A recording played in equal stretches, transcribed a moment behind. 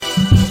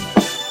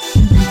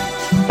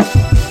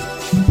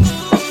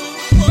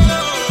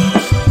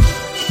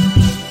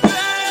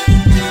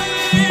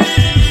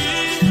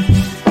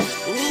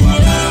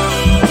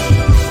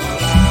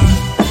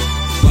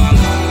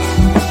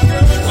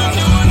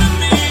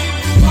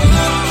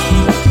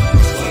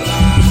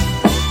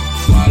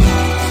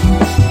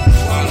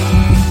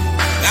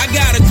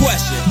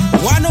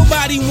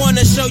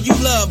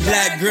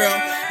black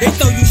girl. They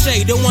throw you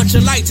shade, don't want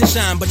your light to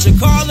shine, but your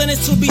calling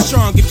is to be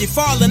strong. If you're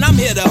falling, I'm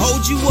here to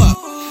hold you up.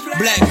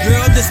 Black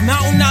girl, this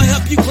mountain I'll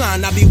help you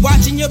climb. I'll be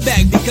watching your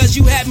back because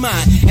you had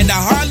mine, and I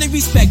hardly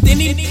respect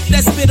any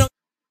that spit on.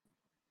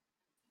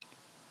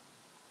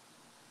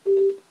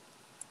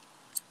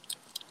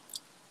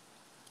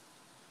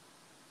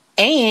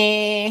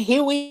 And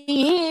here we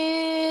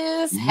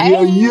is. Hey,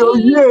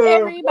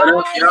 everybody. What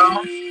up,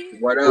 y'all?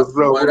 What up?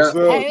 What's up?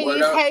 Hey,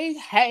 What up?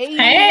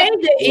 hey.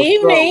 Good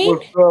evening.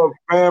 What's up,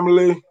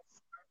 family?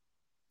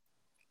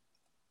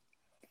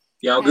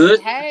 Y'all good?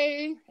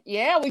 Hey.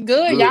 Yeah, we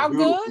good. Y'all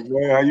good?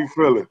 Man, how you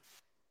feeling?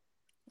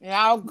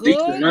 Y'all good?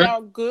 Decent, man.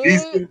 Y'all good?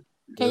 Decent?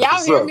 Can y'all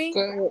What's hear up? me?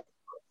 Good.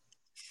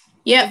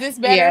 Yeah. Is this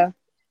better? Yeah.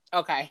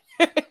 Okay.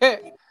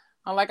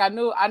 I'm like, I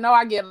know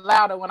I get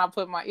louder when I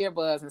put my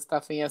earbuds and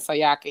stuff in, so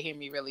y'all can hear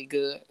me really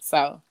good.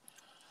 So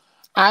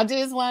I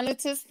just wanted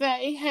to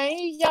say,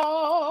 hey,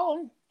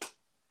 y'all.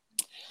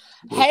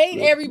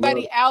 Hey,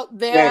 everybody out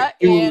there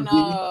in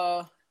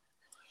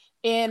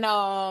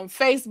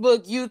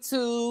Facebook,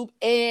 YouTube,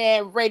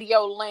 and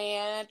Radio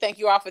Land. Thank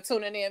you all for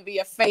tuning in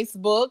via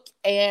Facebook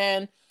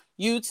and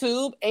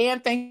YouTube.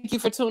 And thank you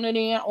for tuning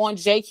in on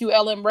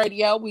JQLM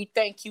Radio. We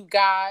thank you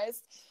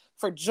guys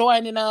for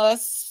joining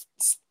us,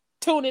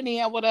 tuning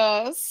in with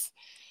us.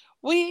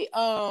 We're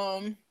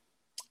all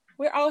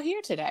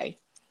here today.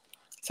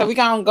 So we're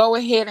going to go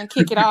ahead and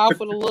kick it off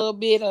with a little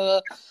bit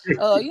of,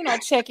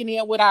 checking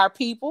in with our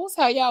peoples.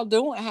 How y'all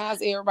doing?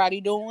 How's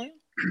everybody doing?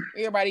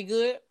 Everybody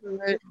good?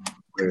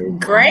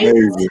 Great.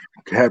 Amazing.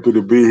 Happy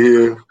to be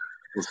here.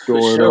 What's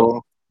going on?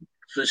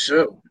 For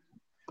sure.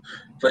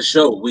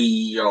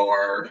 We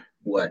are,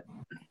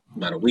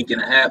 about a week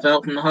and a half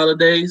out from the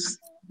holidays?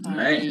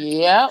 Man.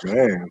 Yep.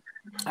 Man.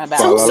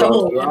 About a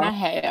week and a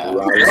half.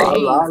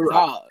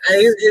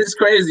 Hey, it's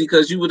crazy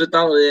because you would have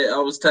thought that I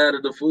was tired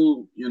of the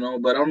food,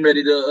 but I'm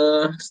ready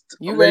to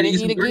You ready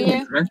to eat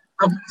again? Greens, man.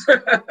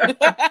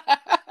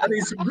 I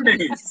need some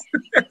greens.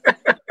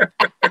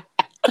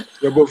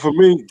 Yeah, but for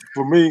me,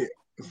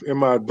 in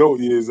my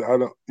adult years, I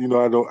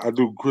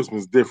do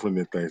Christmas different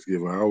than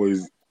Thanksgiving. I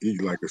always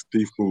eat like a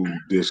seafood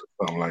dish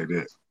or something like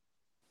that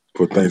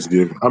for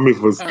Thanksgiving. I mean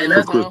for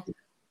Christmas.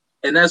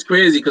 And that's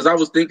crazy because I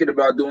was thinking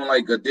about doing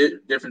like a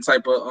different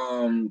type of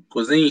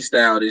cuisine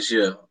style this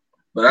year.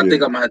 But I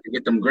think I'm gonna have to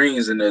get them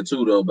greens in there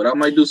too, though. But I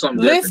might do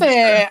something different.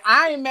 Listen,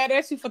 I ain't mad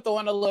at you for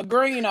throwing a little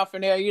green up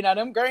in there.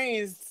 Them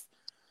greens,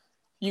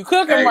 you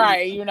cook them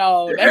right. They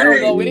gonna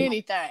go with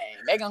anything.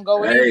 They gonna go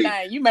with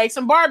anything. You make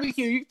some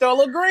barbecue, you throw a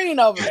little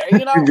green over there. Yeah,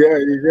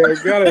 you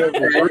gotta have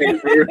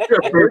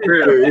some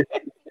green.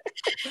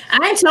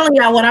 I ain't telling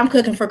y'all what I'm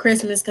cooking for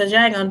Christmas because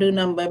y'all ain't gonna do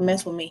nothing but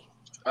mess with me.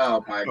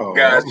 Oh my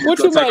gosh! What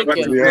you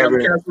making?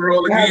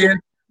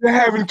 They're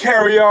having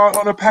carry-on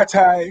on a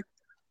pate.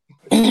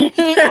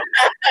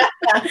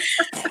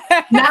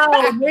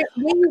 No,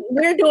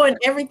 we're doing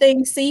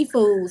everything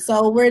seafood.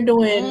 So we're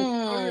doing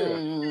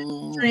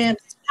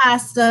shrimps,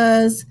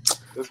 pastas,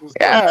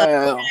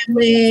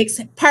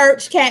 legs,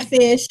 perch,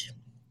 catfish,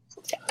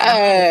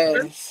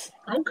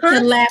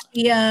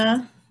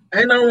 tilapia.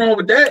 Ain't nothing wrong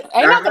with that.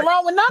 Ain't nothing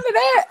wrong with none of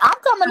that. I'm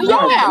coming to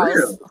your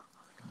house.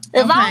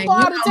 If I go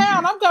out of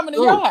town, I'm coming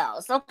to your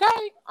house.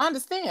 Okay,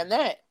 understand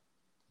that.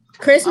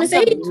 Christmas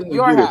Eve,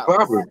 your house.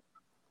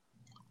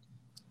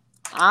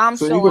 I'm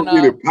showing up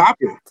to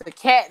the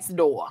cat's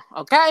door.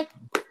 Okay,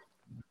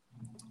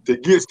 to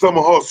get some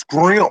of her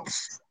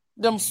scrimps.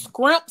 Them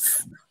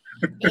scrimps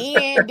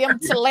and them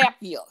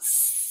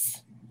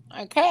tilapias.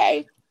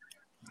 Okay.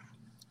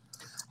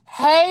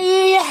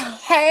 Hey,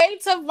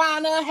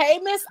 Tavana. Hey,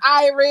 Miss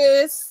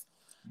Iris.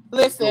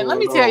 Listen, let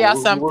me tell y'all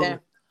something.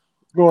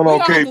 Going on,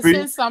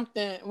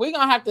 KP? We're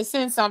gonna have to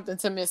send something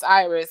to Miss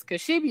Iris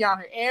because she be on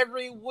here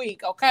every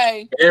week,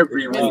 okay?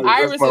 Every week. Miss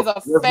Iris is a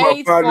faithful.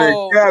 My partner,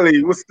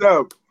 Callie. What's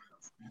up?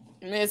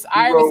 Miss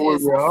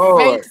Iris is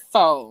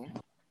faithful.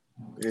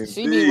 Indeed.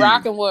 She be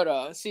rocking with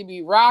her. She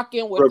be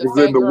rocking with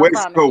represent the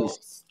West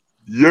Coast.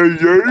 Yeah.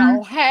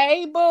 So,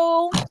 hey,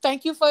 boo.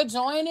 Thank you for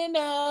joining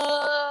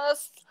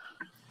us.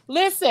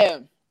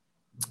 Listen,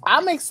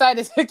 I'm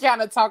excited to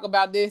kind of talk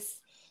about this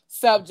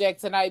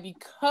subject tonight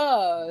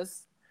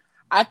because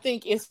I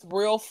think it's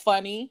real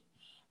funny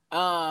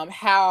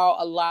how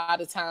a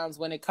lot of times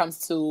when it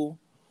comes to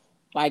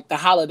like the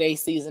holiday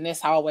season,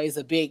 it's always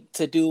a big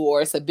to-do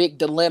or it's a big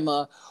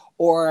dilemma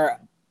or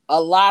a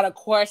lot of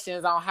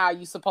questions on how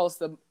you're supposed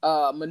to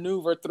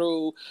maneuver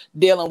through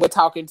dealing with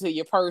talking to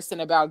your person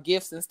about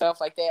gifts and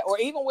stuff like that, or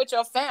even with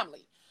your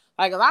family.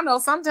 Like, I know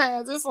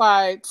sometimes it's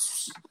like,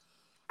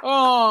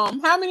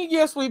 how many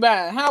gifts we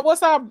buying?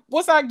 What's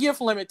our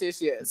gift limit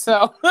this year?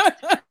 So,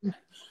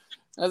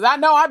 as I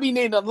know, I be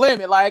needing a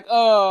limit. Like,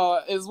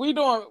 is we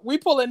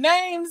pulling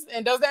names,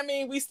 and does that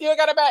mean we still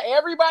gotta buy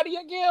everybody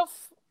a gift,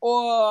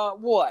 or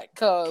what?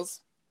 Cause,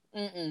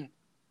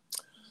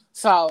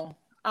 So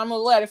I'm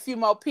gonna let a few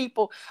more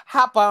people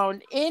hop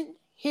on in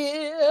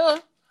here.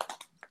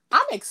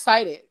 I'm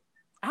excited.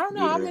 I don't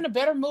know. Yeah. I'm in a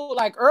better mood.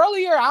 Like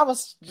earlier, I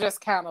was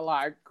just kind of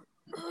like,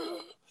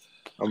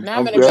 I'm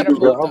in a better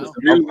mood,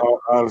 though.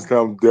 Honestly,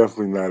 I'm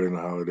definitely not in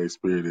the holiday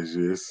spirit this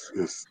year.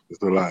 It's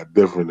a lot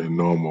different than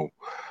normal.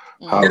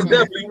 It's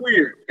definitely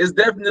weird. It's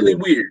definitely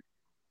weird.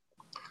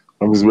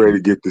 I'm just ready to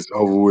get this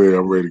over with.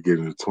 I'm ready to get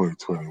into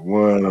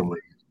 2021. I'm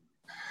ready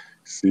to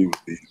see what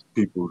these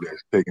people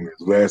that's taking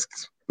this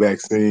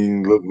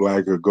vaccine look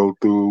like or go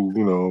through.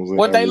 You know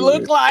what they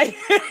look like.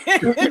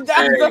 That's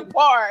the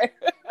part.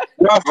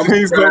 Y'all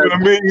seen some of the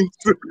memes?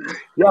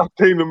 Y'all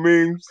seen the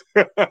memes?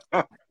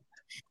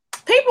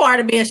 People are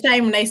to be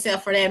ashamed of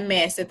themselves for that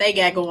mess that they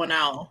got going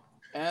on.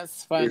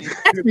 That's funny.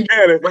 They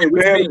had a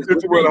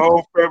picture where the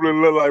whole family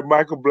looked like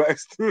Michael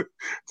Blackson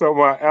talking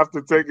about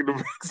after taking the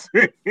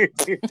vaccine.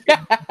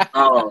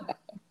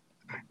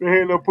 They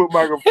had to put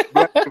Michael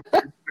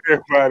Blackson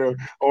everybody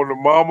on the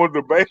mama,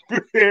 the baby,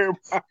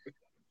 everybody.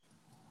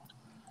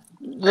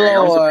 Hey,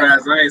 I'm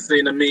surprised I ain't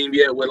seen a meme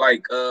yet with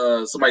like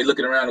somebody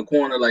looking around the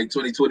corner like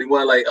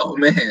 2021, like, oh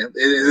man,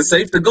 is it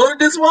safe to go to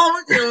this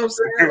moment? You know what I'm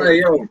saying? Like,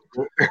 yo,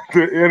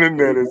 the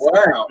internet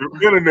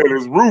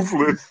is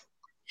ruthless.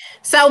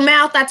 So,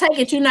 Mouth, I take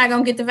it you're not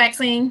gonna get the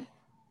vaccine?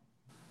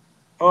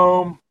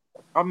 I'm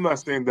not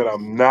saying that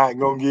I'm not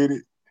gonna get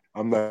it.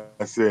 I'm not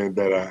saying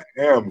that I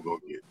am gonna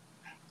get it.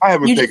 I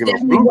haven't taken a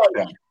flu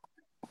shot.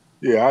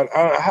 Yeah,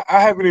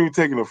 I haven't even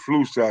taken a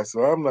flu shot,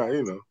 so I'm not,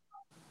 you know.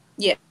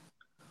 Yeah.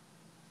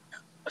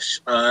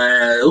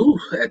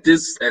 At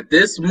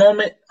this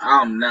moment,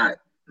 I'm not.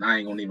 I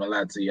ain't gonna even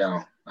lie to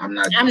y'all. I'm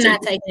not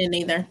taking it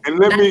either. And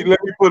let me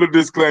put a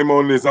disclaimer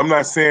on this. I'm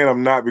not saying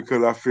I'm not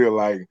because I feel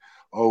like,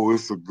 oh,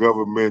 it's a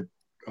government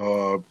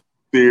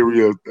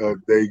theory of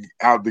they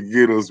out to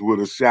get us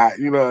with a shot.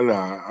 You know,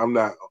 nah, I'm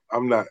not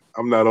on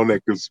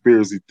that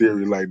conspiracy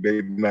theory like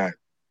they not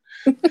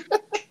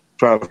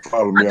trying to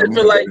follow me. I'm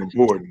not that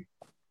important.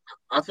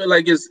 I feel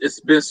like it's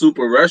been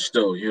super rushed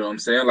though. You know what I'm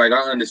saying? Like I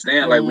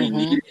understand, like we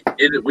need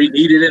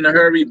it in a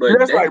hurry, but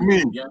that's like me.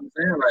 You know what I'm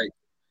saying?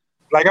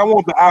 Like I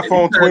want the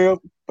iPhone 12,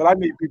 but I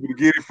need people to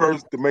get it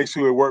first to make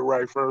sure it work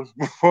right first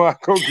before I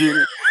go get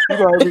it. You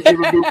know, I get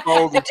a new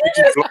phones and you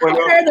just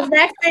compare the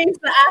vaccines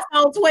to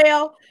iPhone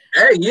 12.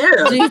 Hey,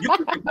 yeah, you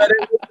can compare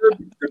that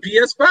with the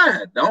PS5.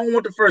 I don't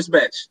want the first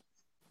batch.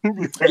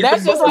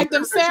 That's just like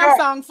them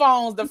Samsung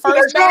phones. The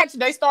first batch,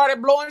 they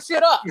started blowing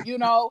shit up, you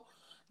know.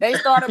 They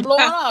started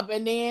blowing up,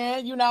 and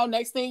then, you know,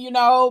 next thing you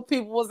know,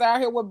 people was out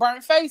here with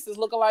burnt faces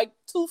looking like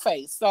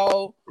Two-Face.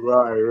 So,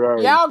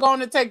 right. Y'all going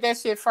to take that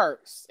shit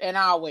first, and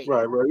I'll wait.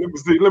 Right.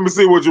 Let me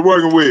see what you're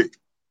working with.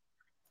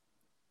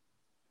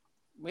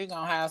 We're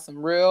going to have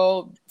some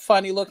real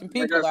funny-looking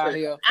people out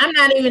here. I'm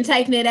not even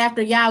taking it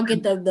after y'all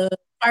get the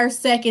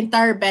first, second,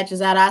 third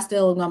batches out.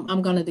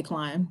 I'm going to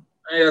decline.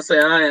 Like I say,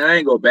 I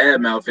ain't go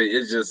badmouth it.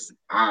 It's just,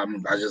 I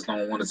just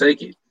don't want to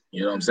take it.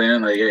 You know what I'm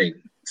saying? Like, hey.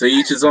 To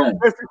each his own.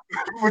 But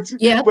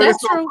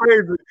it's so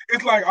crazy.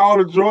 It's like all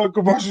the drug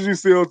commercials you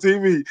see on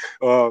TV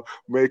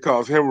may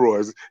cause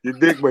hemorrhoids. Your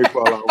dick may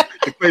fall out.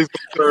 Your face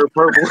may turn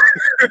purple.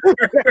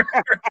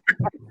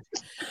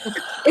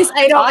 It's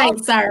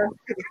 808, sir.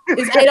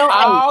 It's 808.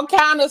 All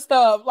kind of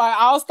stuff. Like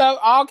all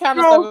kind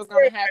of stuff is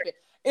gonna happen.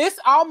 It's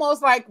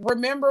almost like,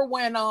 remember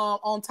when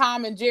on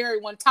Tom and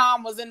Jerry, when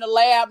Tom was in the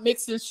lab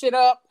mixing shit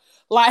up?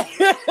 Like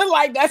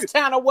that's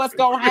kind of what's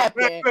gonna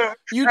happen.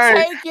 You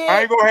take it.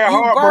 I ain't gonna have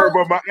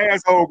heartburn, but my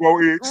asshole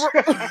gonna itch.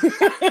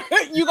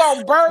 You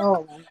gonna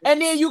burp, and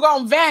then you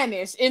gonna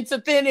vanish into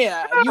thin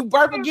air. You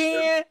burp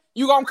again,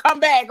 you gonna come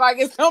back. Like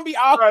it's gonna be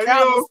all kinds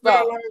of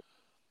stuff.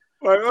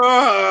 Like,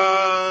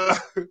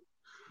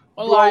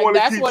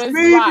 that's what it's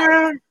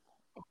like.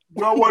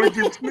 Do I want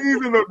to keep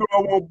sneezing, or do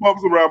I want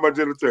bumps around my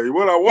genitalia?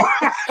 What I want?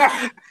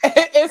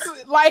 It's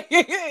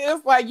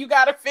like you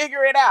got to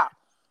figure it out.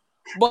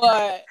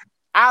 But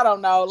I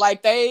don't know.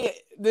 Like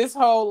this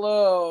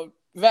whole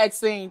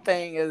vaccine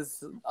thing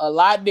is a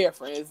lot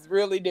different. It's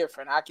really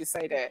different. I can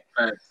say that.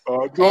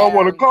 Do I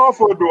want to cough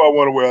or do I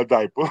want to wear a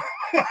diaper?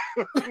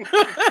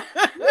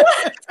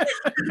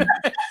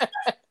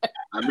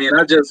 I mean,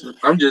 I'm just saying,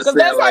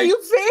 that's how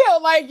you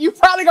feel. Like you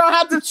probably gonna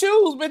have to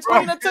choose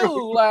between the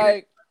two.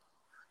 Like.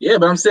 Yeah,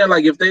 but I'm saying,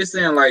 like, if they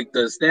saying like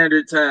the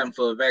standard time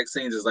for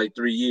vaccines is like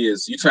 3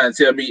 years, you trying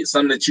to tell me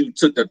something that you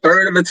took the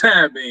third of the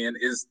time in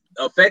is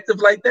effective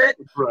like that?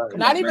 Right.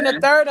 Not even a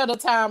third of the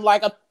time.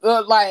 Like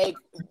like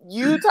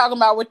you talking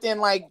about within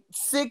like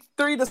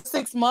 3 to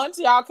 6 months,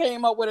 y'all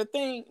came up with a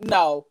thing.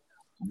 No,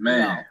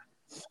 man,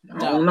 no. I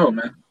don't know,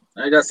 man.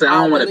 Like I said, I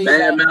don't want to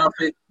badmouth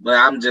it, but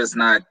I'm just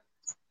not.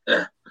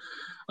 I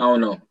don't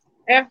know.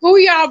 And who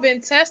y'all been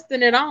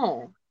testing it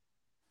on?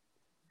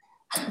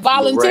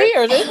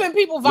 Volunteers. There's been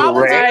people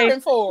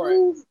volunteering for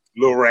it.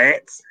 Little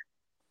rats.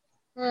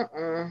 There's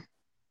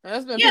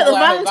been the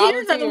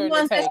volunteers are the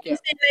ones that they've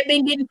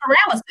been getting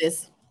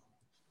paralysis.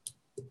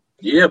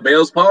 Yeah,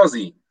 Bell's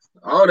palsy.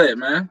 All that,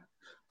 man.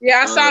 Yeah,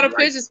 I saw the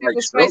pictures.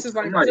 People's faces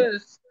like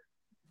this.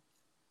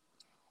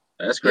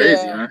 That's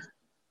crazy, man.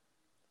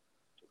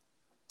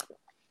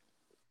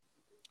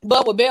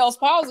 But with Bell's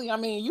palsy, I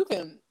mean,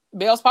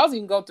 Bell's palsy,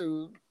 you can go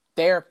through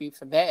therapy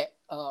for that.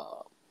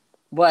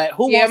 But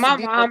who Yeah, wants my to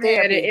deal mom with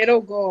had it. therapy?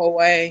 It'll go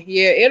away.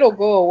 Yeah, it'll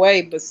go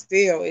away, but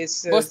still,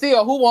 it's just. But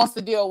still, who wants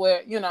to deal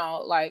with,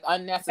 like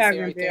unnecessary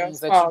Having things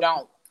that you fault.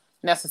 don't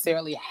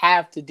necessarily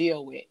have to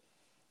deal with?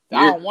 If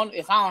Yeah.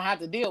 if I don't have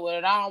to deal with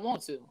it, I don't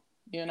want to,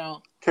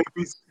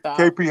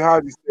 KP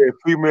Hodge said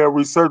female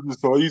researchers.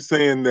 So are you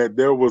saying that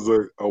there was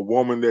a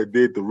woman that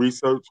did the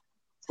research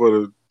for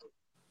the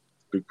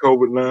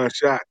COVID-19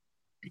 shot?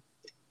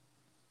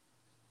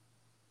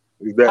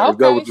 Is that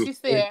Okay, what you're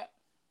saying?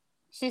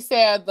 she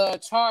said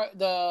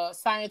the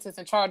scientist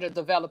in charge of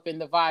developing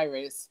the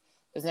virus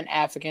is an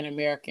African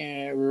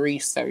American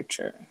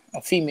researcher,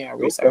 a female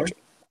researcher.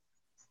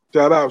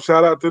 Shout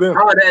out to them.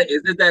 Oh,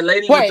 is it that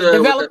lady? Wait, with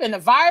developing the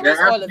virus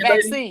or the African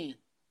lady? vaccine?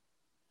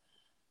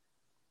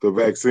 The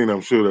vaccine,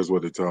 I'm sure that's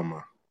what they're talking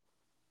about.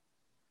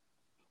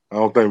 I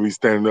don't think we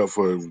standing up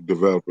for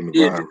developing the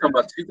Yeah, virus.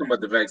 she's talking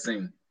about the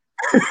vaccine.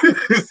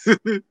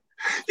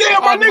 Yeah,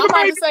 my I'm nigga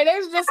about made to say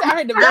they just out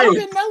here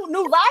developing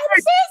new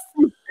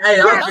viruses. Hey,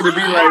 I'm gonna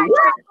be like,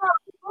 what?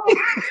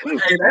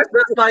 Hey,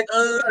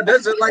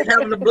 that's just like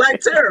having a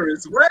black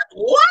terrorist.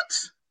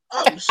 What?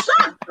 I'm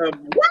shocked.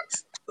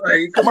 What?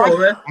 Like, come on,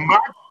 man.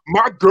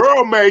 My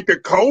girl made the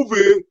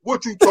COVID.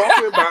 What you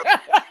talking about?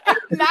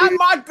 Not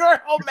my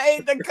girl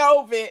made the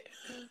COVID.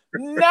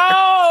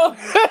 No.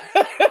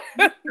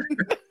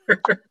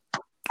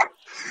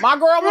 My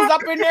girl was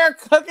up in there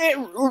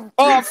cooking,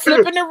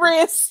 flipping the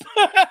wrist.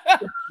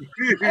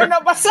 Ain't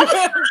nobody.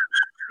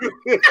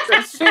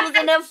 She was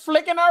in there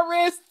flicking her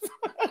wrist.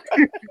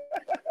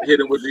 Hit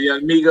him with the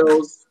young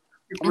Migos.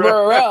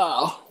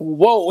 Bro,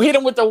 whoa! Hit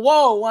him with the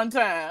whoa one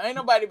time. Ain't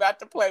nobody about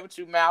to play with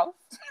you, mouth.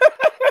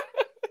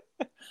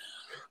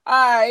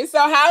 All right, so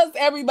how's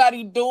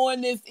everybody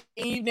doing this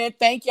evening?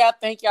 Thank y'all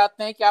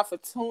for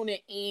tuning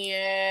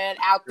in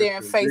out there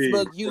in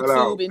Facebook,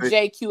 YouTube, and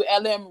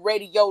JQLM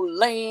Radio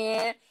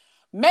Land.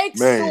 Make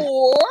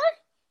sure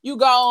you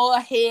go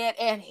ahead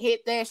and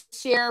hit that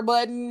share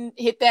button,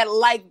 hit that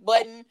like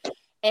button,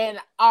 and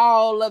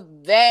all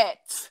of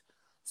that.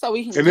 So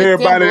we can and get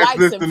everybody them that's likes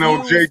listening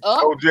and views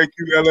on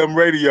JQLM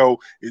Radio,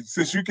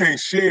 since you can't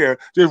share,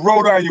 just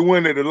roll down your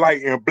window to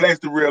light and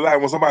blast the real light.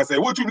 When somebody say,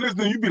 "What you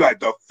listening?" You be like,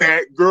 "The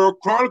Fat Girl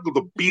Chronicle,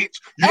 the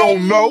bitch." You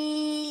don't know.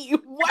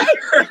 What?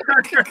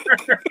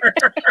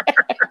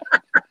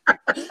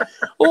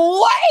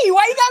 Wait,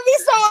 why you gotta be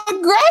so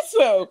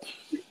aggressive?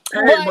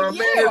 Hey, But my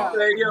yeah. man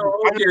say, yo,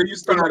 okay, you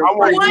started I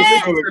want fighting. you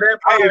You to listen to that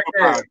feel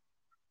podcast.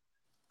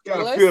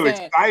 gotta feel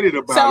Listen, excited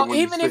about it. So when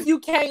even you if you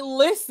can't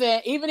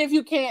listen, even if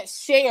you can't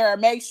share,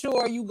 make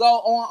sure you go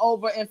on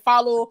over and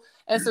follow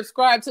and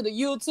subscribe to the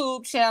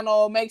YouTube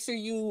channel. Make sure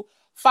you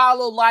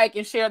follow, like,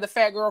 and share the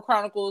Fat Girl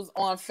Chronicles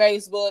on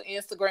Facebook,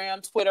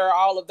 Instagram, Twitter,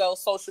 all of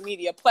those social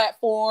media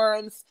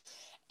platforms.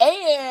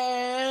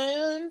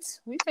 And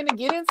we finna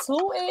get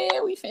into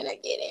it.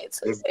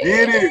 Let's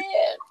get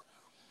it.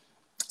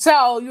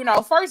 So,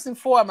 first and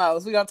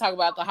foremost, we're gonna talk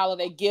about the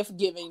holiday gift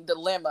giving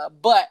dilemma.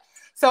 But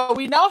so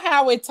we know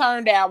how it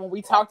turned out when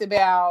we talked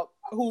about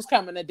who's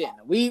coming to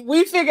dinner.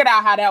 We figured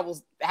out how that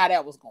was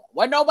going.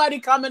 Wasn't nobody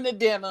coming to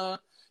dinner.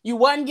 You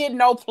wasn't getting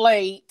no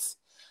plate.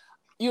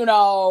 You're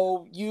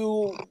not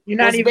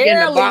even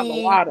getting a bottle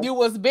of water. You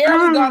was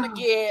barely gonna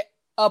get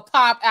a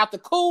pop out the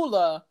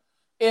cooler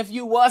if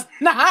you was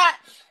not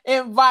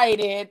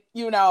invited.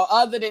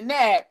 Other than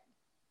that,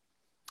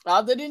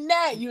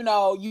 you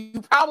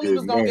probably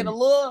was gonna get a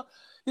little.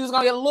 You was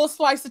gonna get a little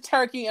slice of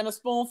turkey and a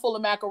spoonful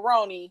of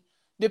macaroni,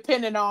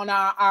 depending on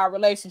our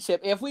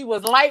relationship. If we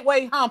was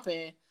lightweight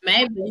humping,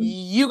 maybe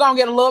you gonna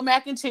get a little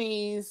mac and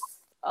cheese,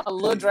 a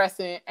little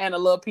dressing, and a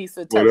little piece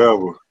of turkey.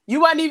 Whatever. You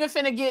wasn't even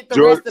finna get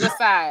the rest of the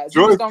sides.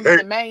 You was gonna get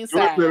the main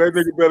side. That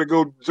nigga better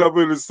go jump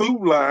in the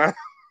soup line.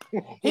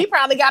 He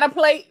probably got a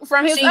plate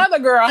from his other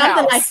girl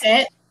something house.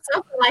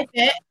 Something like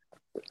that.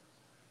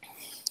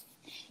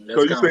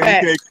 So you saying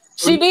he can't?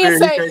 She did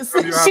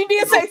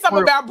say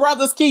something about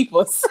brothers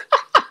keepers.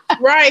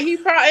 Right.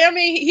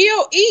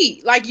 He'll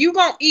eat. Like, you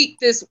gonna eat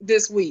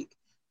this week.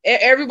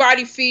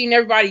 Everybody feeding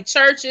everybody,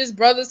 churches,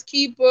 brothers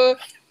keeper,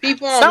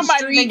 people on the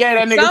street.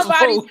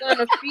 Somebody's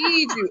gonna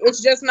feed you.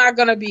 It's just not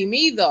gonna be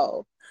me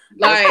though.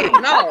 Like,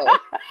 no.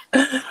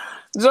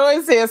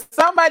 Joy says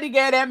somebody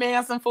gave that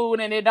man some food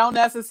and it don't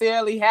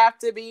necessarily have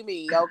to be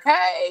me,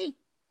 okay?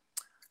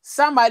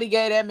 Somebody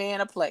gave that man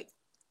a plate.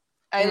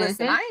 Hey,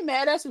 listen, I ain't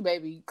mad at you,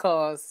 baby,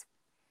 because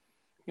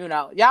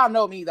y'all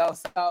know me though.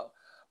 So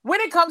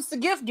when it comes to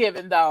gift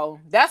giving, though,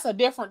 that's a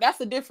different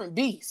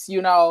beast.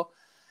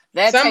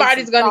 That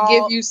somebody's gonna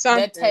give you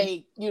something. That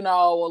take a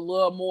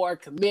little more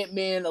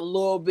commitment, a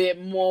little bit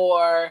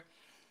more,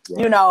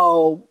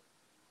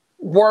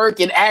 work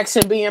and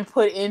action being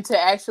put into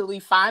actually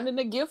finding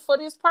a gift for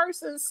this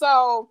person.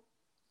 So,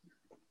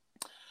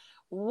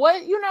 what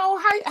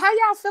how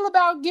y'all feel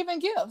about giving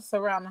gifts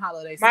around the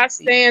holiday season? My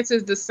stance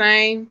is the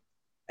same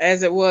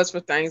as it was for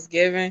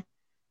Thanksgiving.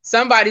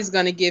 Somebody's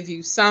gonna give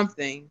you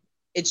something.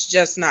 It's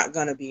just not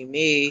gonna be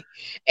me.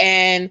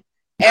 And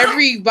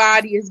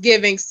everybody is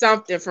giving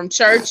something, from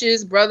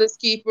churches, Brothers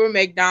Keeper,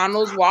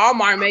 McDonald's,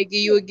 Walmart may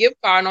give you a gift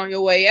card on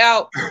your way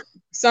out.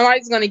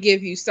 Somebody's gonna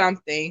give you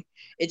something.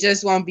 It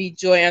just won't be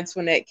Joy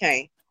Antoinette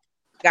Kane.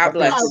 God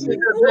bless. I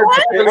think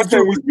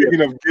we're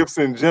speaking of gifts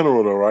in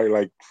general, though, right?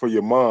 Like for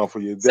your mom, for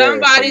your dad.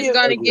 Somebody's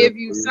gonna give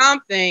you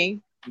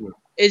something.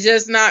 It's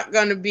just not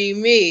gonna be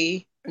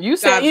me. You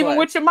said even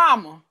with your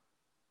mama.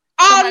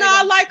 Oh no,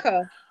 I like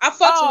her. I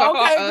fucked with her.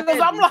 Okay,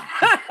 because I'm like,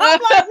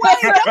 wait,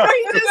 that's what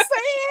he just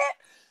said.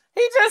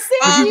 He just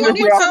said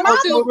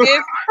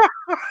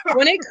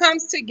when it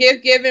comes to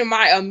gift giving,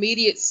 my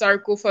immediate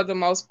circle for the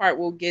most part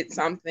will get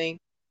something.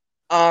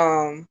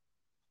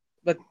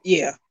 But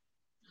yeah.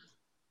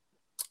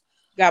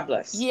 God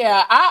bless.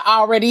 Yeah,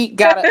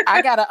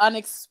 I got an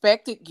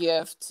unexpected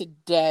gift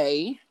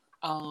today.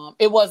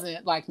 It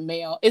wasn't like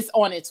mail. It's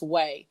on its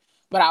way,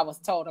 but I was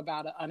told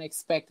about an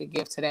unexpected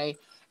gift today.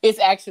 It's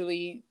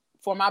actually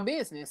for my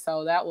business,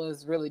 so that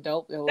was really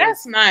dope.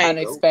 That's nice.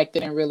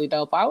 Unexpected and really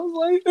dope. I was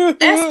like,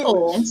 that's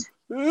cool. To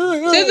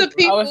the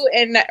people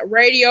in that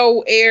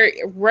radio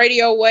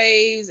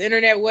waves,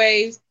 internet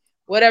waves,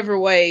 whatever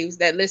waves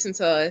that listen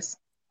to us,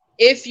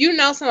 if you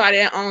know somebody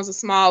that owns a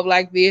small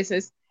Black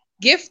business,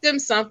 gift them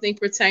something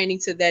pertaining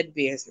to that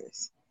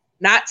business,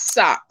 not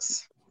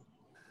socks.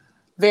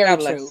 Very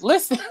true.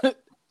 Listen,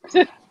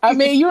 I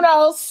mean,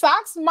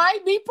 socks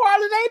might be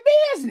part of their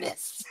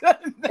business.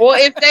 Well,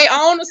 if they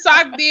own a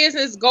sock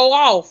business, go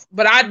off.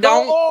 But I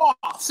don't. Go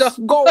off. So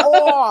go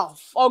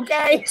off.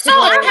 Okay. So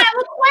I have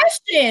a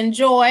question,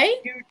 Joy.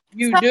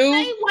 You do.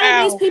 Say one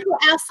of these people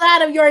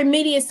outside of your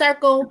immediate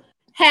circle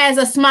has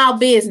a small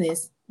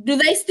business. Do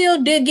they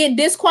still get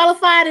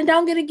disqualified and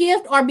don't get a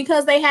gift, or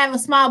because they have a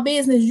small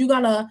business, you're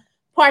gonna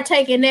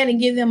partake in that and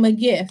give them a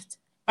gift,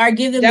 or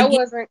give them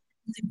something?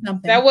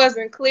 That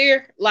wasn't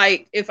clear.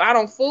 Like, if I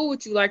don't fool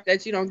with you like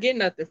that, you don't get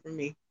nothing from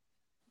me.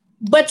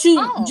 But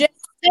you just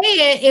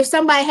said if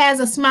somebody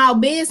has a small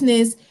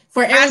business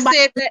for everybody.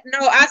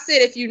 I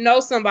said if you know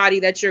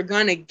somebody that you're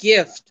gonna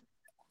gift,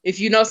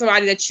 if you know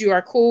somebody that you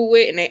are cool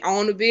with and they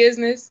own a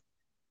business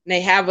and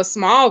they have a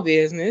small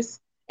business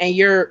and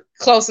you're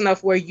close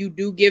enough where you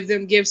do give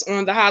them gifts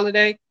on the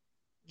holiday,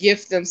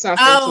 gift them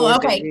something. Oh,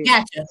 okay,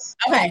 gotcha.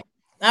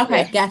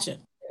 Okay, gotcha.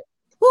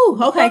 Whew,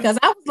 okay, because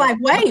I was like,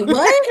 wait,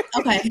 what?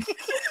 Okay.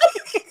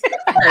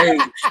 Hey,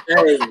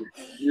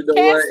 you know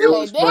what? It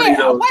was funny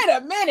though. Wait a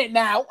minute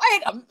now.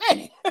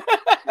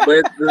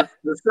 But the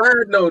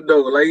side note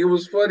though, like it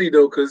was funny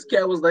though, because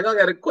Kat was like, I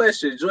got a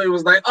question. Joy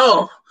was like,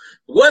 oh,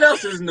 what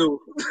else is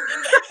new?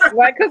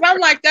 Like, because I'm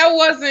like,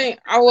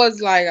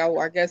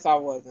 I guess I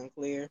wasn't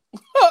clear.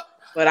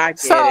 But I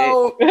get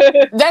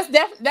it.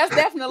 that's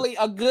definitely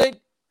a good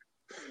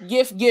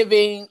gift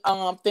giving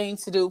thing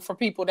to do for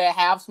people that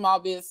have small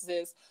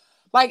businesses.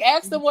 Like,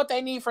 ask them what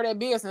they need for their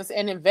business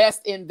and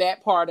invest in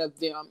that part of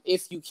them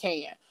if you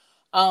can.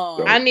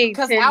 I need,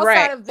 because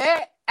outside of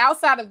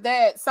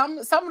that, some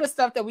of the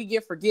stuff that we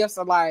get for gifts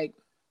are like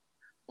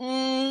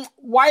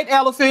white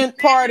elephant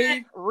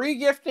party,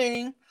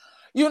 regifting.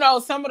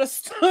 Some of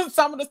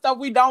the stuff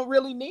we don't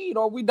really need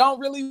or we don't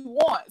really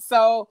want.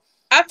 So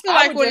I feel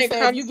like when it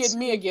comes, you give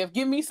me a gift,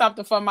 give me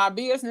something for my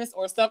business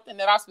or something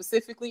that I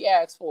specifically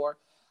asked for.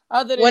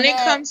 Other than when it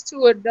comes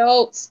to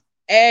adults,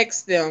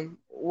 ask them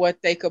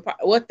what they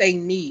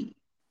need.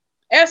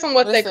 Ask them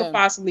what they could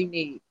possibly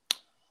need.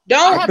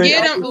 Don't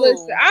get them.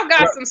 Listen, I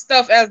got some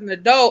stuff as an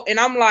adult, and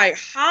I'm like,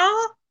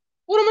 huh?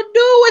 What am I gonna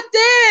do with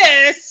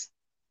this?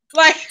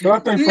 Like, no, I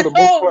think for the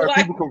most part,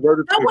 people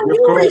converted to when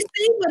you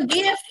receive a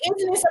gift,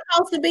 isn't it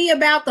supposed to be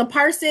about the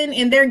person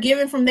and they're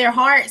giving from their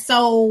heart?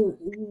 So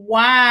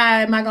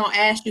why am I gonna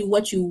ask you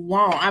what you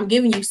want? I'm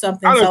giving you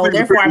something, so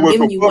therefore I'm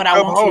giving you what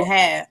I want you to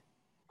have.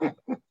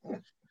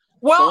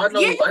 Well,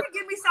 you can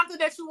give me something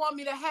that you want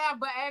me to have,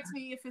 but ask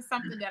me if it's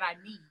something that I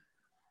need.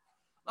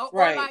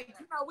 Right. Or like,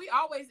 we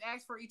always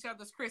ask for each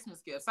other's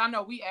Christmas gifts. I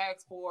know we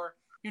ask for,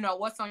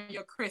 what's on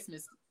your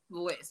Christmas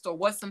list or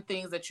what's some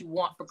things that you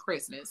want for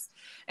Christmas.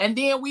 And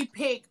then we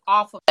pick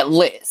off of that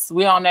list.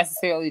 We don't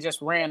necessarily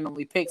just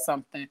randomly pick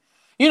something.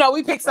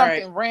 We pick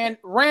something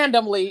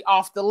randomly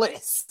off the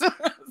list.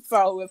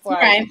 So it's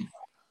like,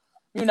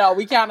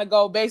 we kind of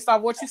go based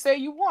off what you say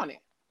you wanted.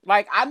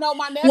 Like, I know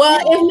my nephew. Well,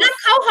 if my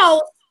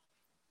co-host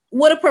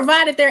would have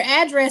provided their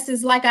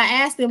addresses like I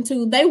asked them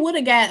to, they would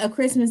have got a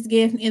Christmas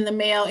gift in the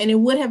mail, and it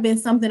would have been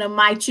something of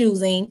my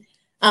choosing.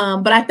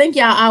 But I think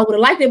y'all would have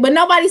liked it. But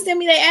nobody sent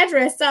me their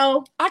address,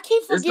 so I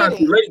keep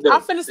forgetting.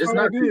 I'm finished. It's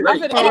not too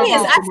late. It is.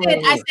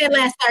 I said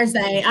last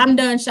Thursday. I'm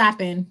done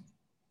shopping.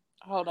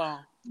 Hold on.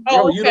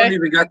 Oh, okay. You don't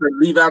even got to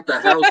leave out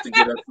the house to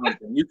get us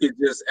something. You could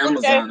just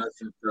Amazon us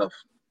some stuff.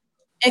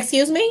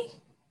 Excuse me?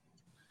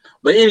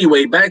 But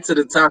anyway, back to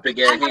the topic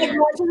at hand. I like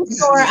going to the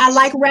store. I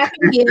like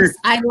wrapping gifts.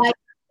 I like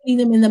putting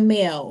them in the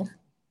mail.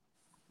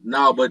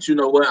 No, but you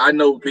know what? I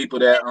know people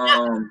that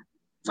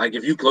like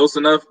if you close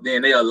enough,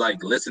 then they'll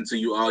like listen to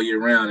you all year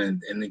round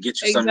and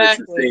get you something that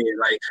you said.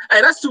 Like,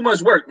 hey, that's too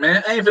much work,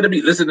 man. I ain't gonna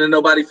be listening to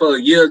nobody for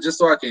a year just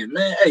so I can,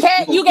 man. Hey,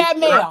 Kat, you got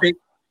mail.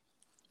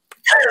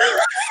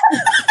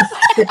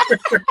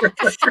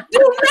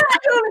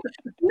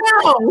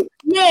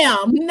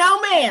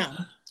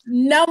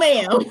 No,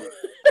 ma'am.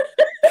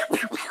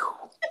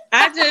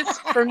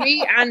 For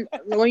me,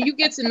 when you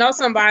get to know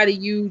somebody,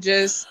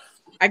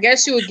 I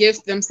guess you would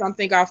give them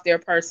something off their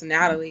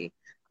personality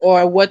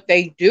or what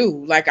they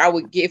do. Like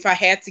if I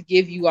had to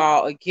give you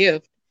all a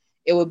gift,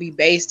 it would be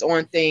based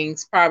on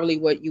things, probably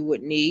what you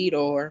would need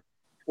or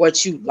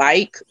what you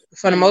like.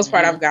 For the most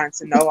part, I've gotten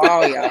to know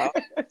all y'all.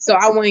 So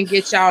I wouldn't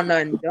get y'all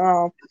nothing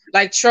dumb.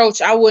 Like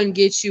Troach, I wouldn't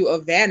get you a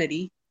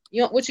vanity.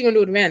 What you gonna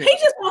do with vanity? He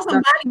just wants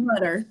some body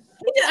butter.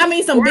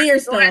 Some beer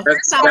stuff.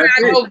 That's all I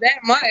know that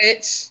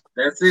much.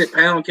 That's it.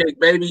 Pound cake,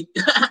 baby.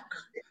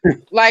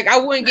 Like, I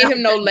wouldn't get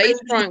him no lace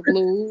front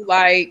glue.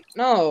 Like,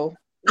 no.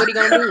 What are you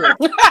gonna do?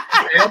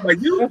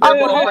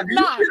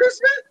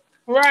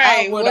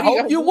 Right. I would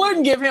hope you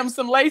wouldn't give him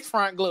some lace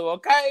front glue,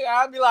 okay?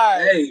 I'd be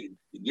like, hey,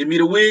 give me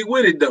the wig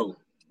with it though.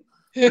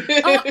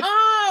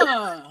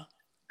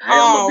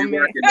 Oh,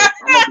 man.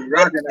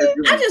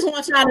 I just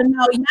want y'all to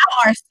know y'all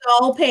are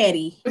so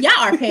petty. Y'all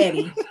are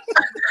petty.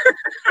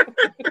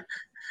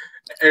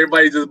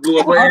 Everybody just blew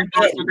up her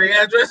address with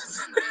their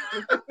address.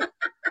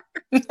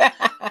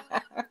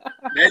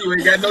 Now you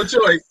ain't got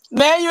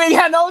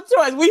no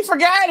choice. We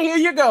forgot. Here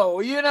you go.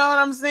 You know what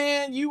I'm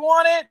saying? You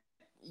want it?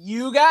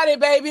 You got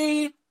it,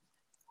 baby.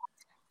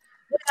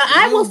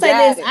 I will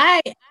say this.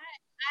 I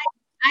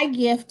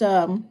gift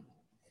I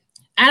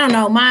don't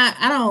know. My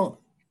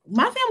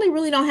family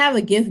really don't have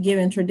a gift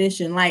giving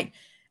tradition. Like,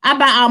 I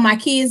buy all my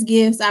kids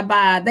gifts.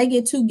 They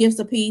get 2 gifts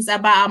apiece. I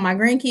buy all my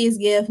grandkids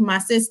gifts, my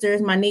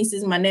sisters, my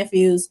nieces, my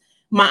nephews,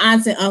 my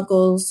aunts and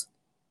uncles,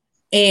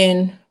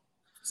 and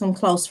some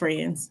close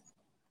friends.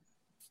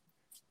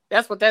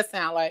 That's what that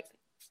sound like.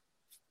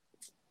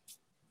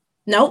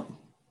 Nope,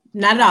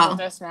 not at all.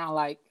 That sound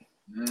like.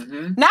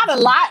 Mm-hmm. Not a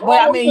lot,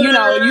 but I mean,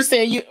 you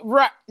said you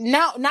right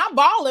now, not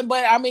balling,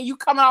 but I mean, you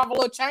coming off a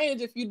little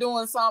change if you're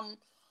doing something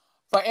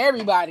for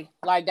everybody.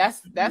 Like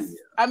that's.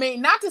 I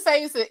mean, not to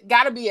say it's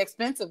got to be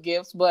expensive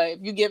gifts, but if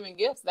you're giving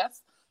gifts,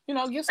 that's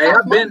gifts. Hey,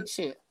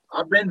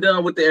 I've been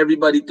done with the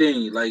everybody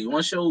thing. Like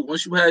once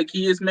you had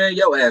kids, man,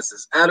 your ass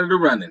is out of the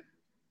running.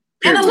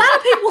 Period. And a lot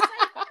of people.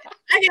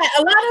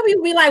 A lot of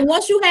people be like,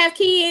 once you have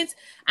kids,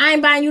 I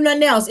ain't buying you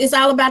nothing else. It's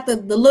all about the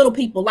little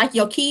people, like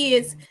your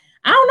kids.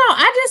 I don't know.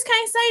 I just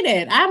can't say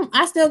that.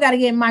 I still got to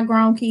get my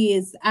grown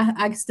kids.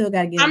 I still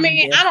got to get. I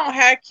mean, I don't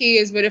have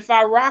kids, but if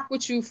I rock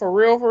with you for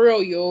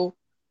real,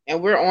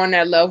 and we're on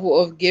that level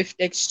of gift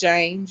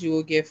exchange, you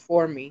will gift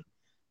for me.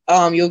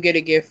 You'll get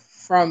a gift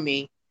from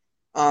me.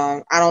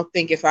 I don't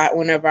think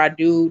whenever I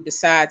do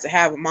decide to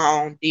have my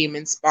own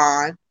demon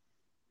spawn,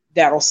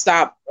 that'll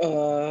stop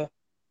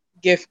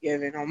gift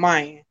giving on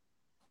my end.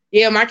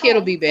 Yeah, my kid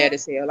will be bad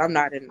as hell. I'm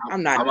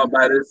gonna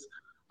buy this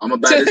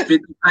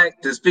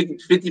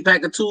 50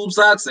 pack of tube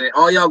socks, and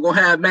all y'all gonna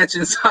have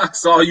matching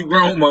socks. All you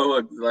grown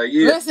motherfuckers, like,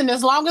 yeah. Listen,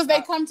 as long as they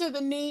come to the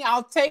knee,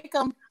 I'll take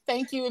them.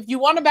 Thank you. If you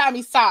want to buy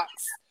me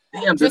socks,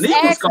 just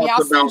ask me.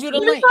 I'll send you the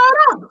link.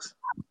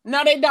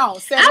 No, they don't.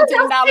 $17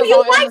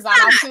 on Amazon.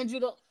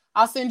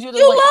 I'll send you the link.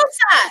 You love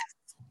socks.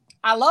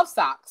 I love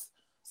socks.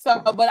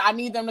 So, but I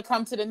need them to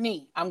come to the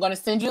knee. I'm gonna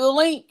send you the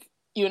link.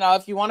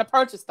 If you want to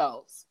purchase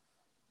those,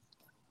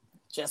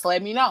 just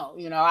let me know.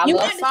 I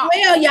love socks.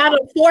 Well, y'all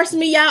don't force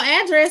me y'all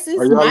addresses.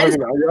 Are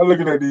y'all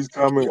looking at these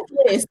comments?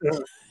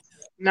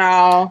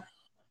 No.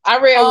 I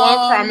read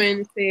one comment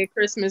and said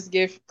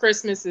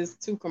Christmas is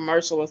too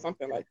commercial or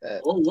something like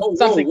that. Whoa.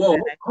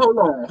 Hold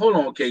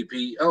on,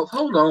 KP. Oh,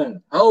 hold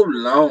on.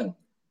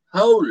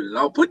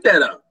 Put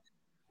that up.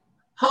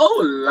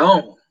 Hold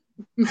on.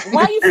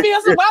 Why you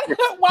feel so?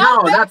 Why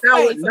no, not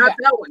that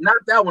one.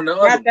 Not that one. The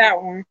other. Not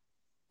that one.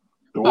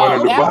 The one at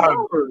the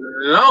bottom.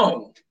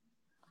 No.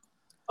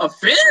 A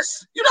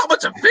fence? You know how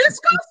much a fence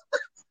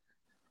costs?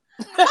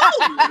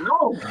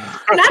 No.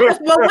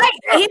 But wait,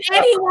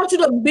 and he wants you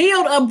to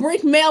build a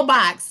brick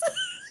mailbox.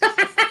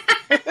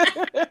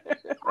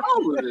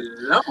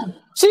 No.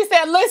 She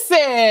said,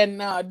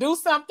 listen, do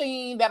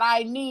something that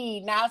I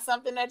need, not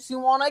something that you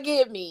want to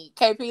give me.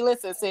 KP,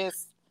 listen,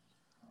 sis.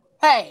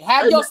 Hey,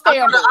 have your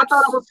standards.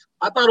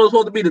 I thought it was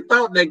supposed to be the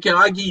thought that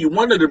I give you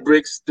one of the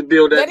bricks to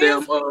build that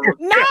damn.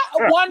 Not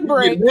one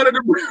brick.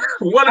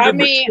 I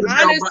mean,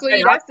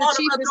 honestly, that's the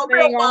cheapest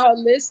thing on her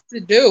list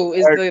to do.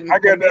 Is I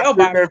got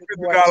that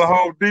 $50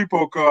 Home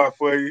Depot card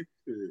for you.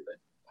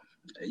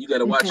 You got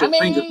to watch your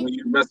fingers when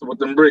you messing with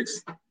them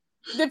bricks.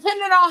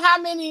 Depending on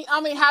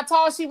how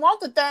tall she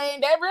wants the thing,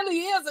 that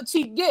really is a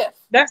cheap gift.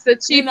 That's the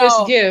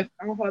cheapest gift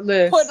on her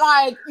list. Put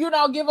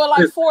give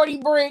her 40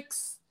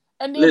 bricks.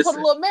 And then put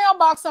a little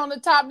mailbox on the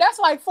top. That's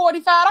like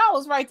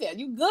 $45 right there.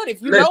 You good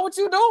if you know what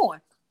you're doing.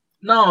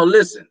 No,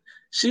 listen.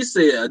 She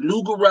said a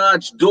new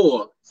garage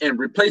door and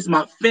replace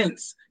my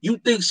fence. You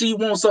think she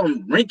wants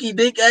some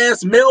rinky-dink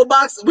ass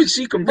mailbox when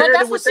she compared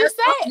it with that? She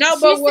said. No,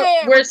 but she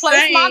said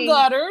replace my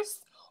gutters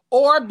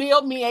or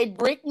build me a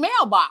brick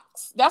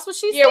mailbox. That's what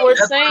she said. Yeah, we're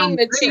saying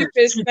the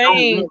cheapest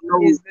thing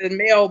is the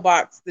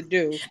mailbox to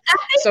do. I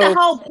think the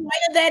whole point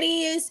of that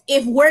is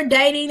if we're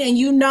dating and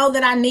you know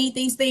that I need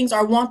these things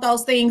or want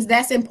those things,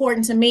 that's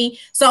important to me.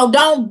 So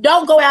don't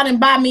go out and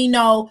buy me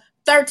no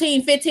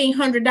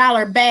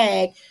 $1,300-$1,500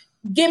 bag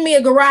give me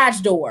a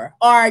garage door,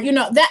 or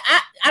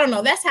that I don't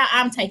know. That's how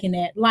I'm taking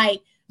that.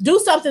 Like, do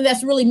something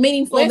that's really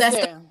meaningful.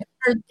 Listen,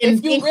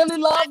 if you really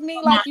love me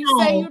like you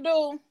say you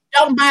do,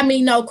 don't buy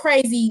me no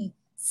crazy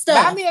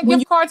stuff. Buy me a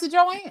gift card to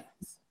Joann's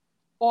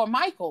or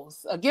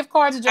Michael's. A gift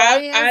card to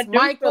Joann's. I do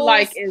Michael's, feel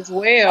like as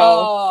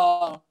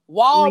well.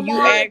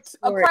 Walmart,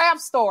 a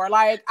craft store.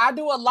 Like, I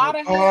do a lot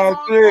of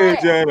hands-on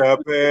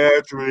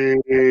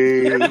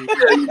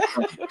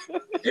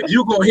If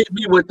you gonna hit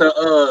me with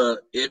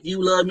the if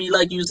you love me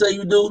like you say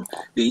you do,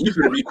 then you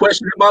finna be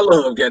questioning my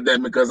love,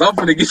 goddamn, because I'm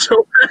finna get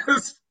your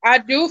ass. I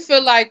do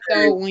feel like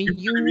though when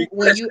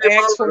you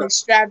ask for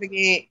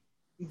extravagant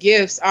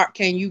gifts,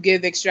 can you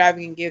give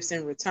extravagant gifts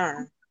in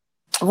return?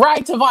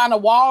 Right,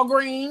 Tavana,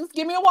 Walgreens.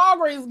 Give me a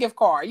Walgreens gift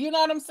card. You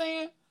know what I'm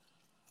saying?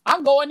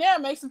 I'm going there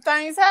and make some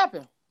things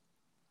happen.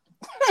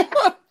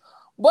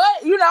 But,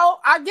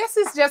 I guess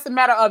it's just a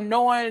matter of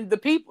knowing the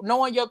people,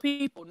 knowing your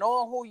people,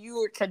 knowing who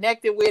you're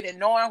connected with, and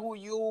knowing who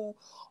you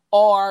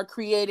are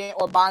creating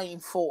or buying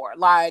for.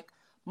 Like,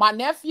 my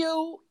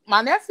nephew,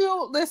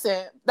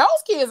 listen, those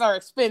kids are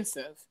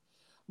expensive.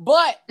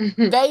 But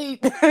they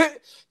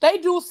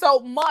do so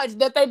much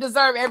that they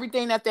deserve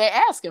everything that they're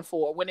asking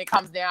for when it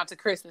comes down to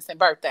Christmas and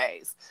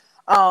birthdays.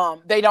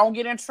 They don't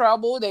get in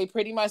trouble. They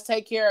pretty much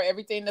take care of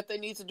everything that they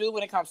need to do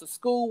when it comes to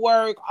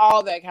schoolwork,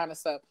 all that kind of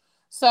stuff.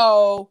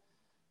 So,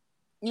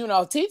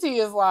 TT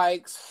is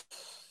like,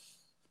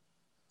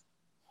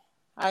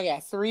 I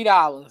got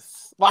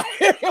 $3.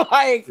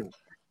 Like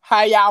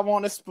how y'all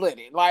want to split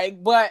it?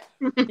 Like, but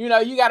you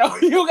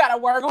gotta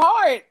work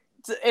hard,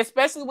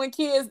 especially when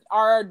kids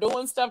are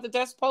doing stuff that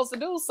they're supposed to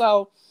do.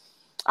 So,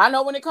 I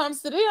know when it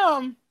comes to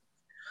them.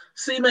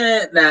 See,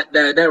 man, that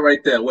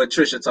right there, what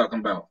Trisha talking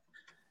about.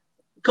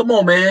 Come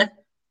on, man.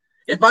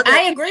 I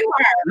agree with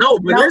her. No,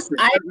 but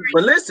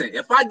listen,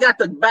 if I got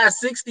to buy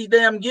 60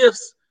 damn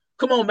gifts,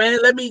 come on, man,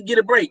 let me get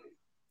a break.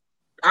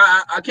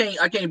 I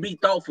can't be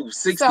thoughtful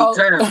 60 times.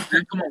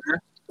 Man. Come on, man.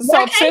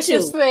 So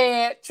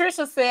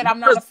Trisha said, I'm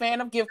not a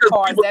fan of gift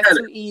cards. That's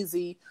too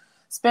easy.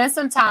 Spend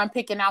some time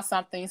picking out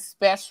something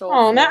special.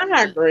 Oh, no,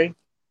 I agree.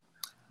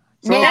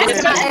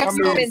 If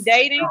you've been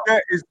dating,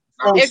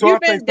 if you've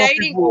been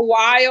dating a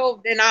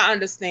while, then I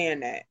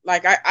understand that.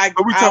 Like but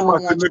we're talking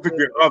about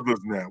significant others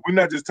now. We're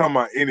not just talking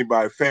about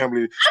anybody,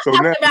 family. I'm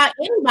talking about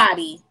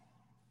anybody.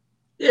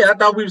 Yeah, I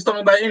thought we was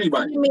talking about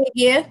anybody.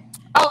 Yeah.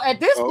 Oh, at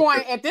this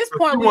point,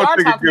 we are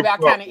talking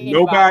about kind of anybody.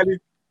 Nobody.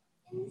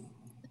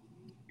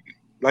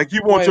 Like,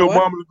 you want your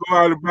mama to go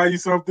out and buy you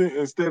something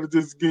instead of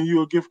just getting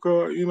you a gift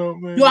card, you know what I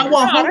mean? Do I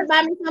want her to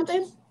buy me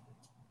something?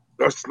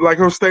 Like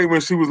her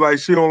statement, she was like,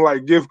 she don't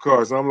like gift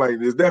cards. I'm like,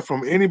 is that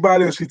from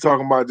anybody, or she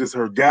talking about just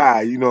her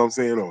guy? You know what I'm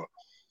saying? Or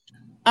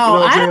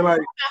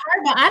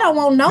I don't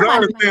want nobody. I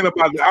understand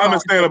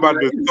about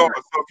the thought.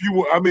 So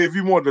if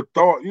you want the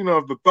thought,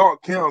 if the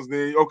thought counts,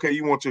 then okay,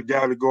 you want your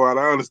guy to go out.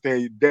 I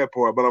understand that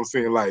part, but I'm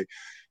saying, like,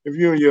 if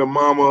you and your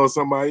mama or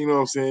somebody, you know what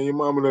I'm saying, your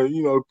mama,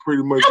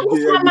 pretty much.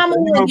 My mama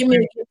would give me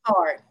a gift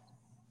card.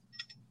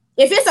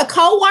 If it's a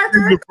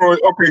coworker,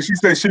 okay, she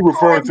said she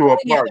referring to a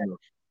partner.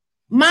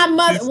 My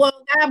mother,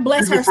 God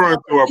bless her. She's no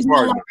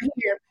longer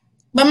here.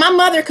 But my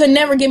mother could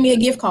never give me a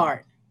gift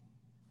card.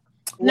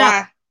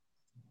 Why?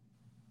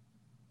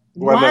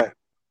 Why not?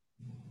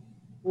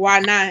 Why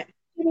not?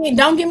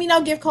 Don't give me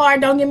no gift card.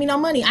 Don't give me no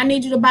money. I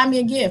need you to buy me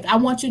a gift. I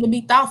want you to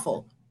be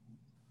thoughtful.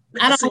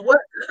 I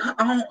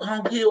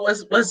don't get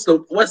what's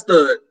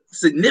the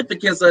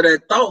significance of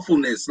that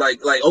thoughtfulness.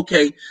 Like,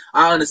 okay,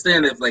 I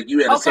understand if like you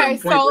had a certain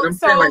point, but I'm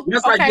saying, like,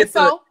 once I get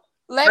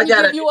let me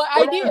give you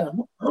an idea.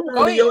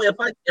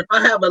 If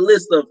I have a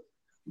list of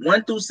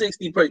 1 through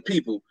 60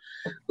 people,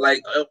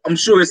 like, I'm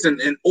sure it's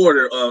in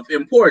order of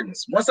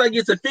importance. Once I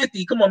get to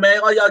 50, come on, man,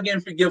 all y'all getting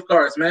free gift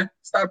cards, man.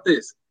 Stop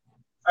this.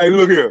 Hey,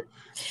 look here.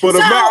 For the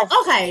mouth.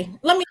 Okay,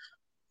 let me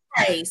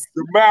praise.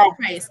 The mouth.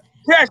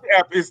 Cash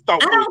App is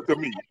thoughtful to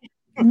me.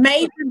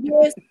 Major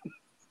gifts,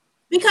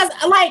 because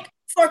I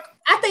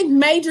think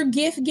major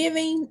gift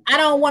giving, I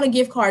don't want a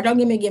gift card. Don't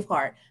give me a gift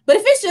card. But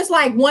if it's just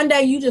like one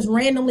day you just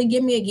randomly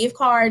give me a gift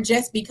card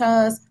just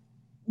because,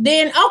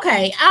 then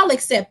okay, I'll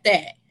accept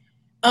that.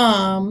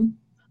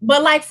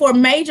 But like for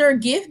major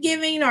gift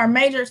giving or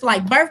major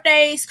like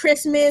birthdays,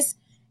 Christmas,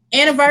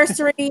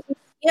 anniversary,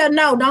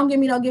 no, don't give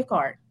me no gift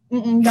card.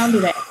 Don't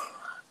do that.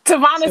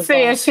 Tavana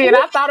said, shit,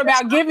 I thought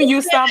about giving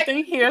you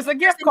something. Here's a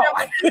gift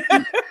card.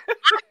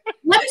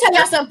 Let me tell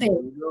y'all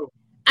something.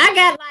 I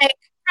got like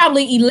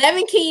probably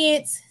 11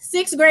 kids,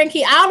 6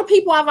 grandkids, all the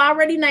people I've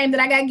already named that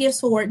I got gifts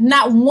for.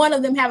 Not one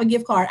of them have a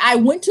gift card. I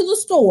went to the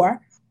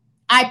store.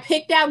 I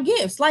picked out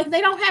gifts. Like,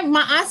 they don't have,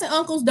 my aunts and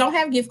uncles don't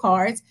have gift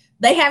cards.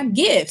 They have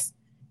gifts.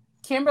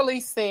 Kimberly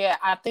said,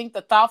 I think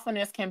the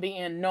thoughtfulness can be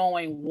in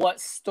knowing what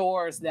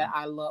stores that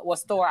I love, what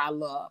store I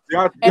love.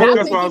 Yeah,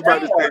 that's what I was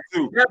about to say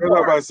too. That's what I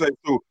was about to say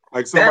too.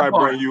 Like, somebody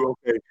bring you,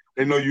 okay,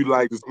 they know you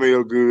like to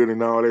smell good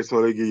and all that,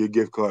 so they give you a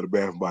gift card to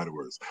Bath and Body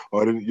Works.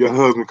 Or then your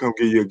husband come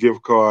give you a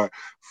gift card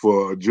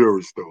for a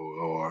jewelry store,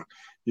 or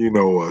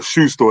a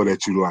shoe store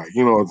that you like.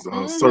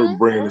 A certain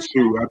brand of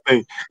shoe. I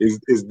think is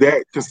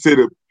that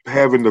considered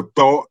having the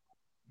thought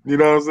You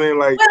know what I'm saying?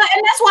 Like, well,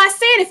 and that's why I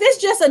said if it's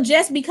just a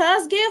just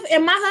because gift,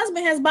 and my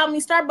husband has bought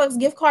me Starbucks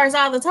gift cards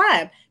all the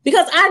time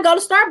because I go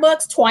to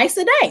Starbucks twice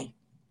a day.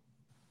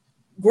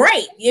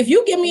 Great. If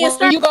you give me a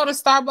Starbucks, you go to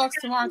Starbucks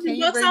tomorrow, can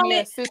you bring me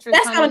a citrus?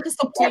 That's going to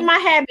support my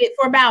habit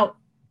for about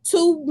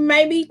 2,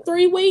 maybe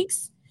 3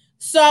 weeks.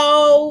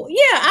 So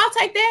yeah, I'll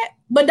take that.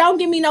 But don't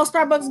give me no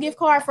Starbucks gift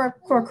card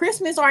for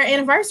Christmas or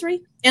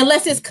anniversary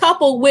unless it's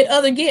coupled with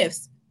other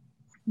gifts.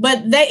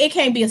 But it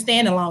can't be a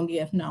standalone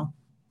gift, no.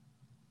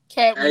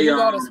 Kat, when you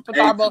go to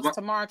Starbucks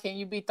tomorrow, can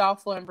you be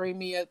thoughtful and bring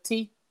me a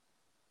tea?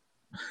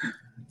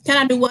 Can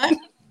I do what?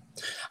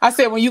 I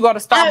said, when you go to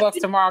Starbucks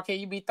tomorrow, can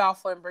you be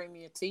thoughtful and bring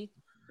me a tea?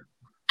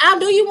 I'll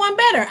do you one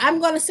better. I'm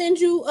going to send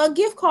you a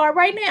gift card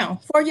right now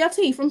for your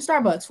tea from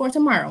Starbucks for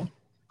tomorrow.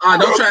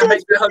 Don't try to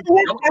make that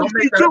don't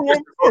make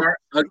that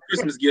her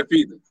Christmas gift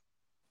either.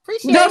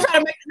 Don't try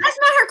to make that's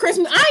not her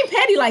Christmas. I ain't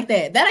petty like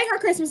that. That ain't her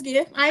Christmas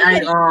gift. I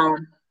ain't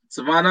petty.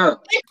 Savannah.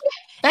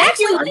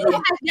 Actually, she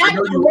has gotten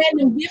a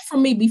random gift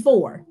from me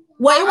before.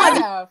 Well, it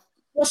wasn't.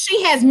 Well,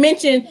 she has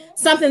mentioned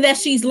something that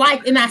she's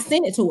liked, and I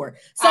sent it to her.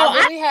 So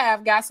I really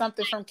have got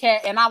something from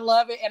Kat, and I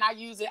love it, and I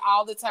use it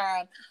all the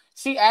time.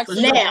 She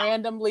actually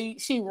randomly,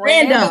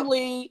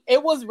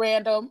 it was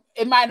random.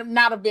 It might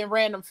not have been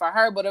random for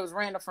her, but it was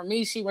random for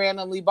me. She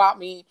randomly bought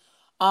me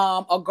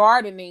a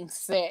gardening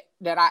set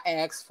that I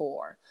asked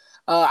for.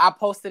 I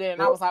posted it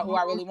and I was like, "Oh,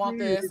 I really want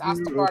this." I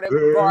started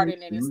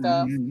gardening and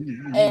stuff,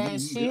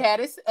 and she had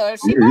it. She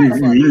bought it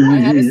for me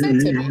and had it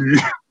sent to me,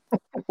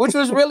 which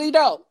was really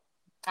dope.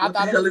 I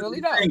thought it was really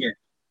dope.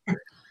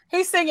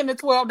 He's singing the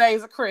 12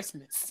 Days of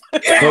Christmas. Hey,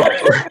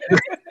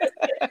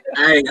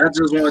 I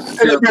just wanted to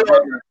tell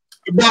you.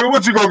 Bobby,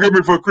 what you gonna give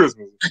me for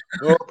Christmas?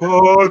 A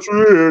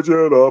partridge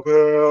in a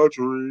pear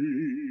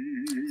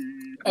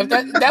tree.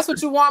 If that's what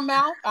you want,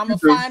 Mal, I'm gonna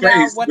find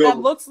out what that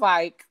looks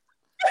like,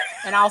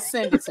 and I'll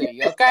send it to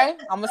you. Okay,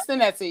 I'm gonna send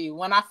that to you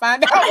when I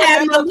find out what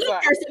that looks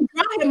like.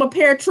 Draw him a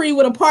pear tree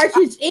with a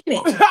partridge in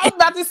it. I was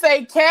about to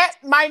say, Kat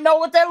might know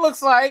what that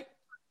looks like.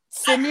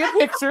 Send me a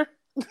picture.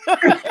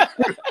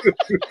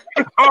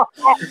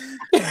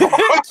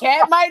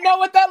 Kat might know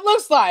what that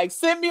looks like.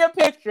 Send me a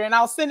picture, and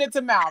I'll send it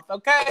to Mouth.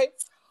 Okay.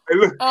 Hey,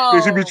 look,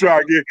 they should be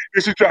trying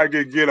to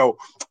get ghetto.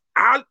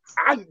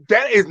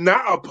 That is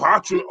not a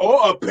partridge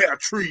or a pear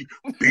tree,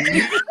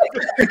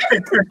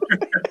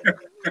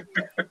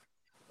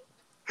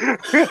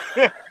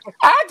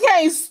 I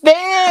can't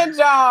stand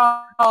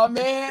y'all,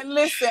 man.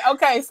 Listen,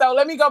 okay, so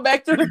let me go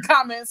back through the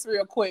comments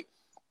real quick.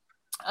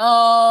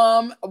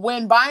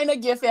 When buying a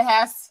gift, it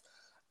has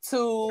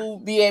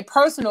to be a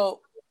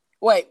personal.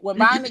 Wait, when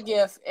buying a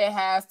gift, it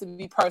has to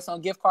be personal.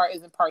 Gift card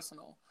isn't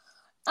personal.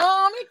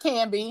 It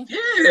can be.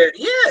 Yeah.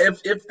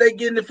 If they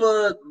getting it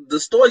for the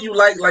store you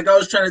like I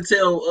was trying to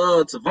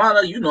tell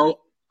Savannah,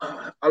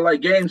 I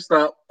like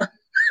GameStop.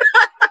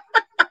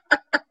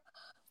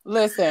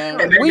 Listen,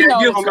 we know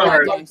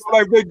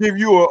like they give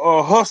you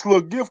a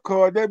hustler gift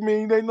card. That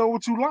means they know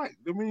what you like.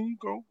 I mean, you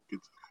go.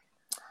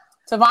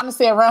 Savannah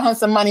said, "Run her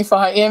some money for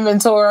her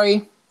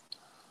inventory."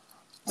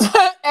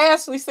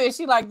 Ashley said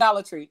she like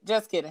Dollar Tree.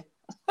 Just kidding.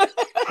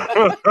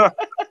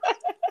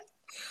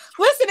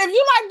 Listen, if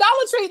you like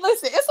Dollar Tree,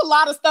 listen, it's a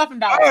lot of stuff in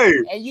Dollar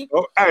Tree. And you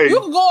can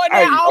go in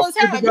there all the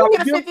time. You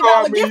get a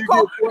 $50 gift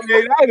card.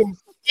 48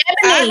 items.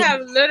 I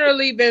have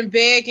literally been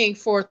begging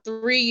for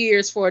 3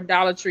 years for a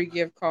Dollar Tree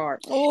gift card.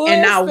 Listen,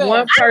 and not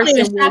one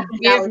person will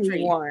give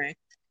me one.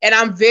 And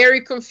I'm very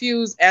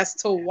confused as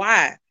to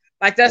why.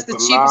 Like, that's the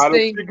cheapest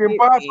thing. Do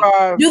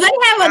they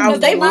have a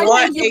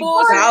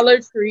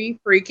Dollar Tree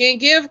freaking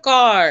gift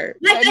card?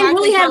 Like, they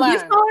really have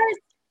gift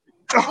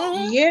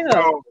cards?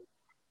 Yeah.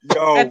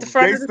 Yo, at the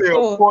front of the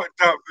store. Pork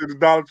chops in the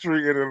Dollar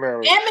Tree in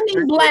Atlanta.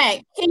 Ebony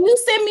Black, can you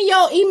send me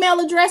your email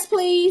address,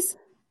 please?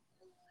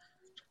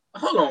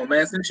 Hold on,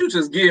 man. Since you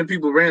just giving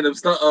people random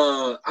stuff,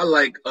 I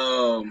like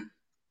no.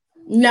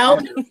 I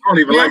don't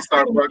even like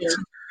Starbucks.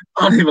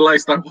 I don't even like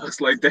Starbucks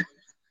like that.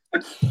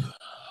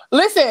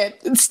 Listen,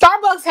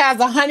 Starbucks has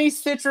a honey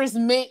citrus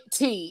mint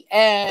tea,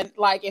 and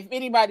like if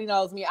anybody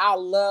knows me, I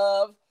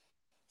love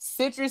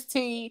citrus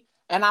tea.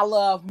 And I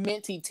love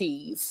minty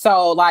teas.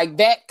 So, like,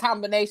 that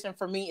combination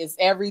for me is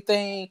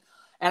everything.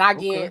 And I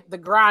get the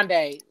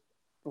grande,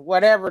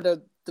 whatever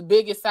the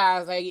biggest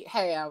size they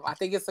have. I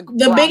think it's a grande.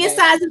 The biggest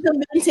size is a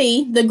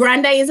venti. The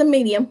grande is a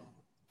medium.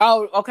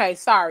 Oh, okay.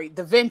 Sorry.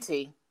 The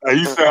venti. Hey,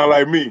 you sound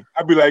like me.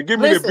 I'd be like, give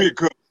me that big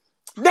cup.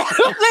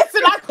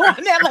 Listen, I go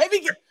in there.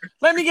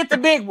 Let me get the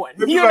big one.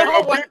 You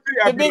know what?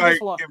 The biggest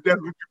one. If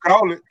that's what you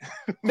call it.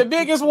 The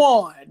biggest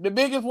one. The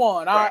biggest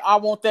one. Right. I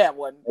want that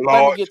one. Large.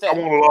 Let me get that. I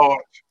want a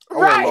large.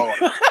 Right.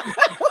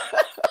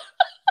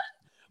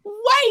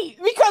 Wait,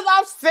 because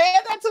I've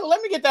said that too.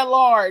 Let me get that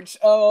large.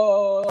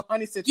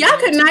 Honey citrus. Y'all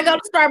could not go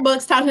to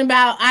Starbucks talking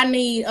about I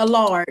need a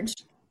large.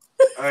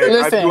 Hey,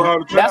 listen,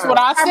 that's what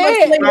I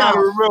said. I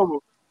remember.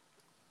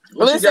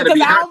 Well, you got to be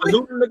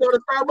highfalutin to go to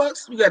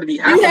Starbucks. You got to be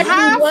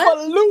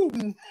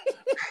highfalutin.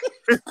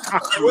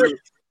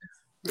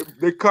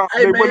 They call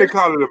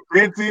it a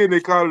venti, and they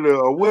call it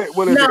a what?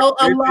 What is it? No,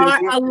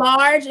 a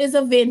large is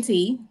a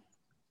venti.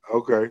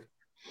 Okay.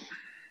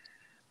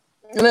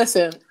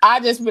 Listen, I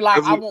just be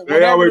like, I want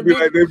they always be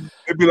like, they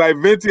be like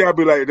Venti. I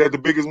be like, that's the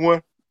biggest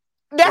one.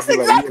 That's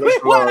exactly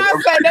like, what I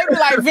say. They be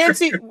like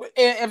Venti.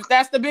 If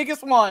that's the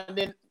biggest one,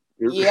 then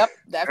yep,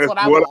 that's what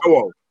I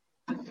want.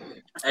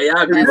 Hey,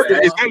 I agree with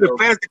that. Is that the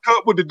plastic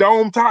cup with the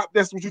dome top?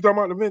 That's what you talking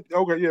about, the Venti?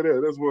 Okay, yeah,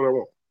 that's what I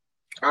want.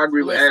 I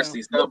agree with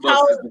Ashley.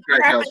 Starbucks is the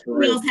crack house for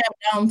real. Have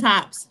dome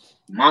tops.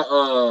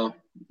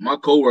 My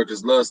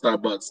coworkers love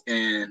Starbucks,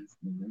 and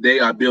they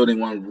are building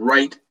one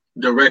right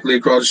directly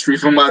across the street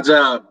from my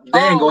job. They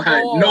ain't gonna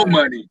have no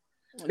money.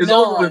 It's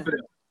over with for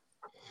them.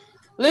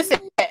 Listen,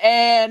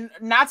 and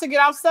not to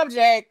get off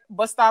subject,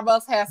 but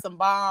Starbucks has some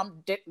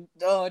bomb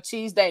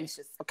cheese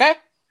danishes. Okay,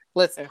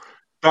 listen.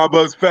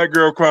 Starbucks Fat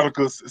Girl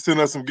Chronicles, send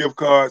us some gift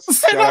cards.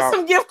 Send us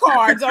some gift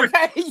cards,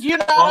 okay? You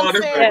know what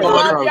I'm saying?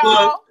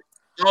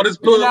 All this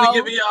plug we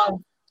giving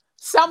y'all.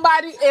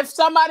 If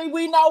somebody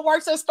we know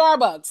works at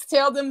Starbucks,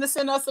 tell them to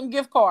send us some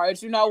gift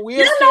cards. We're I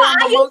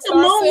used to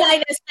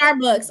moonlight at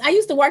Starbucks. I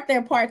used to work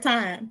there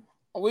part-time.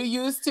 We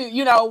used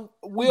to,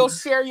 we'll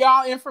share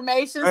y'all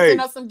information, send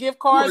us some gift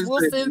cards.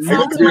 We'll send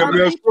some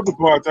to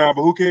part-time,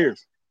 but who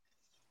cares?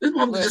 This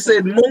one just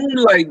said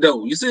moonlight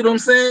though. You see what I'm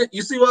saying?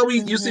 You see why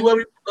we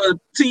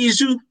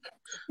tease you?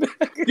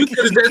 You could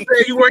have just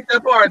said you worked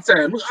that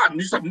part-time.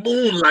 You said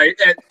moonlight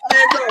at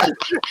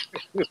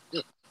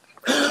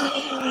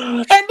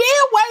And then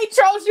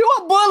Waitrose, you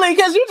a bully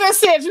because you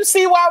just said you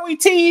see why we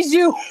tease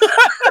you.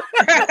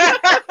 I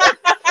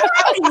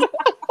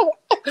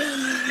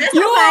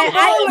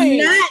am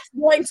not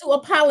going to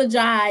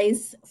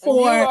apologize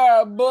for. You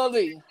are a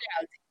bully.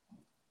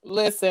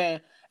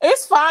 Listen,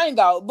 it's fine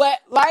though, but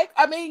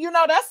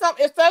that's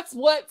something. If that's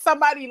what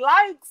somebody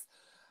likes,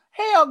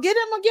 hell, get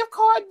him a gift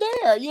card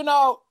there.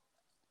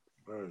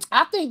 Right.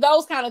 I think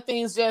those kind of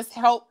things just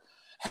help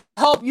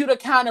you to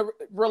kind of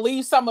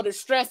relieve some of the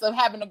stress of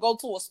having to go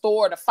to a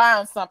store to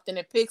find something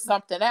and pick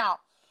something out.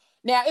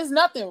 Now, it's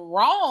nothing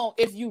wrong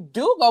if you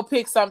do go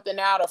pick something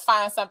out or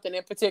find something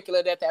in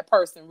particular that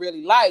person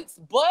really likes.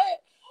 But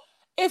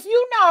if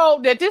you know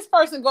that this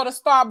person go to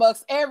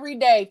Starbucks every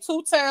day,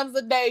 2 times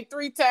a day,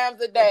 3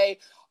 times a day,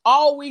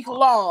 all week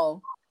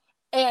long,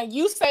 and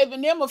you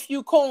saving them a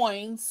few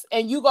coins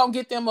and you going to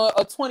get them a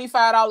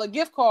 $25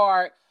 gift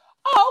card,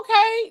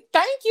 okay,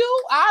 thank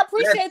you. I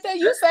appreciate that.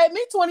 You saved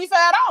me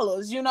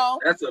 $25,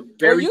 That's a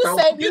very you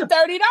saved me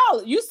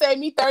 $30. You saved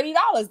me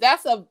 $30.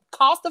 That's a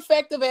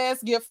cost-effective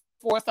ass gift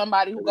for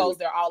somebody who goes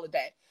there all the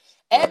day.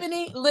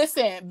 Ebony,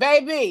 listen,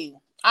 baby,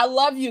 I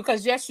love you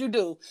because yes, you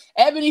do.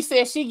 Ebony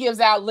says she gives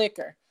out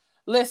liquor.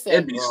 Listen,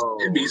 it'd be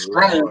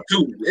strong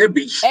too.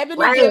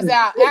 Ebony gives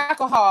out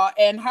alcohol,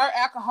 and her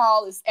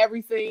alcohol is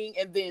everything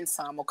and then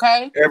some.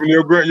 Okay, Ebony,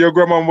 your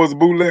grandma was a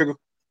bootlegger.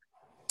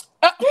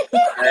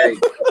 Hey,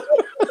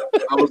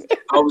 I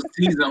was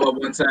teasing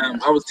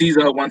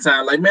her one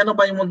time. Like, man,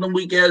 nobody want them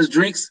weak ass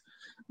drinks.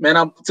 Man,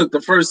 I took the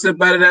first sip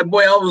out of that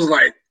boy. I was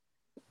like,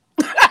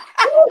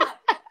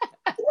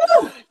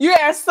 you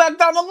had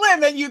sucked on the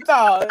lemon. You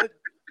thought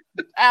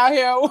out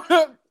here.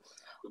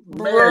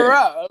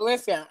 Bruh,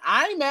 listen,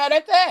 I ain't mad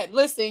at that.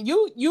 Listen,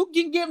 you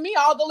can give me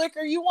all the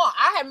liquor you want.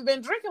 I haven't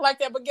been drinking like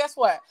that, but guess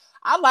what?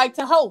 I like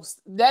to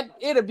host. That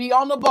it'll be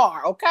on the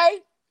bar, okay?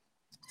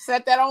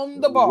 Set that on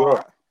the bar.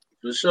 Yeah.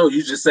 For sure,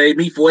 you just saved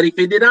me $40,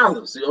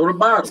 $50 on the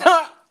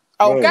bottle.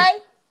 Okay.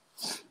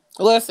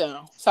 Listen,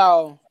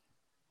 so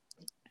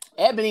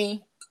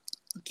Ebony,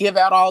 give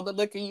out all the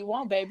liquor you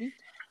want, baby.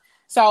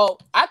 So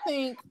I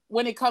think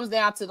when it comes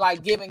down to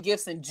like giving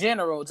gifts in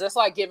general, just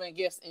like giving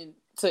gifts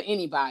to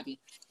anybody,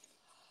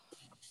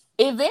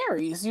 it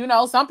varies.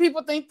 Some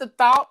people think the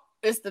thought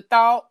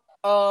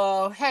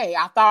of, hey,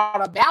 I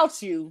thought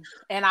about you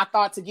and I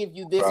thought to give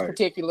you this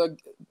particular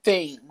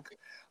thing.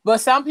 But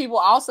some people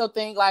also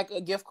think like a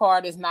gift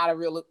card is not a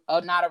real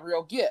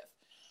gift.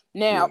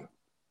 Now,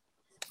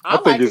 I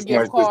think like it's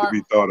nice just to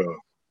be thought of.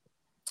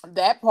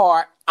 That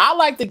part, I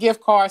like the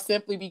gift card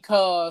simply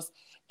because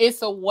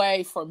it's a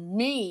way for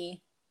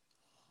me.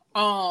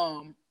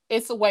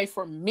 It's a way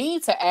for me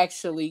to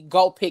actually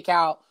go pick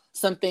out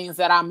some things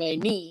that I may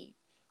need.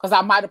 Because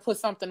I might have put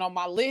something on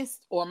my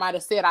list or might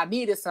have said I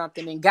needed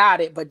something and got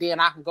it, but then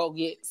I can go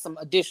get some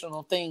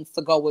additional things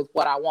to go with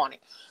what I wanted.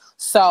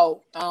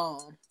 So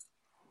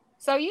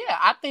yeah,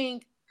 I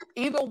think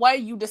either way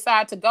you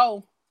decide to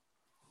go,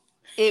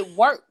 it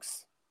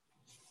works.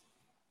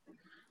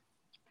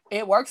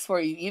 It works for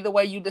you. Either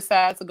way you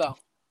decide to go.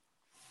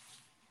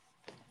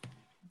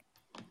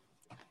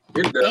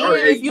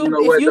 If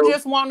you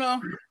just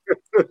wanna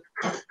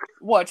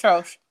what,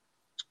 Trosh?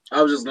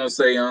 I was just gonna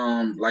say,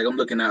 like I'm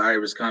looking at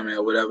Iris' comment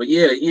or whatever.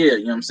 Yeah, you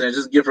know what I'm saying?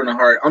 Just give her the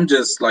heart. I'm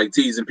just like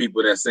teasing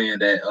people that saying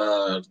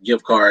that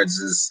gift cards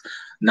is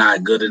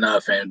not good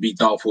enough and be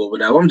thoughtful or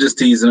whatever. I'm just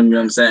teasing them, you know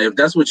what I'm saying? If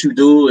that's what you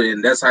do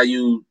and that's how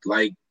you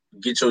like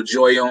get your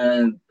joy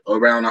on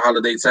around the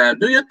holiday time,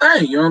 do your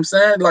thing, you know what I'm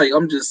saying? Like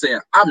I'm just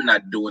saying, I'm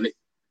not doing it.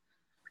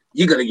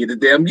 You gotta get a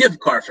damn gift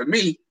card for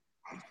me.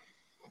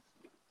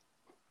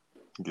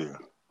 Yeah.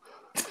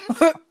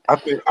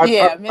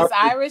 Miss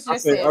Iris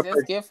just said,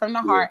 just give from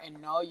the heart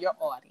and know your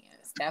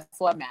audience. That's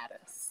what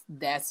matters.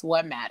 That's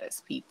what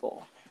matters,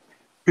 people.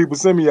 People,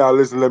 send me y'all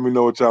list and let me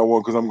know what y'all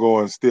want because I'm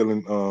going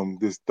stealing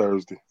this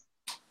Thursday.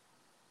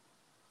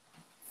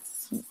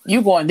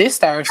 You going this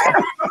Thursday?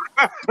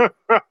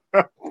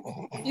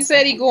 You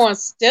said he going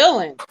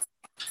stealing.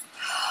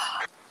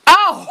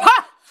 Oh,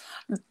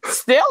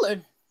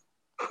 stealing.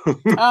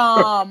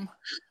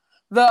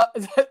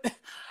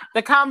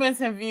 The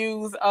comments and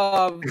views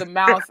of the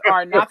mouse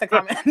are not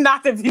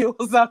the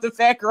views of the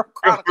Fat Girl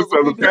Chronicles.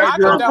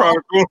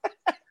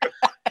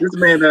 This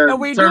man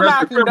we do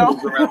not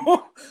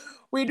condone.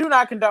 We do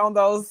not condone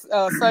those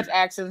such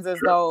actions as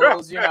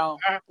those. You know,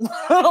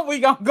 we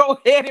gonna go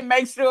ahead and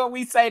make sure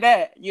we say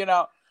that. You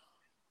know,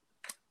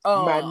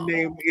 my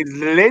name is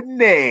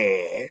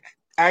Linda.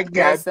 I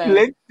got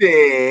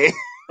plenty.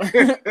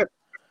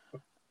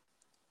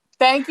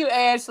 Thank you,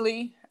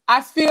 Ashley. I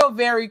feel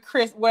very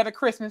where the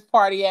Christmas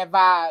party at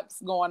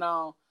vibes going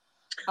on.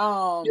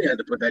 You had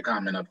to put that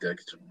comment up there.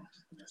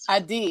 I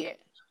did.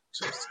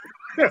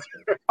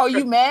 Oh,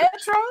 you mad,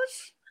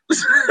 Trosh?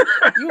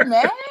 You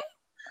mad?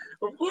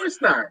 Of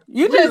course not.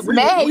 You just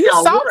mad. You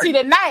salty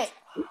tonight.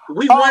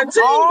 We won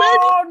team, baby.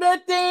 All the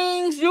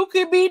things you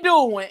could be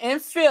doing and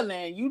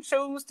feeling, you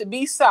choose to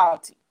be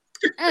salty.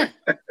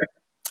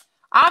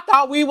 I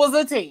thought we was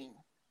a team.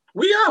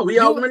 We are. We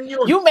are winning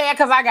you. You mad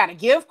because I got a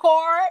gift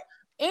card?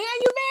 And you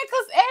mad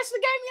because Ashley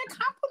gave me a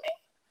compliment?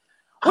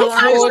 We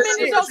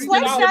complimented your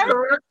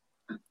sweatshirt.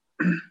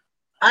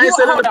 I ain't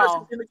said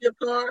I'm in the gift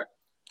card.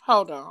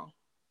 Hold on.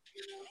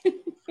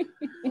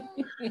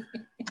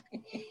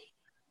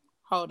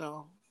 Hold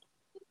on.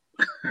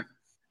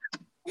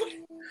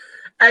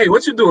 Hey,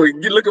 what you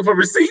doing? You looking for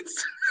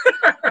receipts?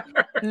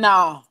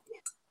 No.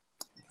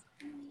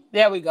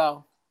 There we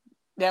go.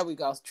 There we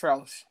go,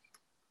 Trosh.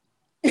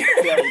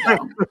 There we go.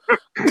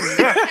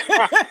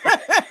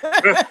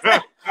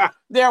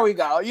 There we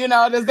go. You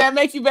know, does that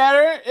make you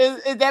better?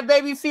 Is that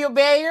baby feel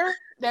better?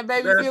 That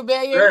baby feel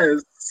better? That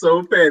is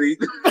so petty.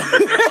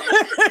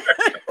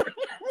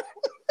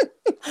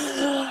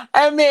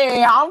 I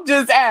mean, I'm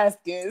just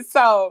asking.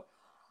 So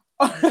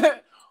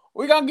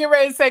we're going to get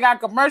ready to take our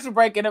commercial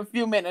break in a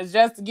few minutes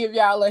just to give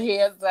y'all a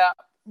heads up.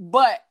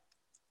 But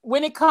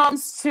when it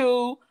comes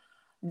to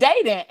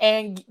dating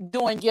and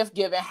doing gift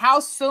giving,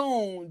 how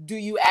soon do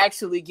you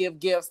actually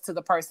give gifts to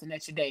the person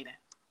that you're dating?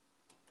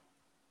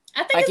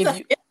 I think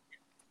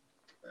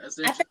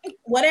I think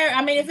whatever.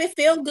 I mean, if it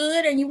feels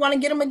good and you want to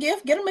get them a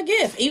gift, get them a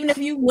gift. Even if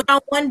you went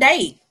on one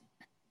date.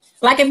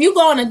 Like if you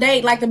go on a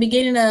date like the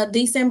beginning of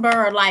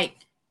December or like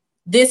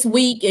this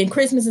week and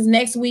Christmas is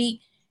next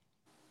week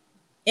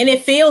and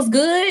it feels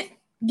good,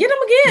 get them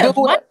a gift.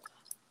 What?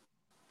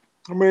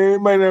 I mean,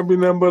 it might not be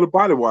nothing but a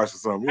body wash or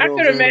something. I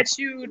could have met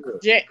you. It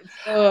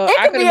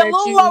could be a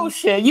little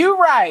lotion. You're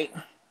right.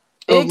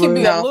 It could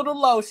be a little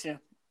lotion.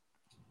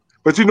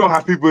 But you know how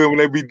people, when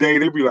they be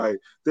dating,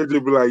 they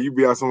just be like, you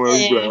be out somewhere,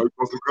 you be like, oh, you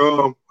want some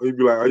gum? Or you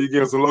be like, are you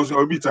getting some lotion?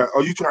 Or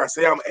you trying to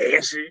say I'm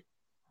ashy?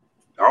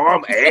 Oh,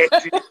 I'm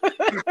ashy.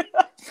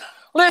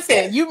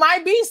 Listen, you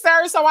might be,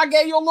 sir, so I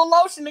gave you a little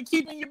lotion to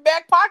keep in your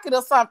back pocket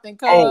or something.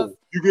 Oh,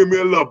 you give me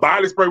a little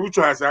body spray. We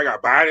trying to say I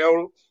got body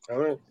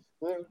odor.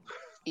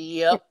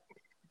 Yep.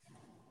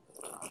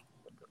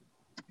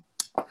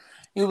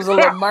 You was a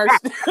little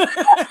musty.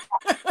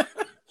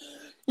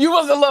 You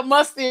was a little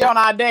musty on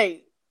our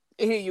date.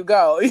 Here you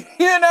go. You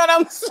know what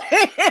I'm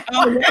saying?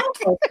 Oh, that's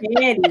so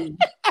petty.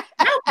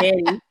 How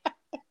petty.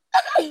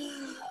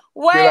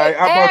 Wait, like,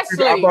 I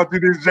bought you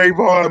this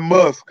Javon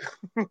Musk.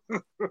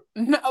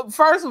 No,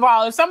 first of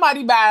all, if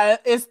somebody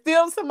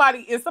still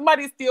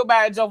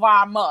buying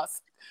Javon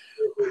Musk,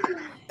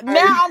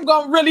 now I'm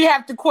gonna really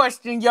have to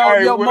question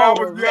your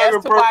motives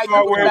as to why you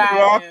was buying this.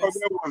 I thought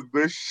that was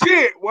the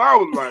shit. Well, I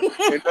was like,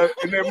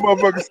 and that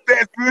motherfucker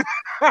Stetson.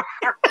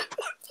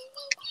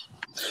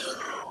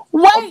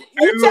 Wait,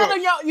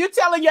 you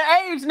telling your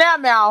age now,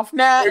 Mouth.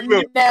 Now, hey,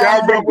 look,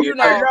 let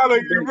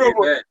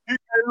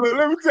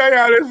me tell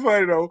y'all this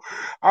funny though.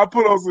 I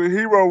put on some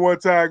Hero one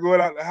time going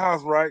out the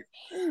house, right?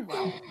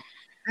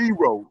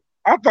 Hero.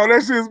 I thought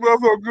that shit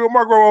smelled so good.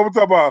 My grandma was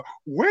talking about,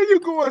 where you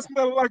going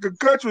smelling like a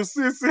country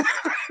sissy?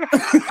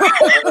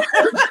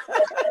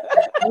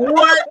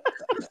 What?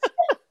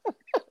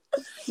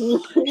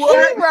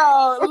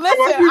 Hero,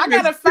 listen, I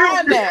gotta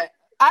find that.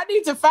 I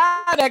need to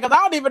find that because I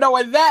don't even know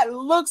what that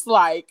looks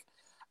like.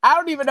 I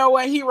don't even know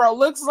what Hero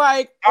looks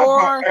like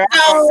or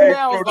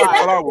smells like.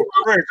 I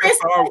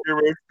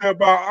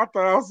thought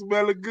I was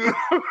smelling good.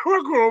 I'm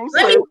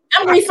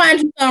going to find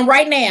you some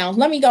right now.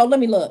 Let me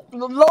look.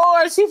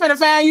 Lord, she finna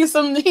find you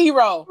some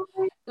Hero.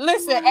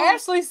 Listen,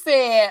 Ashley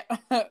said,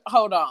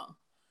 hold on.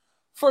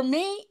 For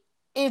me,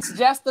 it's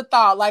just the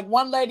thought. Like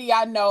one lady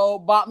I know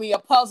bought me a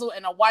puzzle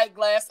and a white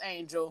glass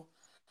angel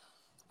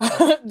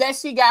that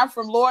she got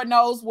from Lord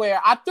knows where.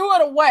 I threw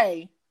it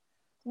away,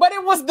 but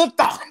it was the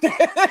thought.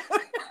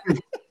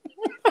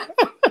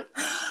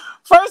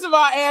 First of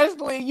all,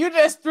 Ashley, you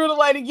just threw the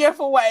lady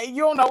gift away.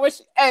 You don't know what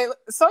hey,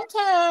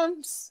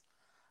 sometimes,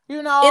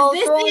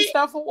 throwing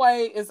stuff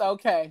away is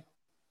okay.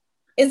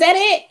 Is that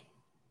it?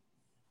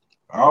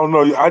 I don't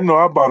know. I know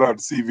I bought out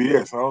the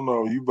CVS. I don't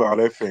know. You bought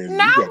that fancy.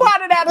 Now I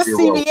bought it out of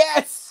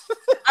CVS.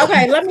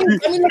 Okay, let me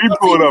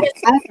look up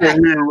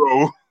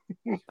Superhero.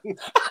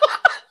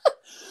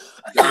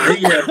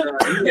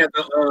 He had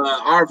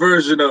our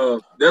version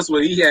of. That's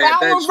what he had.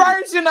 Our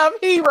version of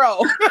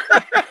Hero.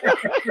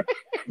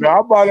 Now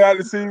I bought it out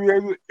of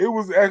CVS. It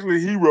was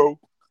actually Hero.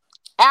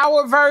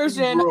 Our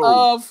version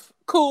of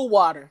Cool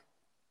Water.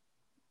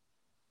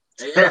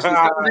 Hey, Ashley,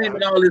 stop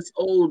naming all this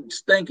old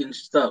stinking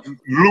stuff.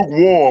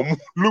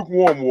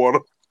 Lukewarm water.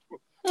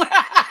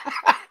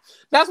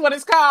 That's what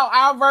it's called.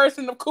 Our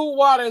version of Cool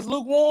Water is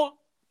lukewarm.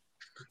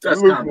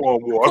 That's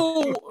lukewarm water.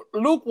 Cool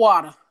Luke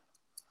water.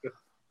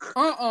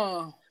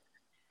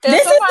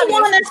 This is the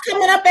one that's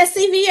coming up at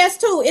CVS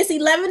too. It's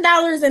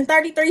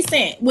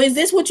 $11.33. Is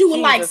this what you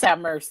would like? Have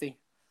mercy.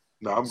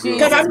 No, I'm good.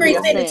 Because I'm going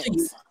to send it to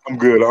you. I'm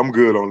good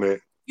on that.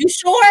 You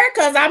sure?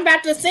 Because I'm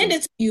about to send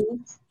it to you.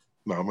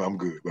 No, I'm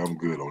good. I'm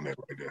good on that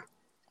right there.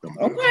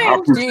 Okay.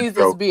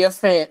 Jesus be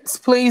offense.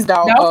 Please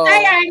don't. Don't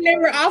say I ain't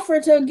never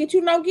offered to get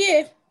you no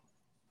gift.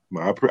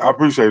 No, I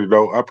appreciate it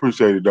though.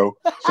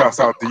 Shouts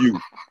out to you.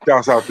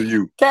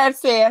 Kat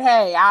said,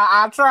 hey,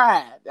 I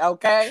tried.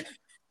 Okay.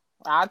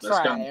 I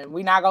tried. And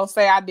we're not gonna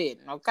say I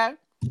didn't, okay?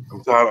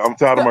 I'm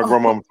tired of my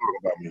grandmama talking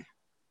about me.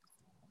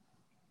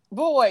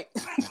 Boy.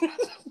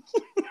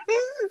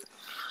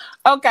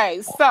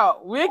 Okay, so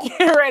we're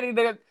getting ready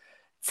to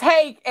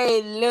take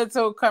a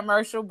little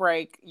commercial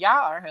break.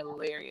 Y'all are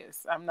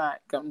hilarious. I'm not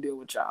gonna deal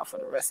with y'all for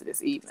the rest of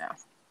this evening.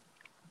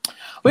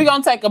 We're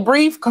gonna take a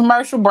brief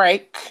commercial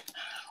break.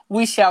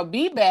 We shall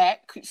be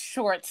back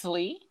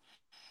shortly.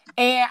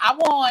 And I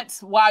want,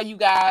 while you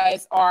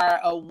guys are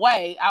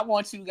away, I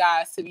want you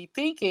guys to be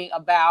thinking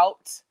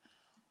about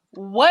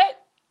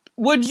what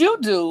would you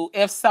do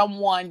if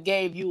someone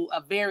gave you a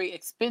very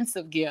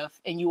expensive gift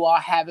and you all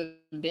haven't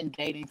been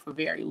dating for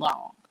very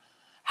long?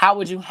 How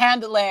would you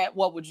handle that?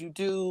 What would you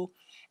do?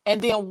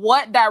 And then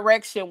what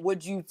direction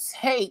would you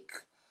take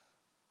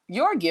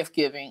your gift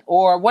giving?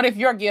 Or what if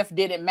your gift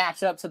didn't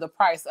match up to the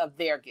price of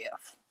their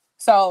gift?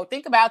 So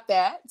think about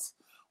that.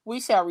 We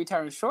shall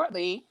return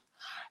shortly.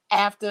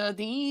 After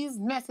these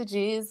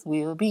messages,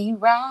 we'll be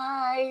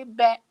right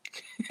back.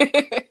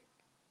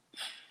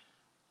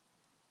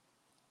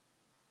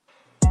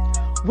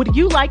 Would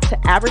you like to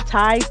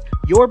advertise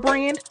your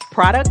brand,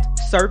 product,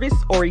 service,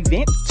 or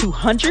event to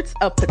hundreds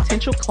of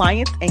potential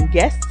clients and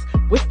guests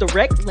with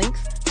direct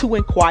links to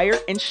inquire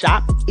and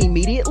shop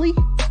immediately?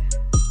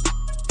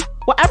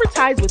 Well,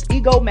 advertise with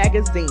Ego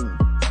Magazine,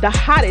 the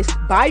hottest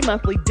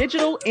bi-monthly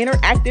digital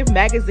interactive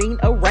magazine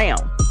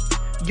around.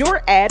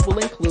 Your ad will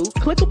include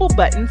clickable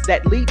buttons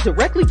that lead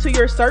directly to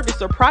your service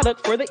or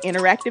product for the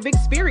interactive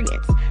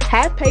experience.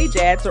 Half-page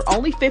ads are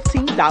only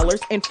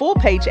 $15 and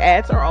full-page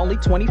ads are only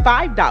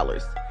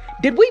 $25.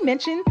 Did we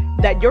mention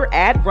that your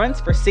ad runs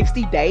for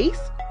 60 days?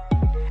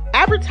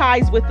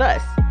 Advertise with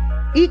us,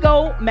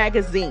 Ego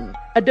Magazine,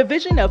 a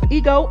division of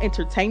Ego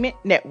Entertainment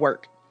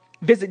Network.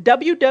 Visit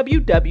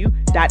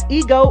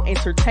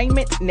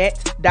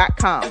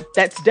www.egoentertainmentnet.com.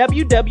 That's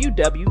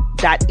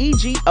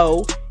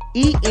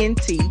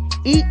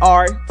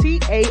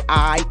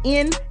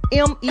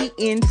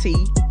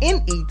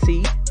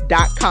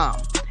www.egoentertainmentnet.com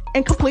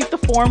and complete the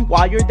form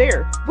while you're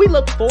there. We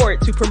look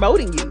forward to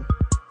promoting you.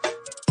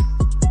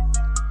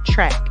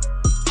 Track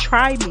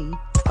Try Me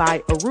by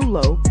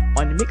Arulo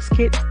on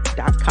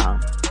Mixkit.com.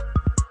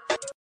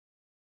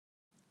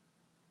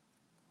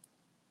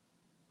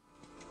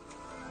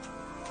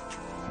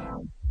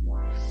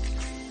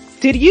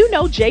 Did you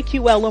know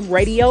JQLM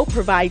Radio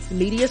provides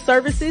media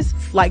services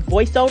like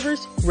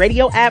voiceovers,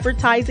 radio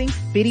advertising,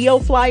 video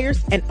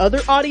flyers, and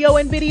other audio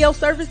and video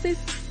services?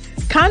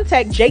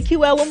 Contact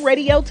JQLM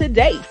Radio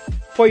today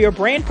for your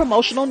brand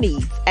promotional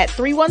needs at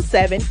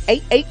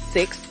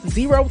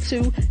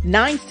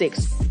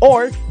 317-886-0296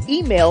 or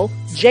email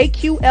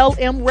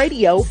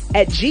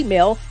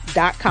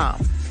jqlmradio@gmail.com.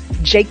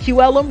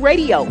 JQLM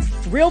Radio,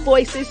 real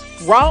voices,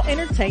 raw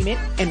entertainment,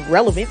 and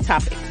relevant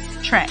topics.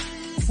 Track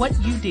What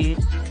You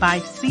Did by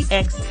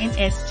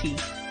CXNST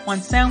on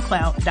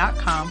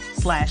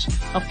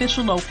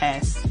SoundCloud.com/Official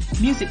Lopez.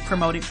 Music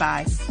promoted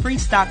by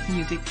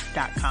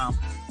FreeStockMusic.com.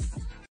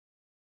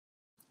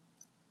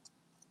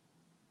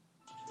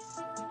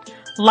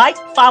 Like,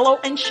 follow,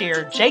 and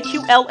share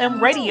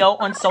JQLM Radio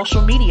on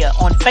social media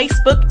on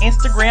Facebook,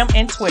 Instagram,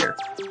 and Twitter.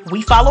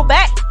 We follow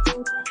back.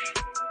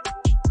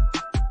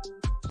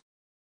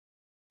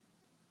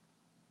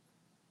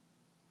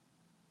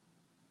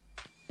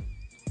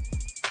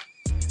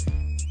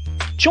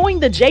 Join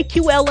the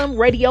JQLM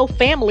Radio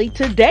family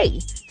today.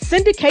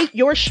 Syndicate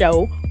your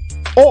show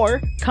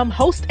or come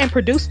host and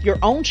produce your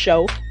own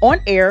show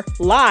on air,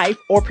 live,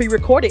 or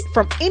pre-recorded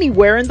from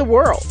anywhere in the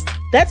world.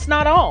 That's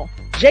not all.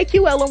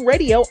 JQLM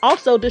Radio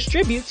also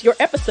distributes your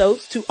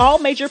episodes to all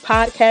major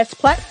podcast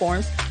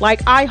platforms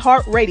like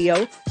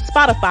iHeartRadio,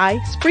 Spotify,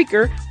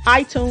 Spreaker,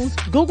 iTunes,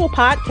 Google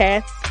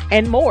Podcasts,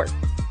 and more.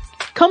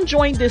 Come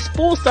join this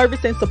full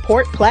service and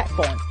support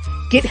platform.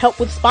 Get help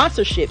with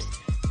sponsorships,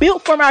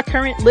 built from our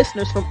current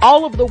listeners from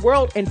all over the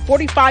world in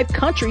 45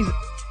 countries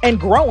and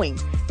growing.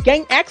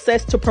 Gain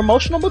access to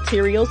promotional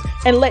materials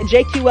and let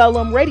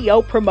JQLM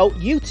Radio promote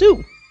you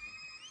too.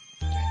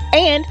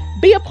 And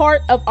be a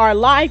part of our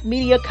live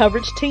media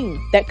coverage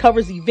team that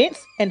covers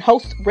events and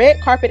hosts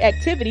red carpet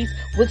activities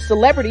with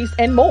celebrities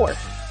and more.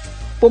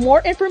 For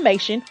more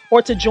information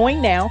or to join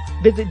now,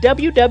 visit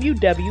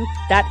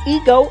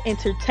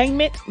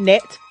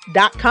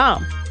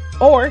www.egoentertainmentnet.com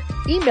or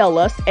email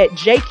us at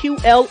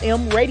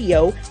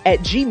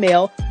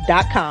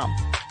jqlmradio@gmail.com.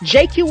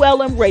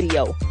 JQLM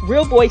Radio,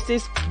 real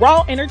voices,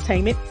 raw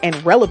entertainment, and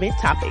relevant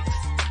topics.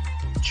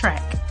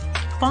 Track,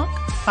 Funk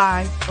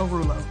by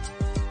Arulo.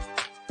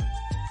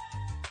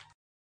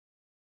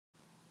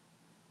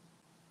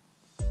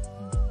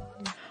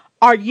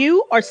 Are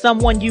you or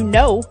someone you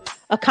know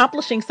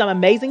accomplishing some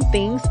amazing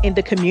things in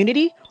the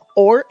community,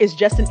 or is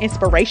just an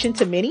inspiration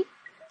to many?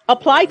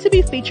 Apply to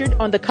be featured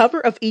on the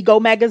cover of Ego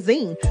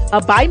Magazine,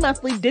 a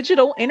bi-monthly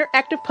digital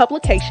interactive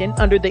publication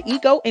under the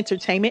Ego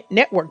Entertainment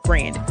Network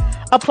brand.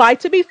 Apply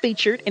to be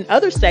featured in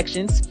other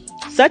sections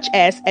such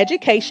as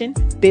education,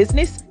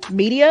 business,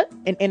 media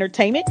and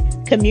entertainment,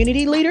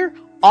 community leader,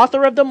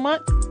 author of the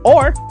month,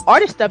 or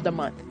artist of the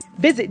month.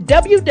 Visit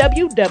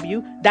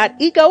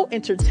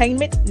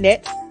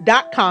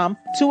www.egoentertainmentnet.com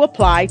to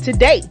apply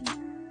today.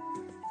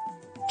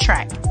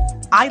 Track,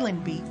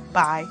 Island Beat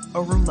by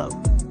Arulo.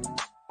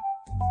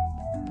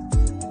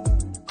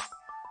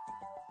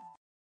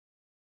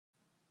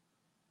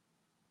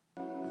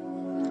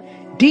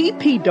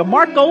 DP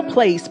DeMarco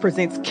Plays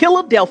presents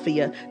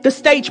Philadelphia, the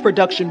stage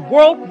production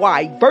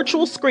worldwide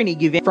virtual screening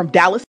event from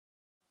Dallas.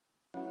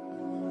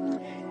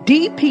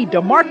 DP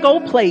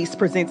DeMarco Plays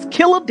presents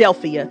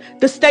Philadelphia,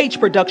 the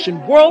stage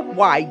production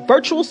worldwide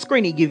virtual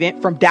screening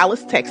event from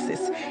Dallas,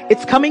 Texas.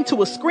 It's coming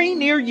to a screen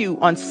near you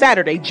on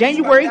Saturday,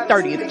 January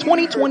 30th,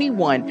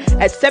 2021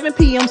 at 7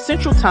 p.m.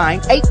 Central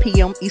Time, 8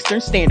 p.m. Eastern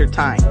Standard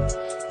Time.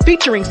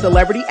 Featuring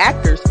celebrity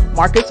actors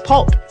Marcus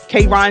Polk,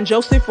 K-Ron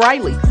Joseph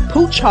Riley,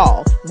 Pooch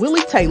Hall,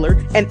 Willie Taylor,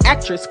 and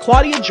actress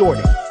Claudia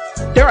Jordan.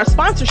 There are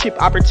sponsorship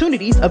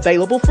opportunities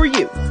available for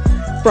you.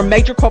 From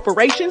major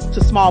corporations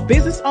to small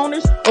business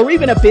owners or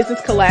even a business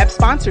collab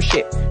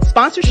sponsorship.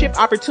 Sponsorship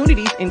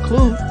opportunities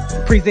include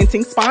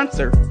presenting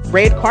sponsor,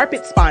 red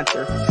carpet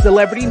sponsor,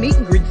 celebrity meet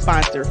and greet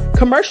sponsor,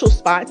 commercial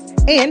spots,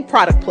 and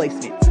product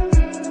placement.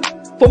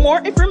 For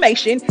more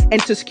information and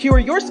to secure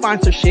your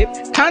sponsorship,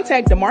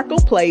 contact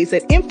DeMarco Plays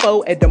at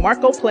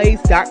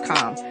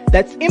info@demarcoplays.com.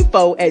 That's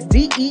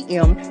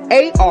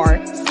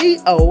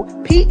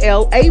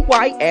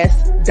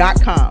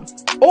info@DeMarcoplays.com.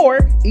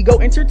 Or Ego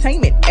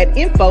Entertainment at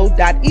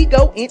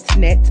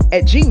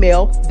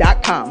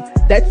info.egoentnet@gmail.com.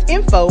 That's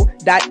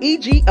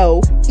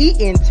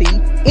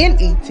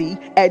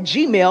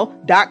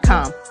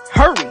info.egoentnet@gmail.com.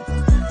 Hurry!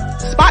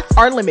 Spots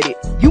are limited.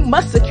 You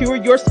must secure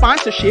your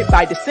sponsorship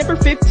by December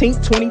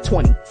 15th,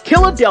 2020.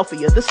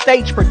 Philadelphia, the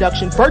stage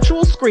production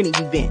virtual screening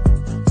event.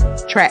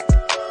 Track,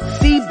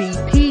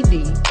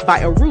 CBPD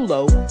by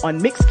Arulo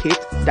on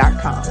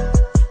Mixkit.com.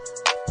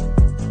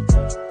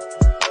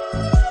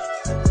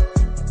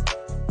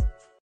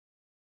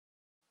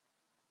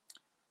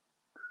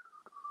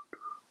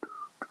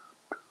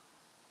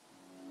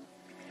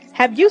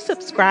 Have you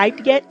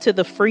subscribed yet to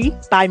the free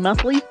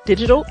bi-monthly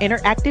digital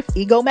interactive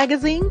Ego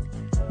magazine?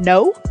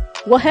 No?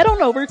 Well, head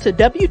on over to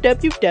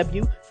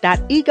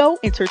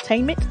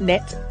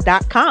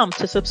www.egoentertainmentnet.com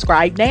to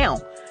subscribe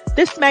now.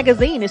 This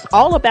magazine is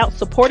all about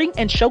supporting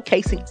and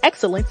showcasing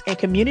excellence in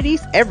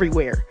communities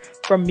everywhere,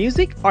 from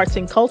music, arts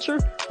and culture,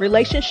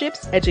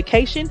 relationships,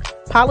 education,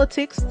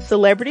 politics,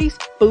 celebrities,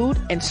 food,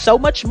 and so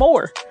much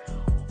more.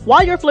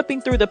 While you're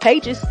flipping through the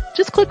pages,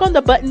 just click on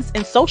the buttons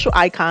and social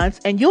icons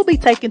and you'll be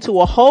taken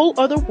to a whole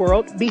other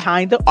world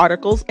behind the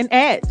articles and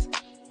ads.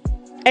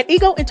 At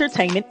Ego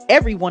Entertainment,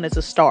 everyone is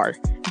a star.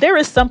 There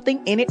is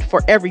something in it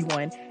for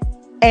everyone,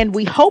 and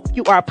we hope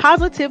you are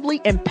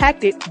positively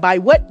impacted by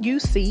what you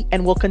see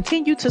and will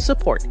continue to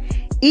support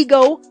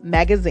Ego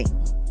Magazine.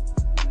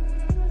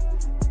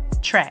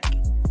 Track,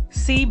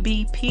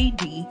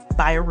 CBPD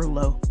by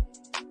Arulo.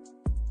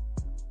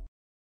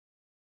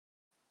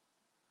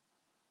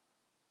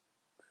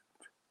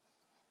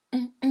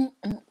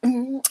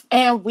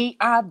 And we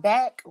are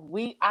back.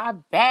 We are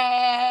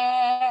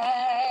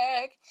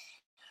back.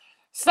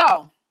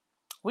 So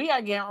we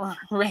are getting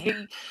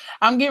ready.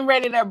 I'm getting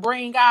ready to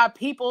bring our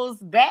peoples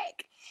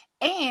back.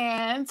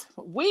 And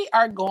we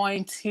are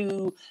going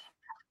to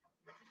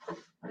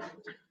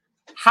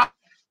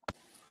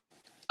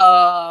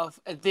of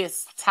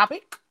this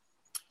topic.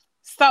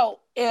 So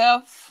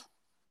if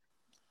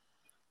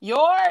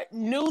your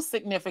new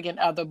significant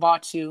other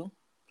bought you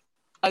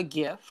a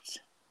gift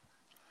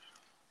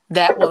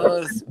that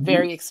was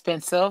very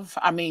expensive.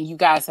 I mean, you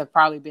guys have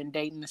probably been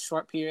dating a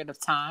short period of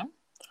time.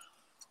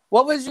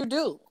 What would you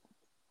do?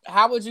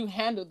 How would you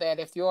handle that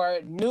if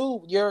you're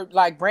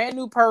like brand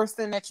new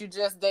person that you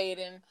just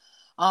dating?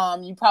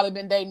 You probably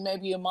been dating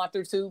maybe a month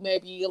or two,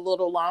 maybe a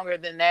little longer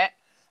than that.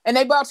 And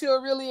they bought you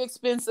a really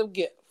expensive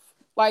gift.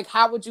 Like,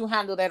 how would you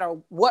handle that?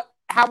 Or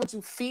how would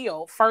you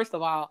feel, first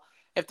of all,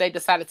 if they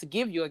decided to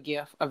give you a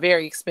gift, a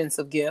very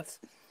expensive gift?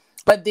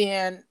 But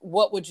then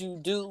what would you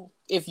do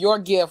if your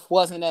gift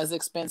wasn't as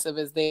expensive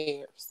as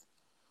theirs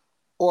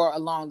or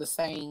along the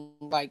same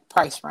like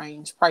price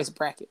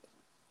bracket?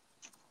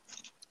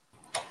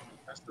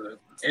 That's an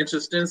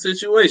interesting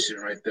situation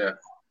right there.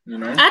 You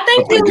know, I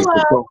think it's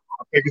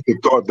the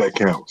thought that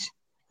counts.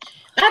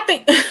 I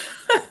think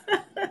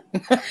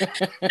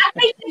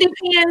it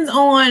depends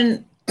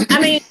on. I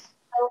mean,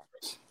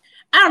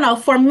 I don't know.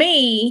 For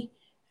me,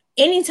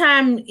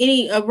 anytime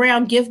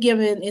around gift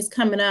giving is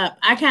coming up,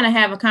 I kind of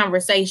have a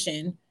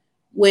conversation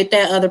with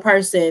that other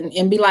person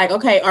and be like,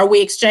 okay, are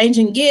we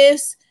exchanging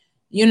gifts?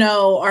 You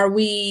know, are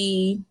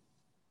we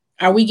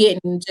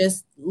getting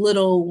just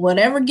little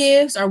whatever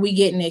gifts? Are we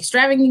getting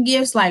extravagant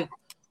gifts? Like,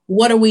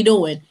 what are we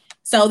doing?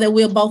 So that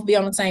we'll both be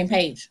on the same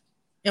page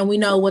and we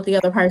know what the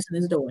other person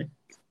is doing.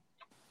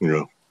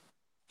 Yeah.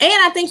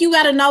 And I think you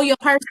got to know your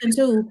person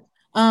too.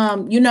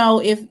 You know,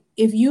 if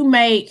you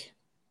make,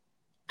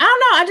 I don't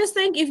know, I just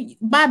think if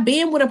by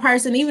being with a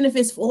person, even if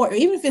it's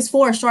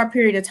for a short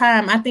period of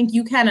time, I think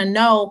you kind of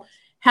know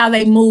how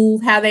they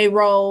move, how they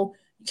roll,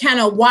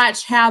 kind of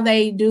watch how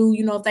they do,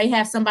 you know, if they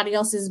have somebody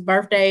else's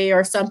birthday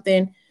or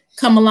something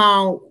come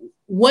along,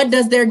 what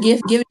does their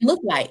gift giving look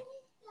like?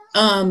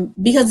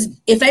 Because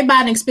if they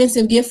buy an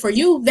expensive gift for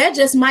you, that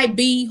just might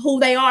be who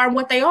they are and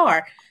what they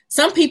are.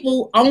 Some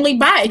people only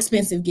buy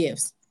expensive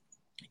gifts.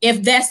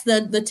 If that's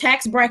the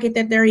tax bracket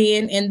that they're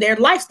in and their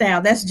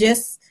lifestyle, that's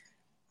just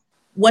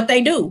what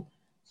they do.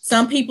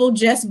 Some people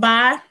just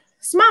buy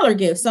smaller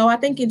gifts. So I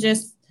think it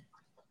just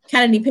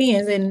kind of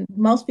depends. And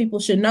most people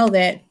should know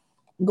that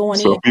going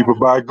in. Some people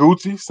buy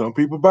Gucci, some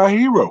people buy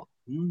Hero.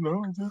 You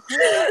know.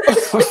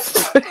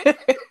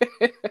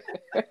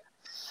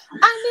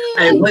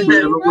 Hey,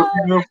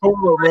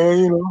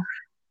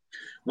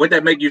 would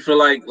that make you feel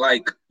like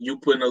you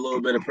putting a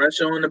little bit of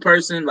pressure on the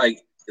person?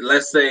 Like,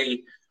 let's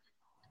say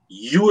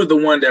you were the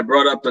one that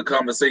brought up the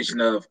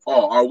conversation of,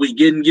 oh, are we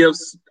getting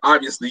gifts?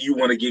 Obviously, you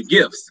want to get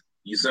gifts.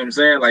 You see what I'm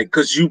saying? Like,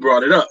 because you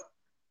brought it up.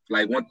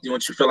 Like, once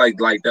you feel like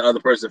the other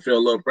person feel a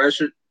little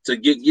pressure to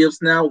get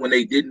gifts now when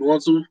they didn't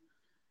want to.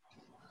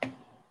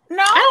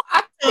 No,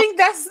 I think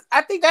that's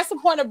the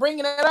point of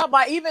bringing it up.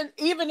 But even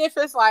if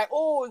it's like,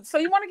 oh, so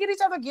you want to get each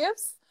other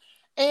gifts,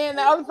 and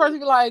the other person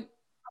be like,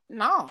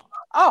 no,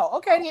 oh,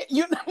 okay,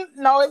 you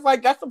know, it's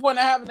like that's the point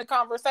of having the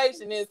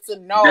conversation is to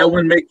know. That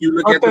wouldn't make you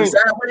look at them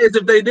sideways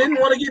if they didn't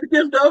want to get a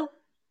gift, though.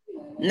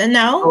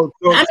 No,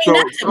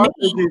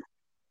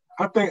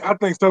 I think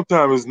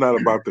sometimes it's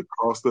not about the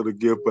cost of the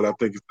gift, but I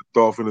think it's the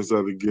thoughtfulness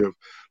of the gift.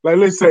 Like,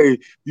 let's say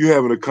you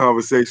having a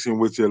conversation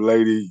with your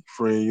lady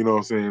friend, you know what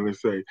I'm saying?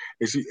 Let's say,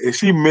 and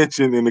she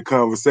mentioned in the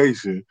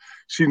conversation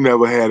she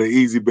never had an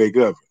Easy Bake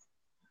Oven.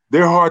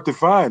 They're hard to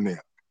find now,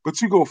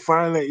 but you go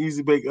find that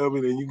Easy Bake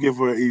Oven and you give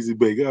her an Easy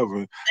Bake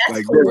Oven.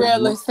 That's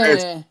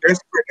That's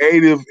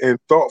creative and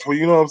thoughtful.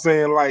 You know what I'm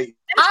saying? Like,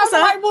 I was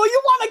like, well,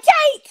 you want a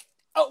cake?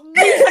 Oh, we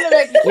finna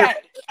make a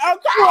cake.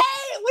 Okay,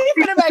 we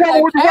finna make a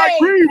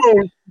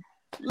cake.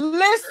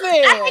 Listen,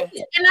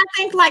 and I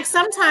think like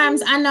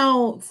sometimes I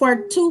know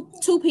for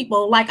two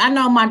people, like I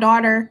know my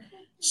daughter,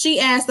 she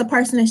asked the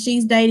person that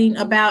she's dating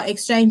about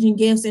exchanging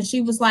gifts, and she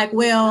was like,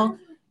 "Well,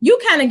 you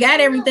kind of got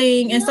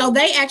everything," and so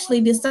they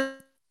actually decided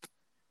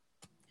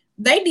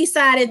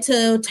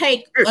to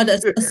take a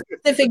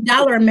specific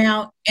dollar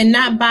amount and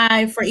not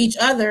buy for each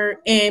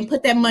other and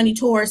put that money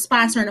towards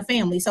sponsoring a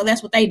family. So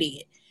that's what they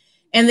did.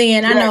 And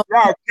then I know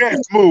y'all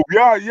cats move.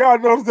 Y'all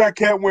notice that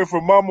cat went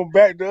from mama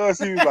back to us.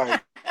 He was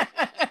like,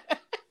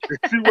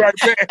 she right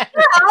there.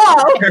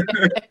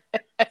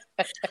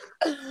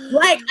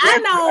 Like I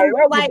know,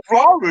 that like was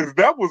flawless.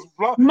 That was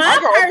flawless. My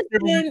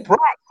person,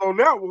 props on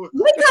that one.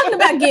 We talking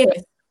about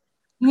gifts.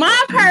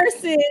 My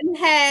person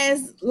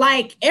has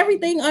like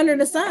everything under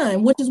the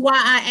sun, which is why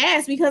I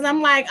asked, because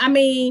I'm like, I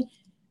mean,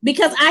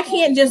 because I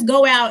can't just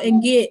go out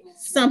and get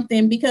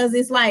something because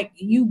it's like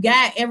you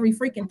got every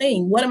freaking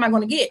thing. What am I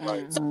going to get?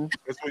 Mm-hmm. So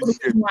that's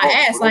why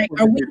I asked, like,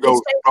 are we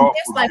exchanging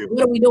gifts? Like,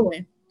 what are we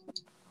doing?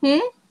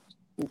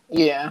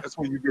 Yeah, that's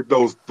when you get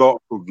those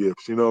thoughtful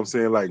gifts. You know what I'm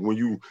saying? Like when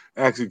you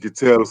actually can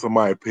tell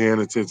somebody paying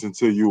attention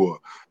to you,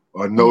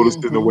 or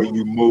noticing the way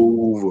you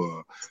move,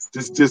 or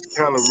just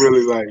kind of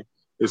really like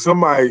if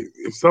somebody,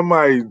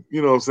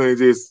 you know what I'm saying,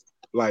 just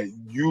like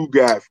you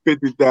got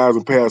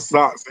 50,000 pair of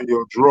socks in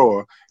your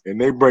drawer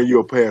and they bring you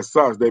a pair of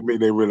socks, that mean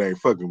they really ain't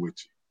fucking with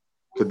you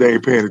because they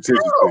ain't paying attention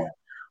to you.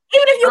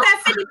 Even if you got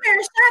 50 pair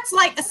of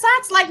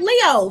socks like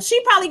Leo,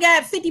 she probably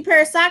got 50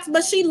 pair of socks,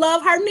 but she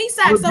love her knee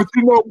socks. But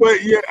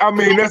you know, I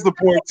mean that's the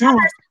point too.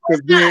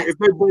 Because then if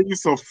they bring you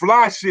some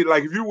fly shit,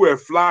 like if you wear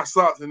fly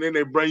socks and then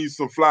they bring you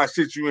some fly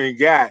shit you ain't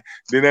got,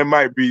 then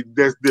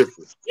that's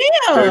different.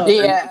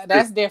 Yeah,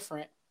 that's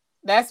different.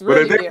 That's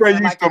really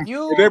different.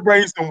 If they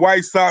bring you some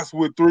white socks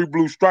with 3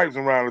 blue stripes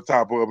around the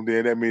top of them,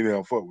 then that means they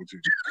don't fuck with you.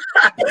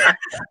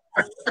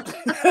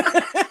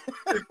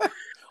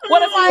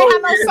 What if I ain't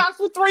have no socks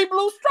with 3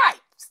 blue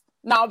stripes?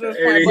 No, just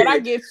playing, but I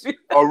get you.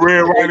 Or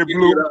red, white, and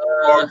blue,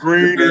 or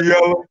green and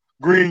yellow,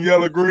 green,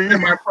 yellow,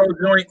 green. My pro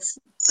joints.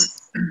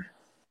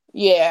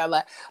 Yeah,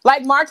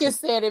 like Marcus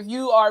said, if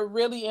you are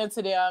really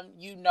into them,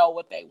 you know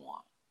what they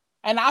want.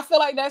 And I feel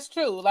like that's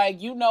true.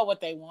 Like, you know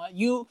what they want.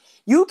 You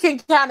can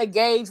kind of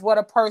gauge what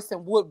a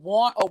person would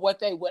want or what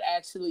they would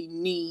actually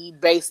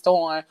need based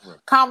on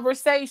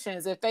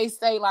conversations. If they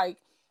say like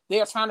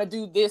they're trying to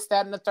do this,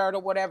 that, and the third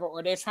or whatever,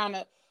 or they're trying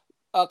to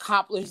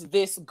accomplish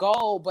this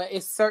goal, but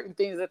it's certain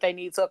things that they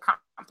need to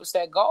accomplish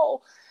that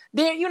goal,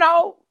 then, you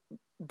know,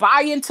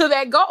 buy into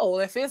that goal.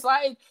 If it's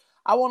like,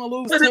 I want to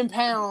lose 10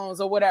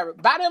 pounds or whatever,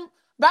 buy them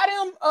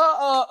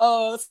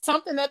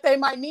something that they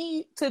might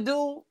need to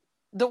do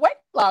the weight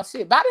loss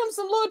shit. Buy them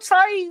some little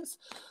trays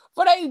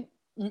for they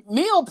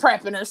meal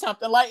prepping or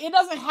something. Like, it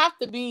doesn't have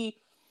to be.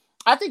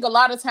 I think a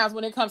lot of times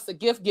when it comes to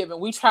gift giving,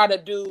 we try to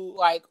do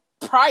like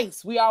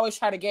price. We always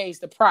try to gauge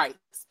the price.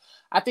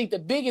 I think the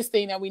biggest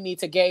thing that we need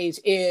to gauge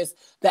is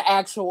the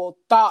actual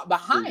thought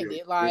behind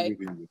it. Like,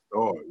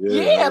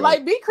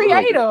 like be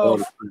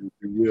creative.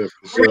 Yeah,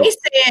 for sure. Ray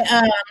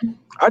said,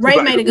 Ray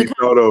made a good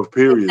comment.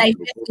 Period. Stay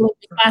fiscally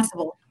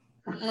responsible.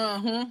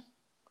 Mm-hmm.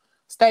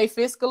 Stay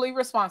fiscally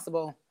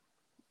responsible.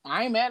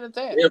 I ain't mad at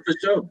that. Yeah, for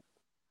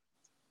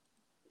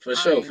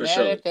sure. For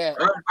sure.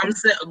 I'm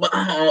saying, but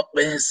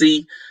man,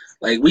 see,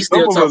 like we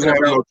still talking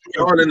about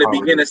y'all in the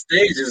beginning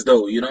stages,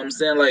 though. You know what I'm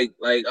saying? Like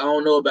I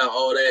don't know about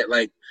all that.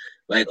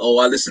 Like, oh,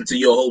 I listened to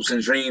your hopes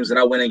and dreams, and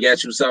I went and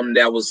got you something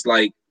that was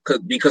like,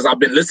 because I've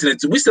been listening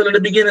to. We still in the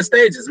beginning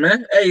stages,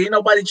 man. Hey, ain't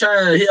nobody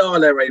trying to hear all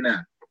that right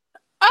now.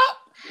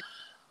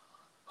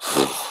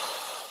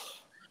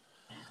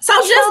 So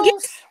just get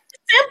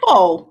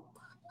simple.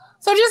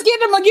 So just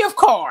get them a gift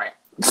card.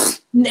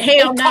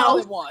 Hell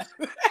no.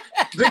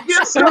 The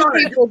gift card.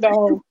 People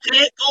though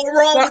can't go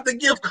wrong with the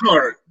gift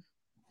card.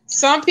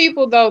 Some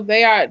people though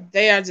they are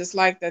just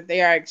like that.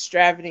 They are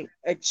extravagant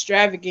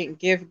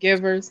gift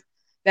givers.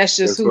 That's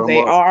just who they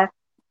are,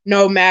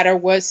 no matter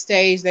what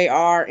stage they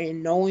are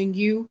in knowing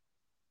you.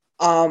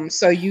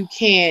 So you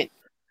can't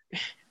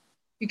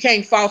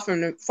fault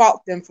them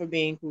for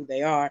being who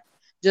they are.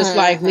 Just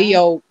like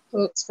Leo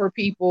cooks for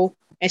people,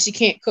 and she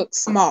can't cook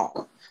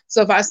small.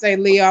 So if I say,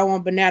 Leo, I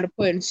want banana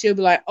pudding, she'll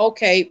be like,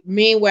 okay.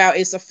 Meanwhile,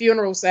 it's a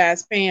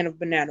funeral-sized pan of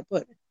banana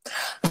pudding.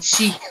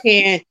 She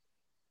can't.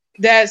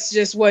 That's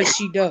just what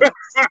she does.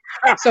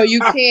 So you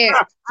can't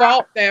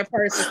fault that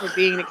person for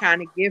being the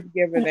kind of gift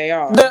giver they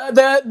are.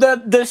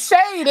 The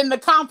shade and the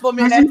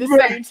compliment at the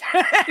same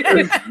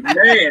time.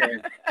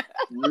 Man.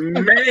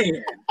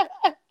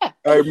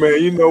 Hey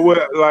man, you know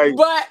what? Like,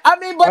 but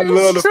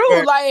it's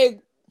true.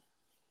 Like,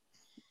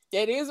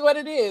 it is what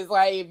it is.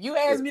 Like, if you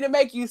ask me to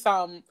make you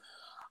something,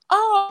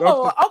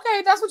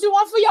 okay, that's what you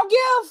want for your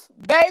gift,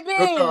 baby.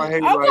 That's I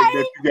hate like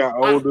that you got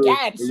older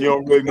and you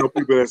don't really know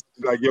people that's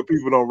like your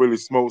people don't really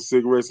smoke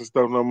cigarettes and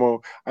stuff no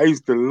more. I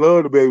used to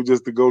love to be able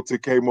just to go to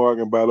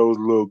Kmart and buy those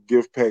little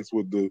gift packs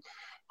with the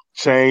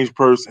change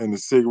purse and the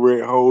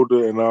cigarette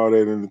holder and all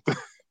that in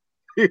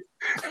the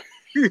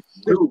Dude,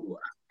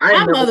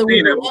 my mother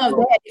would love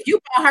that. If you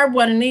bought her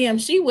one of them,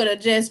 she would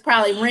have just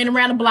probably ran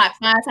around the block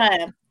 5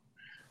 times.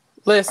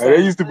 Listen, that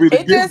used to be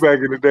the gift back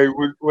in the day.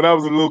 When I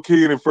was a little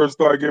kid and first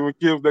started giving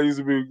gifts, they used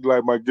to be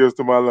like my gifts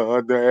to my little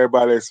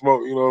everybody that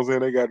smoked. You know what I'm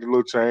saying? They got the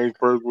little change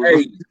purse.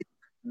 Hey,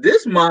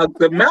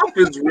 the mouth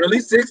is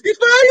really 65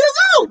 years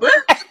old, man.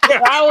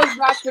 I was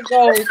about to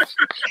go,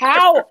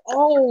 how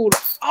old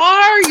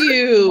are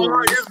you?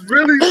 It's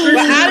really but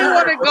I didn't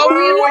want to go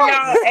in on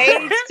y'all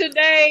age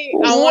today.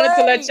 I wanted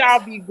to let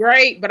y'all be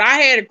great, but I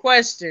had a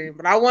question.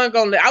 But I was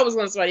going to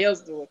let somebody else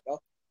do it, though.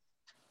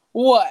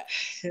 What?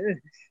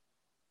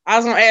 I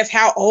was gonna ask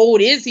how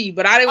old is he,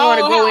 but I didn't want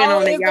to go in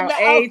on y'all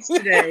age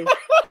today.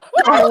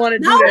 I don't want to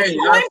do that.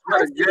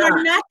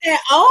 You're not that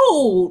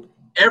old.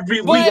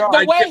 Every week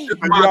I get this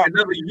mark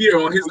another year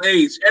on his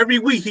age. Every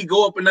week he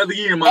go up another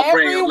year in my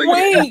brain. Every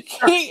week,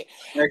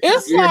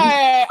 it's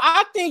like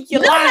I think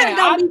you're lying.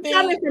 Don't be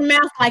coming from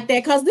mouth like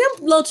that because them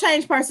little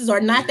change purses are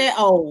not that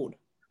old.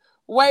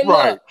 Wait,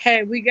 look.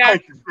 Hey, we got.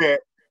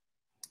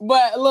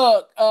 But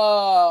look,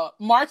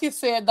 Marcus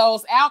said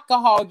those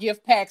alcohol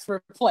gift packs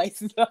replace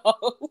those.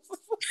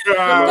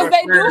 Because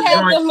they do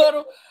have the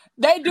little,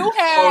 they do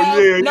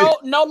have,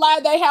 no lie,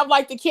 they have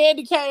like the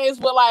candy canes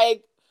with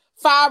like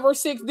 5 or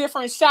 6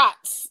 different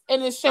shots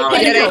in the shape of a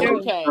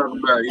candy cane.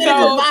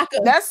 So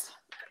that's,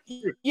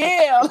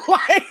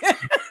 like.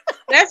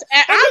 That's,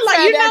 I like,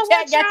 you know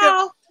what,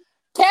 y'all?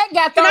 Cat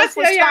got those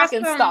for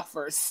stocking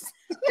stuffers.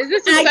 Is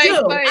this a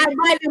safe place? I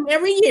buy them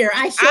every year.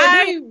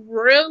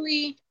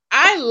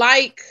 I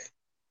like,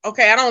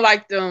 okay, I don't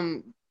like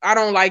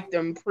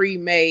them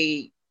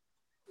pre-made.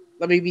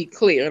 Let me be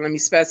clear. Let me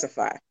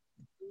specify.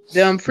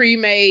 Them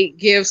pre-made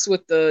gifts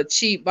with the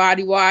cheap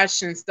body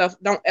wash and stuff,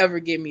 don't ever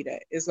give me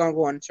that. It's going to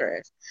go in the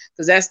trash.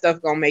 Because that stuff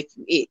going to make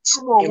you itch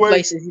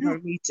places you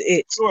don't need to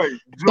itch.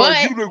 But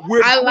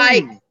I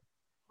like.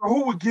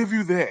 Who would give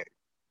you that?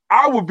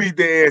 I would beat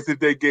their ass if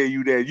they gave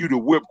you that. You the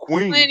whipped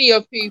queen. Plenty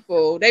of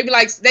people. They be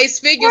like, they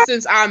figure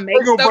since I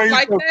make stuff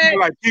like that.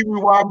 Like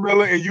kiwi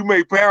watermelon and you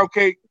make pound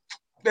cake.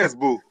 That's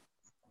bull.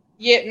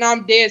 Yeah, no,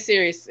 I'm dead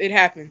serious. It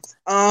happens.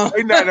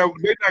 They're not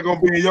gonna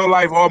be in your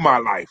life or my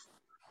life.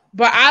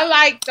 But I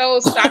like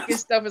those stocking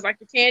stuffers, like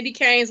the candy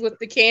canes with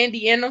the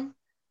candy in them.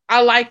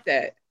 I like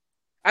that.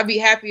 I'd be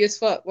happy as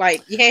fuck.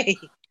 Like, yay.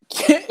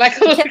 Like,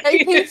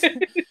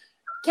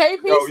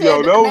 KP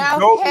said the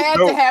mouse had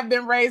to have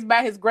been raised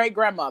by his great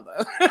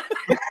grandmother.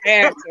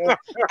 I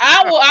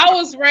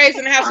was raised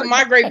in the house with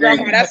my great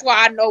grandma. That's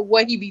why I know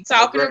what he be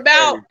talking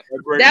about.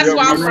 That's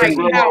why I'm like,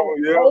 how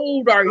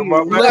old are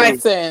you?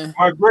 Listen,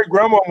 my great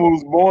grandma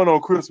was born on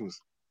Christmas.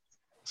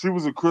 She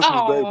was a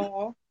Christmas baby.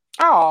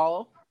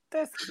 Oh,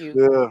 that's cute.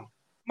 Yeah.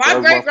 My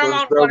great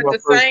grandma wanted the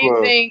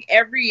same thing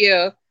every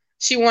year.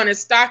 She wanted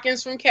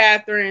stockings from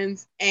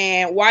Catherine's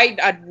and white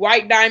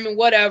diamond,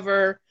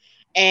 whatever.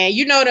 And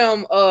you know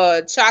them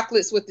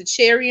chocolates with the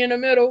cherry in the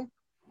middle?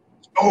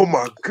 Oh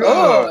my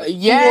God.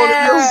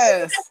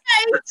 Yes.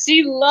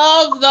 She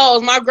loved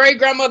those. My great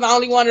grandmother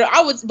only wanted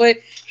but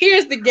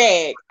here's the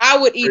gag. I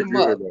would eat them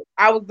up.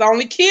 I was the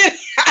only kid.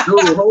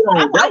 Dude, hold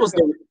on. That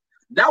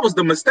was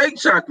the mistake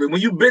chocolate. When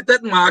you bit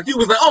that mark, you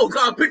was like, oh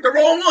God, I picked the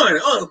wrong one.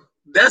 Oh,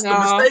 that's the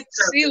mistake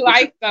chocolate. She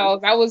liked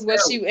those. That was what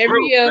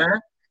every year.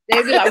 Man.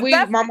 They'd be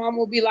like, my mom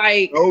would be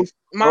like,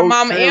 my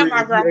mom and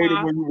my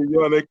grandma. When you were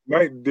young, they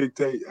might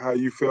dictate how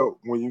you felt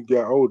when you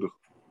got older.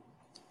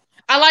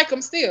 I like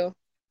them still.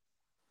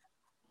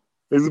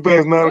 Is it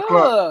past 9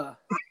 o'clock?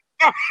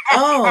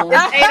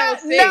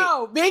 It's 8:06.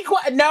 No, be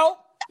quiet. No.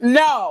 And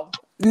That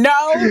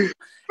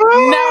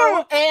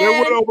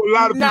went over a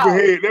lot of people's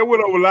heads. That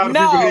went over a lot of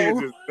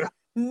people's heads.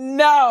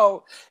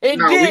 No, it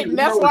didn't.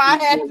 That's why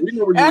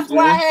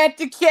I had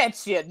to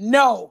catch you.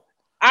 No.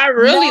 I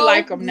really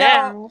like them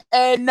now.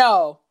 And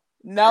no.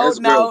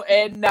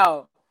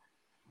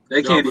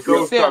 They can't be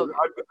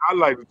I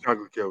like the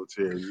chocolate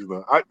cafeteria. You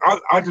know,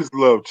 I just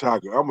love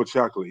chocolate. I'm a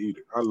chocolate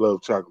eater. I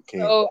love chocolate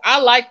candy. Oh,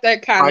 I like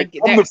that kind of.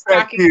 I'm the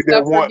fat kid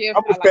I'm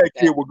the fat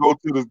kid would go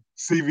to the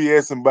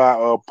CVS and buy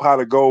a pot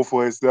of gold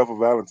for himself for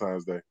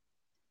Valentine's Day.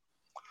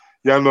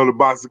 Y'all know the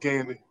box of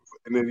candy,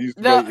 and then used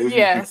to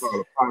yes. A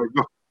pot of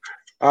gold.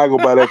 I go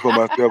buy that for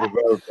myself for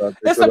Valentine's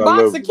Day. It's a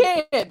box of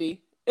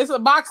candy. It's a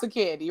box of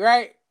candy,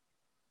 right?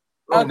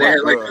 Oh, okay.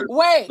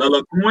 Wait.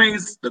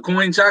 The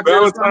coin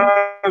chocolate.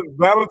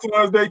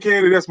 Valentine's Day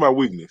candy, that's my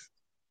weakness.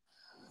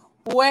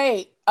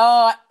 Wait.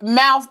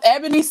 Mouth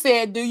Ebony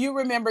said, do you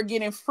remember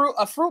getting a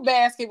fruit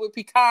basket with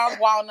pecans,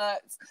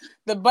 walnuts,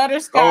 the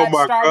butterscotch,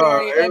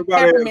 strawberry, and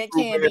peppermint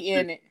candy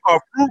in it?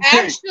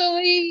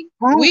 Actually,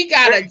 we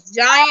got a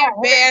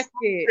giant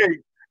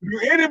basket. Do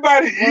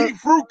anybody eat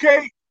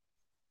fruitcake?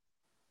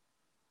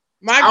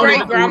 My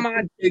great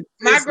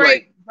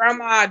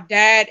grandma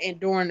died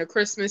during the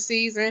Christmas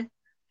season,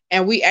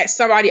 and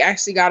somebody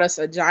actually got us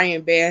a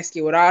giant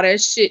basket with all that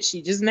shit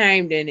she just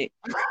named in it.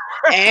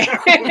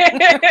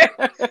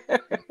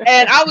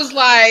 And I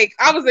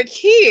was a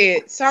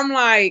kid, so I'm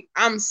like,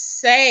 I'm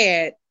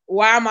sad.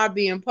 Why am I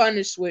being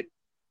punished with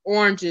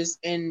oranges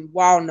and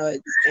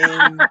walnuts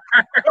and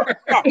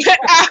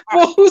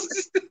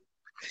apples?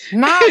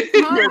 Not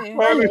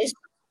punished.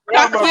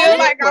 I feel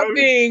like I'm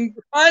being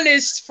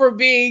punished for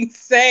being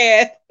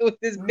sad with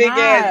this big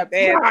ass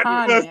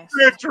basket.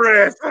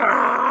 Citrus.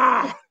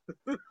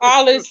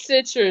 All this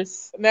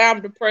citrus. Now I'm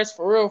depressed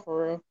for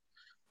real.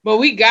 But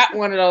we got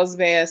one of those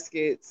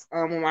baskets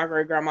when my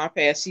great grandma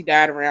passed. She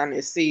died around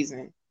this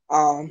season.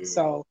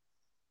 So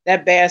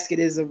that basket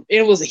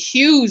it was a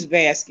huge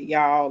basket,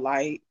 y'all.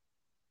 Like,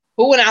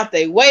 who went out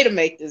their way to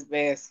make this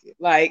basket?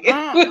 Like, it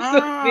was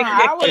a big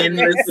I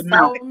was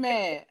so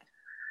mad.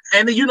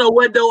 And you know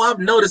what, though? I've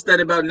noticed that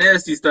about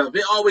nasty stuff.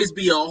 It always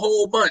be a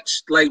whole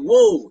bunch. Like,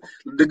 whoa,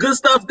 the good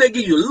stuff, they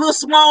give you a little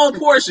small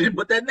portion,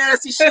 but that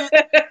nasty shit,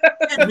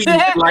 it be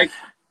like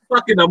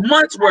fucking a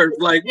month's worth.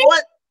 Like,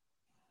 what?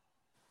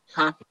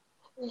 Huh?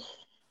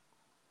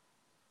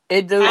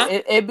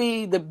 It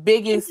be the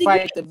biggest,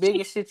 the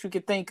biggest shit you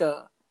could think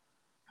of.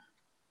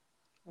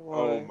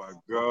 Oh, my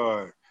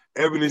God.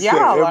 Ebony said,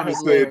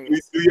 do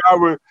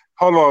y'all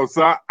hold on,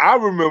 so I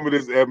remember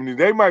this, Ebony.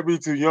 They might be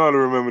too young to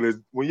remember this.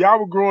 When y'all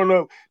were growing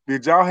up,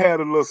 did y'all have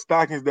the little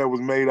stockings that was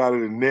made out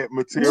of the net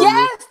material?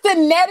 Yes, the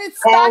netted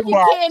stocking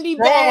candy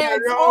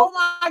bags. Oh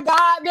my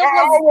God, there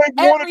was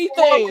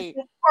everything.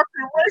 A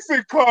fucking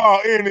racing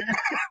car in it.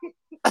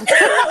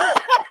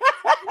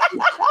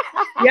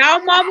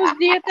 Y'all mamas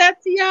did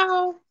that to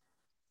y'all?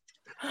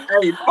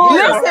 Hey,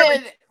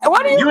 listen,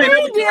 what do you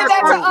mean did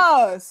that to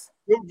us?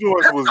 Them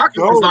joints was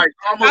dope. Like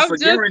almost I'm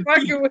just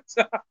fucking with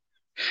y'all.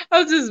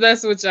 I was just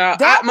messing with y'all.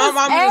 My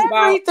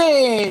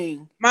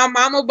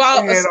mama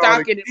bought a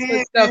stocking and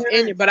put stuff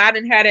in it, but I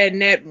didn't have that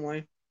net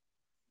one.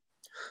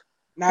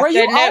 Were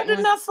you old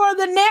enough for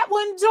the net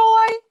one,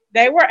 Joy?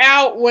 They were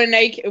out when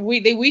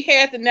we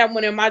had the net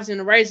one in my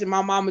generation.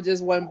 My mama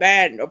just wasn't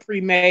bad or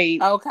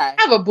pre-made. Okay. I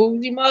have a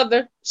bougie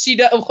mother. She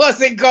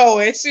wasn't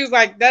going. She was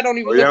like, that don't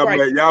even look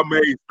right. Y'all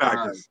made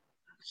stockings.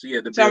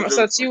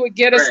 So she would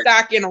get a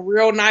stocking, a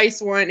real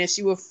nice one, and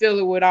she would fill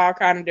it with all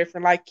kind of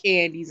different like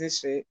candies and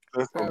shit.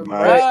 That's so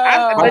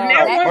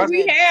nice.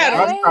 We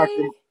had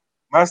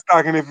my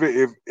stocking,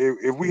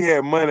 if we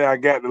had money, I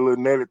got the little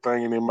netted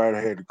thing, and they might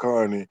have had the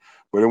car in it.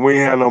 But if we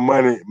ain't had no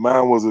money,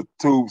 mine was a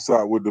tube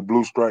sock with the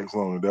blue stripes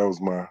on it. That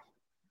was my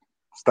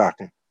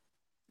stocking.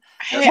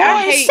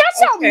 Hey, shut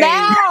your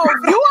mouth.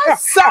 You are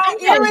so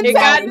irritating. It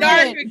got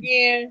dark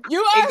again.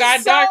 You are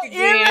so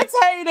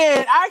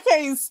irritating. I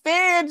can't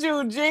stand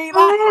you, G.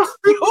 Like,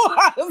 you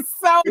are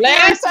so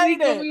Last irritating. week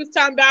when we was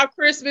talking about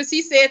Christmas,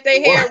 he said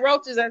they had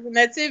roaches as a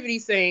nativity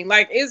scene.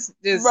 Like, it's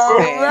just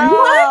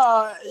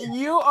what?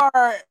 You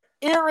are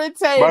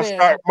irritating.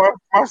 My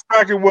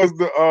stocking was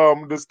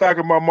the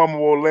stocking my mama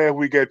wore last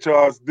week at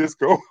Charles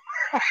Disco.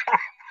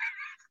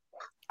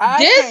 I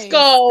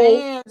Disco.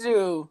 Can't stand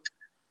you.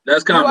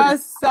 That's comedy. You are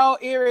so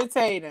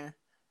irritating.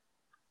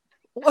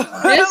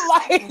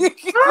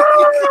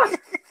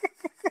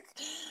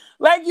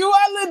 like you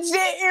are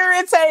legit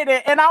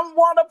irritated, and I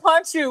want to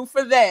punch you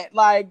for that.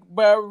 Like,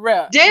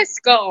 bruh.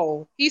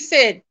 Disco. He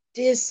said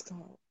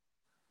disco.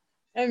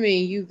 I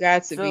mean, you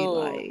got to be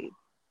like,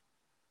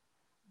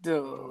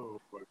 dude. Oh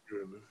my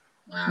goodness.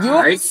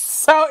 You're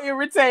so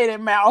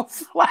irritated,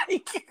 mouth.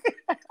 Like,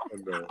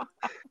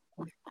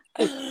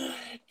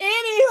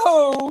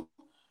 anywho.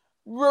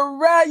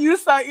 You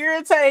so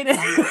irritating.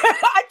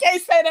 I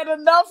can't say that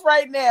enough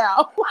right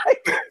now.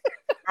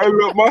 Hey,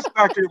 look, my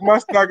stocking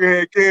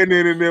had candy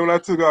in there. When I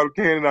took all the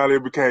candy out,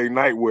 it became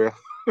nightwear.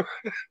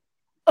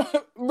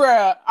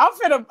 Bruh, I'm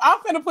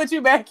finna put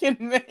you back in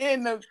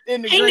the.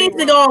 He needs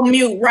to go on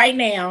mute right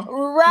now.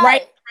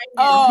 Right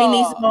now. He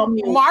needs to go on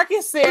mute.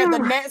 Marcus said the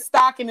net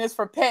stocking is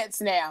for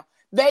pets now.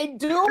 They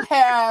do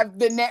have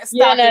the net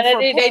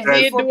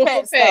stocking for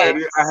pets. I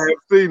have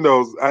seen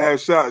those. I have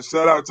shout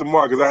out to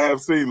Marcus. I have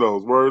seen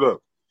those. Word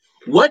up.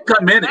 What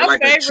come in it? My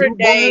like favorite a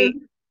day.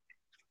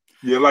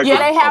 Yeah,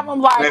 they have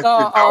them like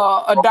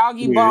a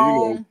doggy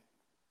bone.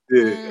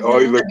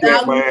 Or either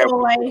cat man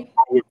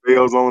with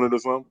bells on it or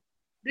something.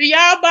 Do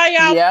y'all buy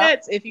y'all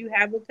pets? If you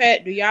have a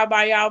pet, do y'all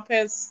buy y'all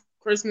pets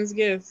Christmas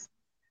gifts?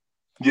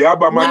 Yeah, I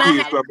buy my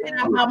kids stuff.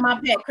 I buy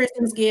my pet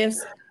Christmas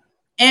gifts.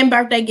 And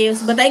birthday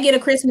gifts, but they get a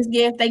Christmas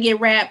gift, they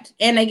get wrapped,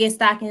 and they get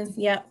stockings.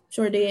 Yep,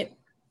 sure did.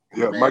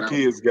 Yeah, my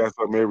kids got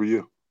something every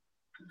year.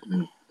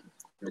 I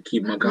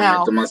keep my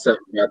comment to myself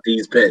about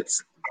these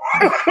pets.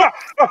 I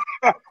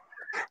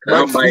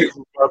might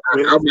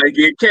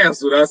get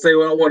canceled. I say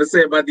what I want to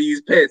say about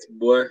these pets,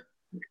 boy.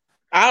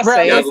 I'll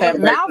say it.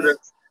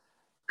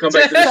 Come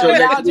back to the show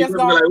next week and be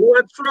like,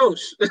 what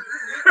Trosh?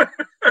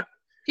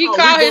 He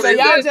called his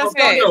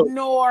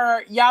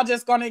y'all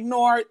just gonna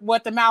ignore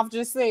what the mouth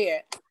just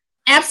said.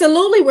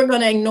 Absolutely, we're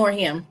gonna ignore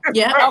him.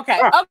 Yeah. Okay.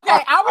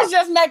 I was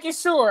just making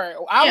sure.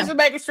 I was just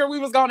making sure we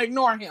was gonna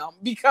ignore him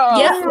because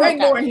we're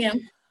ignoring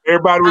him.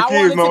 Everybody with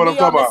kids know what I'm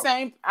talking about.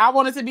 I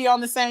wanted to be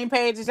on the same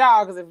page as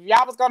y'all because if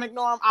y'all was gonna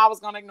ignore him, I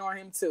was gonna ignore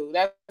him too.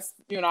 That's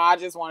I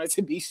just wanted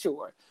to be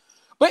sure.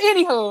 But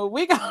anywho,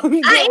 we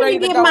gonna get ready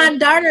to go. My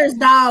daughter's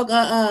dog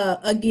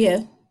a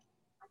gift.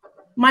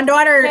 My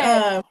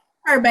daughter,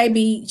 her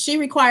baby, she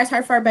requires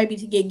her fur baby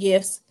to get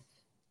gifts.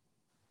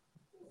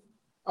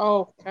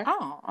 Okay.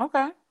 Oh,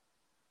 okay.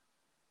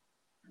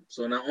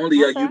 So not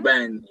only are you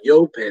buying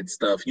your pet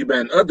stuff, you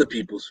buying other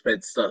people's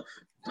pet stuff.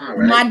 All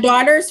right. My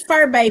daughter's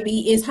fur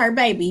baby is her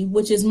baby,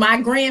 which is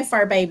my grand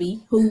fur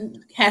baby who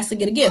has to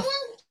get a gift.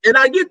 And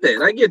I get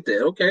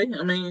that. Okay.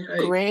 I mean,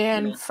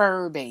 grand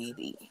fur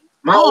baby.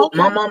 My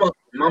mama,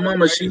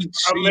 she my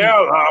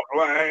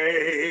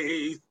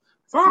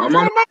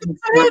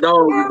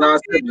dog is our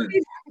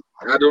sibling.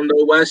 I don't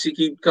know why she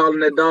keep calling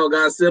that dog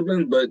our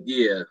sibling, but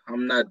yeah,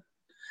 I'm not.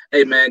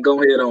 Hey man,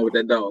 go ahead on with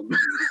that dog.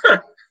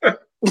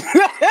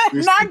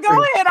 Not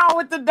go ahead on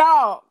with the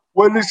dog.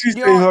 What did she say?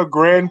 Her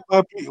grand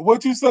puppy?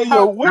 What you say?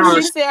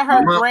 She said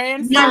her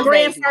grand fur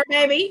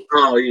baby.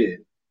 Oh yeah.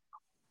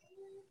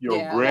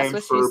 Grand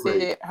that's what fur she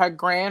baby. said. Her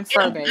grand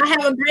fur baby. I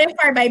have a grand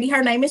fur baby.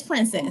 Her name is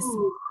Princess.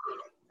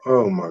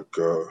 Oh my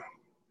god.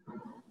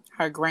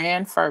 Her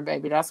grand fur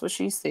baby. That's what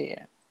she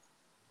said.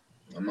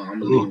 I'm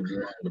gonna leave you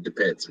alone with the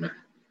pets, man.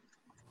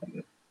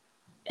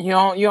 You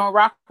don't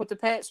rock with the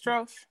pets,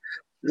 Trosh?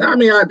 No, I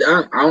mean I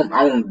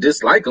don't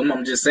dislike them.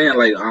 I'm just saying,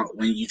 like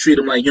when you treat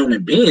them like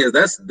human beings,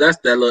 that's that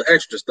little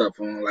extra stuff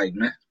on, like,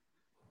 man.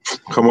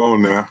 Come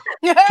on now.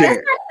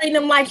 Treat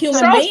them like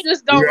human beings.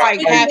 Just don't like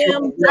happy.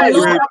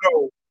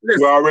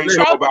 We already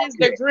know about is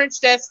the Grinch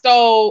that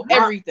stole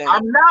everything.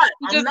 I'm not.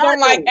 You just don't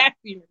like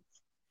happiness.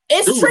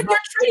 It's you're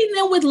treating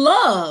them with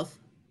love.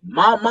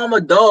 My mama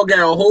dog got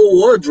a whole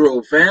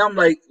wardrobe, fam.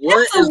 Like,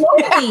 what is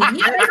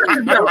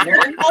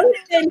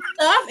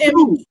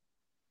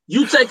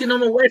you taking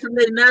them away from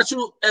their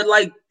natural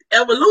like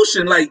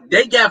evolution? Like,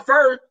 they got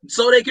fur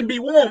so they can be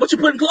warm. What you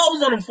putting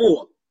clothes on them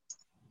for?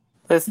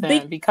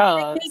 Listen,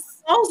 because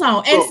clothes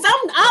on, and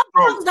some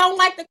dogs don't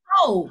like the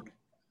cold.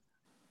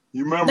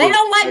 You remember? They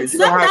don't like some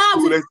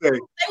dogs. They say, they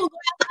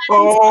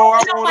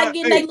don't like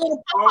getting their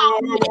little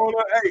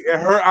Hey, at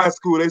her high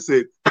school, they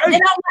said, they don't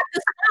like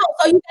the snow,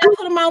 so you gotta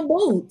put them on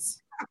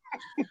boots.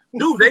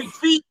 Dude, they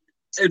feet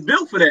is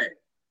built for that.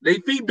 They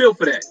feet built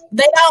for that.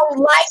 They don't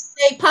like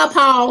their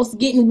pawpaws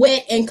getting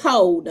wet and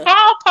cold.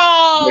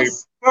 Pawpaws. They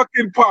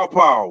fucking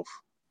pawpaws.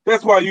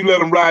 That's why you let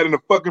them ride in the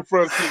fucking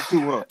front seat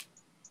too, huh?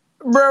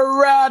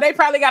 Bro, they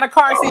probably got a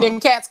car seat in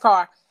Cat's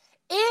car.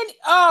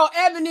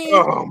 Ebony.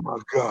 Oh my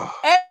God.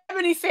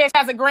 Ebony says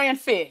has a grand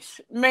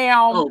fish,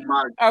 ma'am. Oh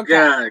my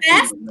God.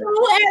 That's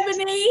cool,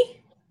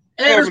 Ebony.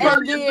 And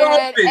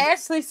then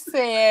Ashley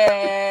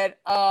said,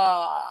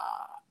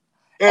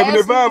 Ebony,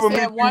 if I ever meet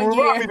you,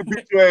 remind me to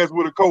beat your ass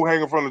with a coat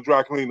hanging from the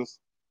dry cleaners.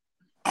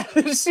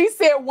 She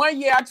said 1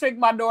 year I tricked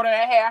my daughter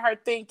and had her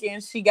thinking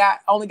she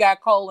only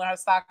got coal in her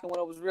stocking when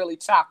it was really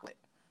chocolate.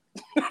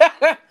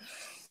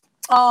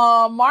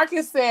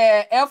 Marcus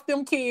said, F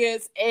them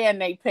kids and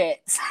they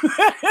pets.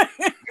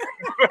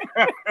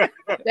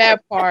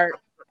 That part.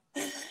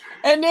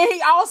 And then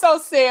he also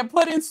said,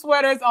 putting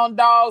sweaters on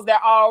dogs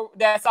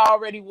that's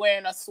already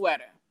wearing a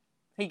sweater.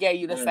 He gave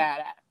you the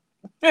side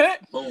eye.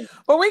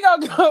 But we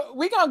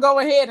gonna go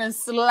ahead and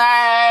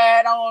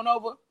slide on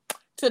over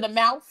to the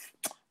mouth.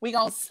 We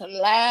gonna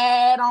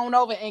slide on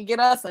over and get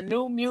us a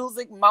new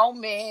music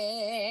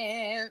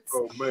moment.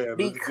 Oh man!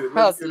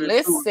 Because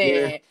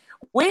listen,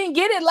 we didn't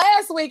get it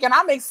last week, and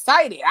I'm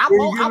excited.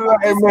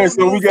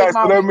 So we got.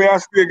 So that means I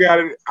still got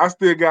it. I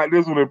still got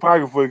this one in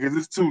pocket for you because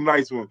it's two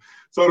nice ones.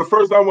 So the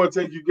first, I want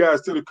to take you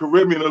guys to the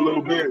Caribbean a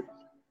little bit.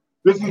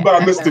 This is by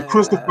Mr.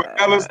 Christopher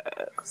Ellis,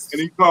 and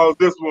he calls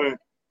this one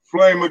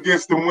 "Flame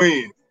Against the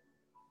Wind."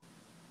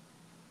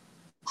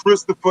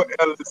 Christopher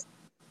Ellis,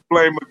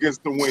 "Flame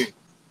Against the Wind."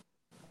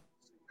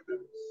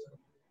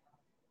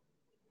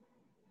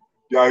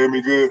 Y'all hear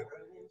me good?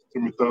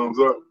 Give me thumbs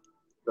up.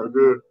 Y'all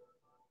good?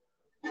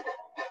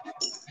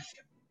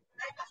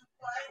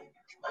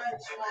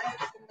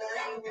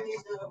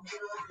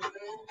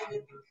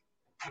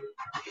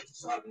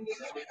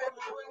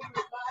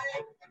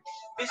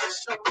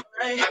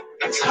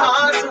 It's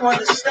hard to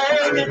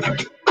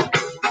understand.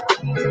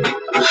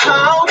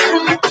 How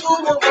can the two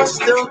of us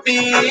still be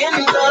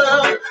in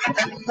love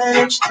and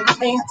manage to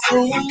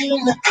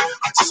maintain?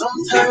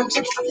 Sometimes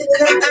you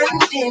flicker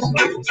and dim,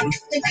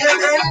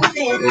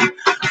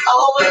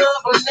 our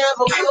love will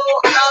never go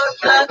out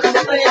like a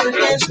flame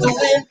against the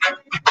wind.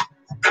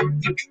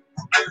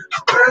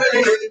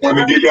 Let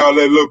me give y'all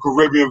that little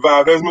Caribbean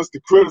vibe. That's Mr.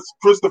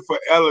 Christopher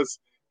Ellis,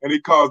 and he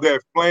calls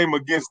that "Flame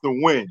Against the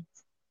Wind."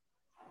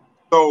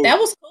 So that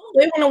was cool.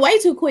 It went away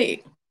too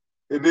quick.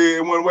 It did.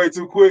 It went way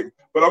too quick.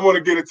 But I'm going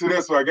to get into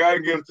this one. I got to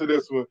get into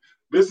this one.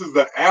 This is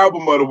the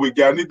album of the week.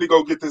 Y'all need to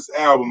go get this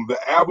album. The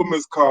album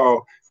is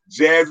called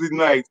Jazzy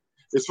Nights.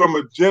 It's from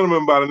a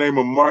gentleman by the name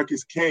of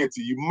Marcus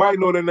Canty. You might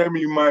know the name, or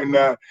you might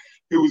not.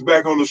 He was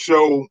back on the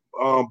show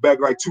back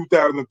like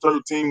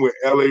 2013 with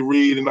L.A.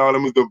 Reid and all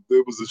them.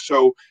 It was a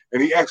show,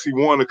 and he actually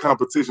won a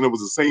competition. It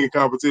was a singing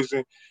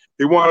competition.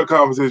 He won a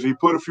competition. He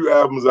put a few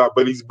albums out,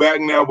 but he's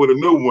back now with a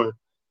new one.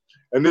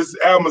 And this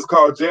album is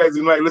called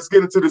Jazzy Night. Let's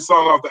get into this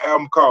song off the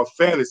album called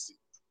Fantasy.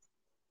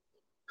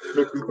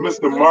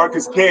 Mr.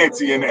 Marcus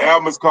Canty, and the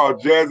album is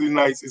called Jazzy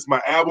Nights. It's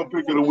my album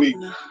pick of the week.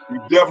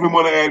 You definitely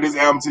want to add this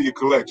album to your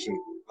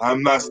collection.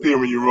 I'm not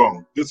steering you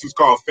wrong. This was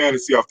called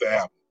Fantasy off the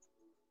album.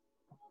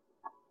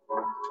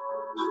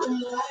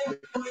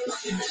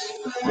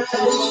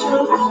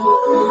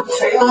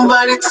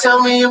 Somebody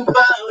tell me about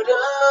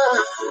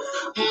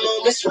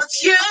moments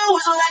with you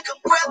was like a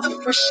breath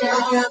of fresh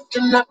air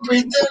after not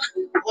breathing.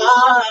 I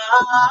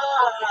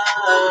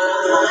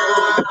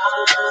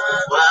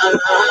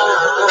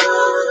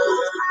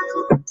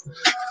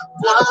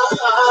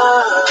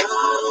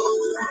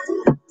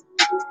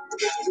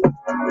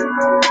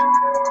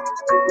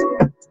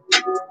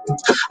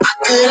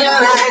couldn't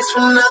ask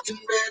for nothing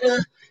better.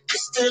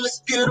 You're still as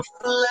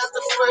beautiful as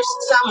the first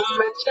time I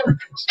met you.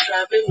 It's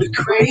driving me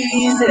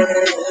crazy.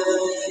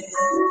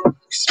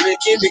 It's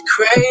making me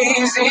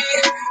crazy.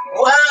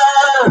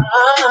 Wow.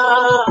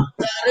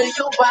 Out of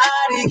your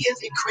body gives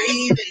me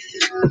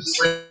cravings.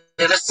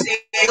 When I see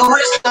you,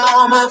 it's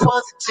all my for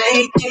the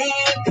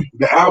taking.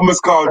 The album is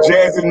called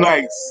Jazzy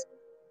Nights.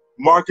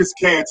 Marcus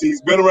Canty.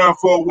 He's been around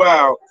for a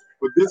while,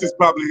 but this is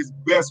probably his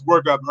best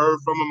work I've heard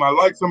from him. I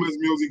like some of his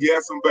music. He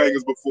had some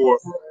bangers before.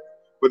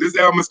 But this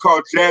album is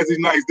called Jazzy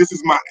Nights. This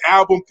is my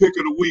album pick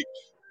of the week.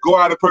 Go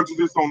out and purchase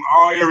this on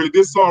all areas.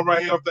 This song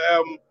right here off the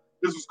album,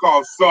 this was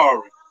called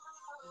Sorry.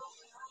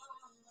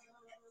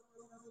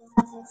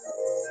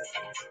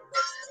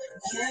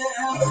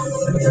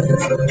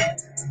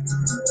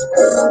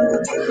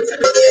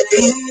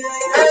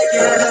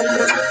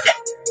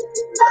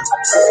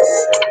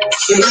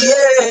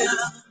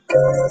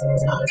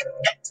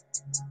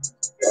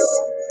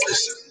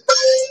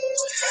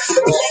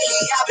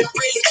 Lately I've been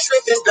really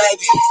tripping,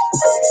 baby.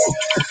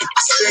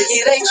 I say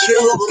it ain't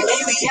true, but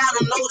maybe I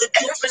don't know the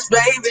difference,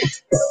 baby.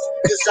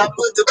 Cause I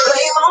put the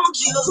blame on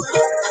you.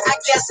 I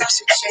guess I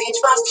should change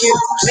my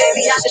views.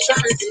 Maybe I should try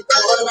to think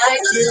more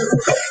like you.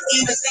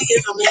 Even see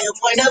it from your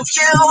point of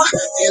view.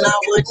 Then I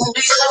wouldn't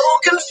be so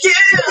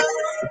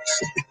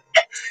confused.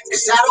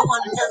 Cause I don't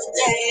want another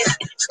day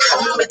to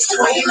come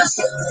between us.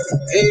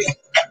 Hey,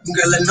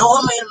 girl, I know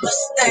I made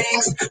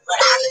mistakes, but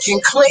I can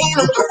clean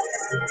them.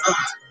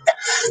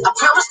 I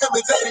promise there'll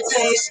be better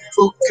days.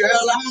 Oh,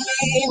 girl, I'm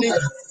meaning.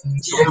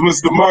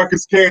 Mr.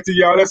 Marcus Canty,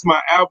 y'all. That's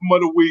my album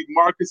of the week.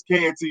 Marcus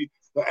Canty,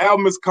 The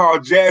album is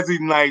called Jazzy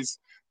Nights.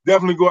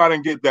 Definitely go out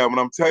and get that one.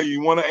 I'm telling you,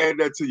 you want to add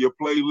that to your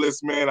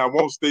playlist, man. I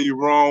won't stay you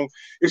wrong.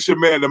 It's your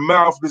man, The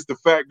Mouth. This the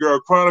Fat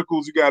Girl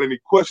Chronicles. You got any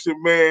question,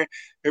 man?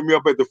 Hit me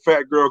up at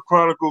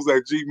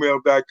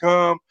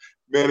thefatgirlchronicles@gmail.com.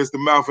 Man, it's The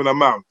Mouth and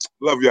I'm out.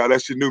 Love y'all.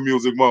 That's your new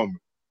music moment.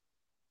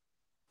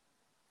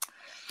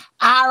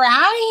 All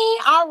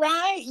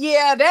right.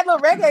 Yeah, that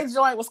little reggae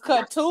joint was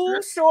cut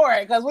too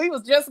short because we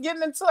was just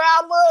getting into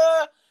our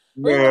little.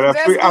 Man, I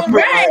feel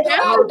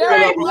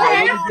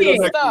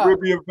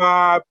Caribbean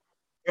vibe.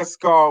 That's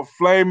called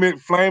Flame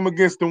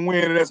Against the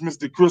Wind, and that's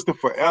Mr.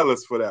 Christopher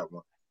Ellis for that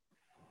one.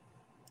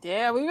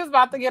 Yeah, we was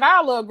about to get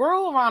our little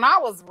groove on. I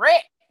was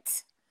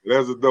wrecked.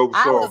 That's a dope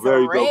song.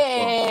 Very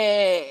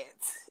dope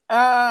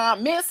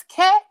song. Miss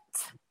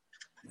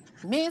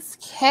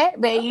Cat,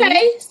 baby.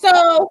 Okay,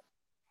 so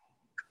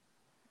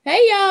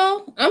hey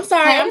y'all. I'm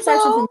sorry, I'm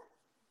searching for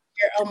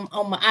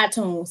on my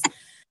iTunes.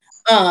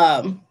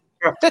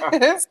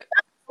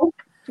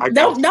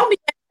 Don't be.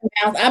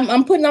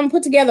 I'm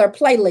put together a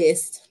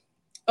playlist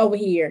over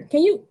here.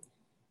 Can you?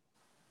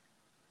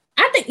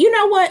 I think you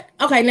know what?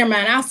 Okay, never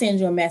mind. I'll send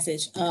you a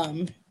message.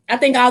 I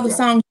think all the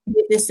songs you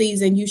did this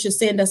season, you should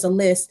send us a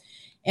list,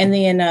 and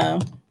then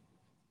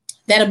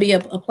that'll be a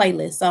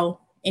playlist. So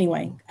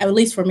anyway, at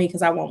least for me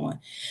because I want one.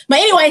 But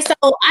anyway, so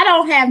I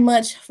don't have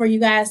much for you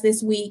guys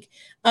this week.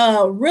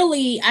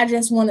 Really, I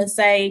just want to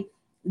say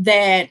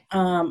that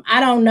I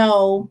don't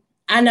know.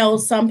 I know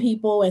some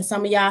people and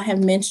some of y'all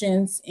have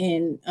mentioned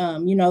and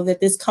that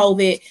this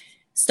COVID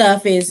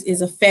stuff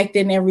is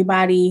affecting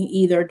everybody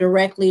either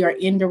directly or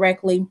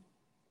indirectly.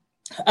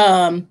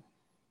 I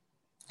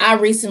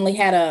recently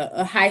had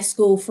a high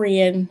school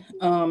friend.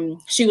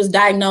 She was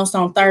diagnosed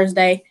on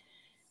Thursday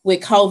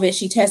with COVID.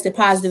 She tested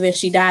positive and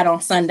she died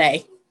on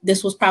Sunday.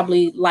 This was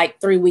probably like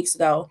 3 weeks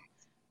ago.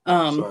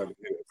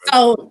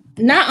 So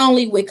not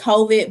only with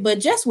COVID,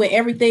 but just with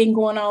everything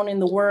going on in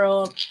the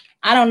world.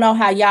 I don't know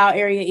how y'all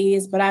area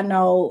is, but I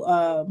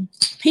know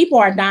people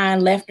are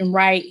dying left and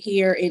right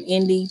here in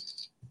Indy.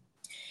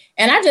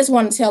 And I just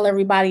want to tell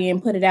everybody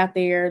and put it out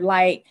there,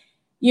 like,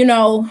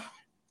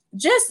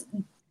 just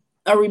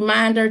a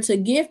reminder to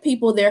give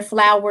people their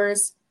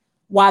flowers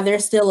while they're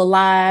still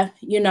alive,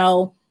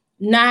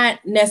 not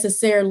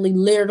necessarily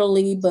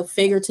literally, but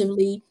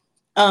figuratively.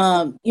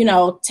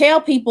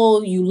 Tell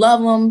people you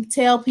love them,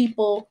 tell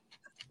people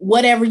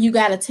whatever you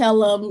got to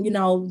tell them,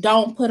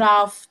 don't put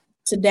off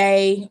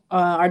today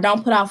or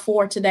don't put off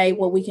for today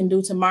what we can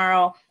do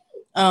tomorrow,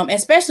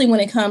 especially when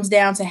it comes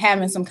down to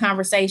having some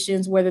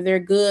conversations, whether they're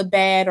good,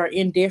 bad, or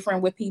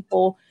indifferent with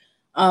people.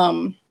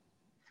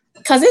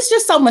 Because it's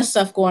just so much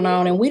stuff going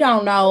on and we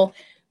don't know.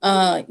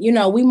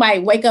 We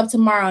might wake up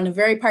tomorrow and the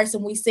very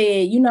person we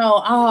said, I'm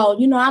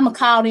gonna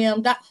call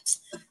them.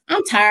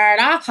 I'm tired.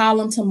 I'll call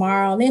them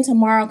tomorrow. Then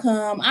tomorrow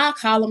come, I'll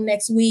call them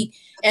next week.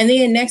 And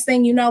then next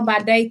thing you know, by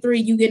day 3,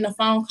 you getting a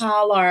phone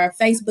call or a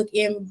Facebook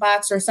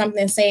inbox or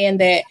something saying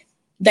that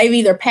they've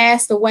either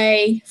passed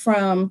away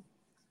from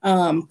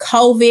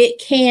COVID,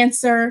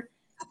 cancer,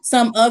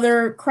 some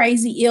other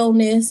crazy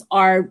illness,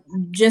 or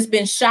just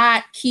been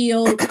shot,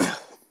 killed,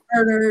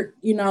 murdered,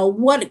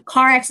 what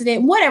car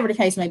accident, whatever the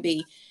case may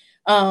be.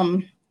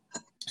 So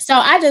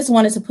I just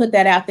wanted to put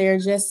that out there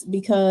just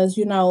because,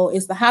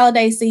 it's the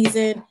holiday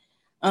season.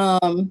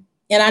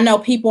 And I know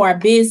people are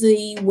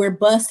busy. We're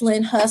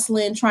bustling,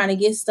 hustling, trying to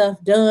get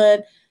stuff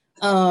done.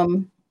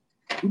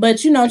 But,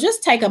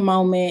 just take a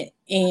moment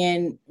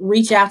and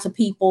reach out to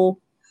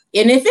people.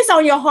 And if it's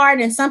on your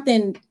heart and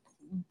something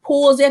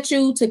pulls at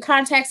you to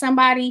contact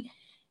somebody,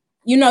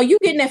 you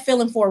getting that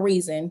feeling for a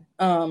reason.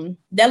 That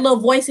little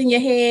voice in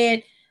your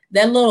head,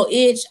 that little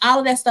itch, all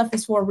of that stuff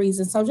is for a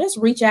reason. So just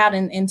reach out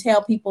and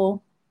tell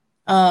people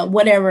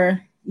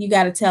whatever you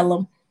got to tell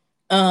them.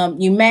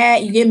 You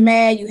get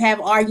mad, you have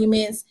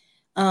arguments.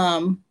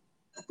 Even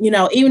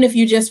if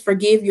you just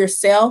forgive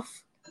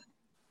yourself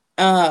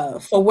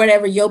for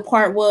whatever your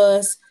part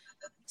was,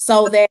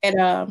 so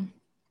that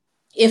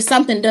if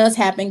something does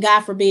happen,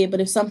 God forbid,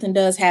 but if something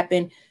does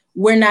happen,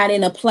 we're not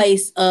in a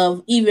place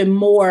of even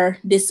more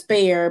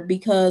despair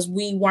because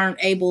we weren't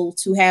able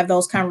to have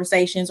those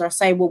conversations or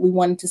say what we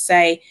wanted to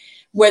say,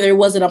 whether it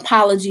was an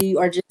apology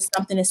or just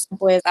something as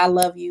simple as I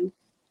love you.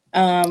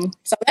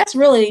 So that's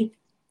really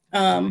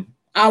all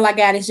I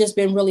got. It's just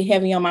been really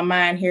heavy on my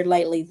mind here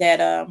lately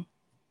that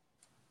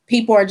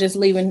people are just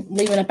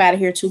leaving up out of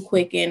here too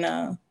quick,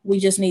 and we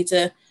just need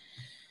to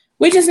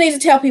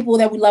tell people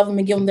that we love them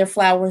and give them their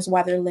flowers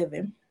while they're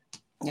living.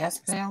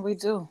 Yes, ma'am, we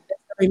do.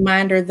 A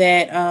reminder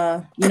that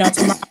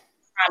tomorrow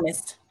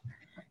promised,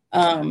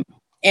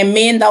 and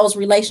mend those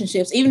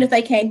relationships, even if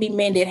they can't be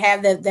mended.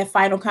 Have that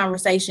final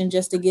conversation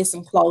just to get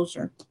some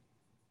closure.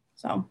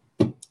 So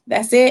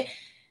that's it.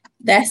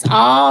 That's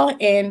all.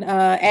 And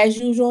as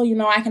usual,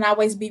 I can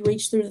always be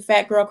reached through the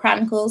Fat Girl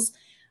Chronicles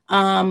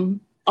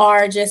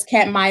or just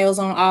Cat Miles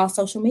on all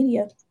social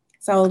media.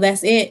 So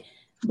that's it.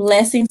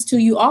 Blessings to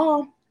you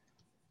all.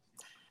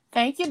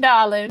 Thank you,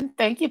 darling.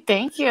 Thank you.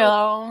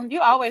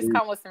 You always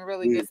come with some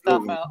really good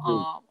stuff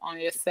on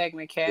your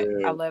segment, Cat.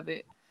 Yeah. I love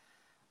it.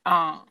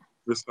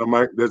 That's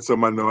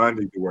something I know I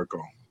need to work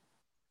on.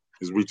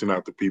 Is reaching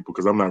out to people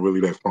because I'm not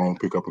really that phone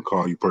pick up and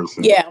call you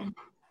person. Yeah.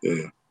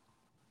 Yeah.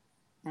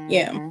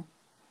 Yeah.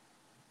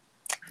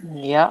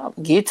 Yeah.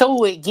 Get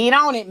to it. Get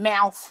on it,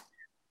 mouth.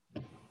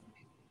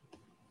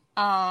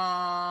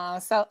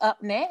 So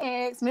up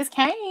next, Miss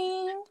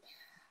Kane.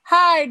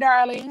 Hi,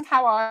 darling.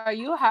 How are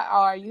you?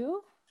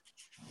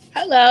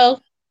 Hello.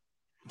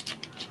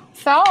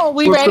 So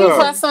we What's ready up?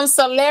 for some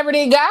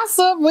celebrity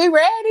gossip? We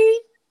ready?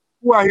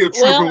 Who out here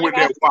tripping with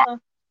that WAP?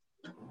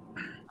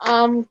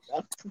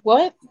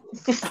 What?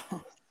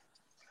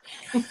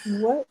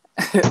 What?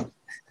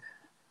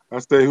 I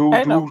say who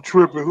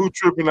tripping? Who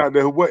tripping out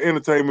there? What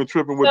entertainment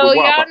tripping with the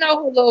WAP? Y'all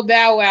know who Lil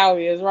Bow Wow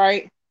is,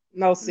 right?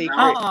 No secret.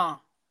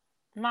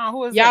 No,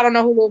 who is y'all that? don't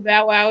know who Lil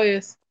Bow Wow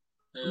is?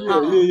 Yeah.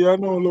 I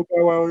know who Lil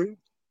Bow Wow is.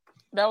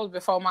 That was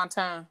before my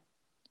time.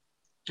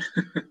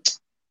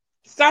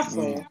 Stop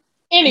saying.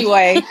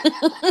 Anyway.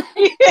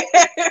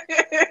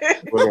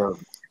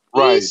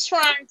 He's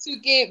trying to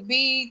get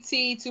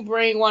BET to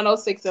bring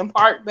 106 in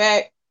Park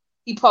back.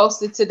 He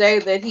posted today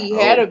that he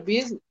had a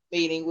business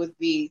meeting with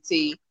BET,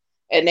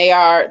 and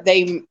I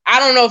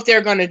don't know if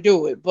they're going to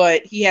do it,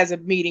 but he has a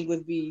meeting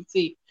with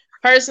BET.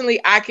 Personally,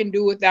 I can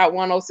do without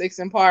 106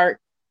 in Park.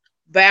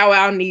 Bow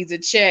Wow needs a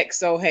check,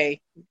 so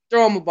hey,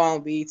 throw him a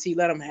bone, BET.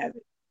 Let him have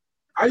it.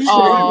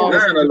 Y'all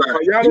didn't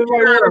like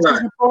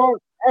 106 in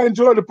Park? I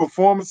enjoyed the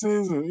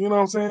performances, and you know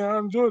what I'm saying. I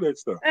enjoyed that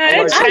stuff.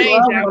 I love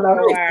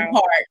 106 in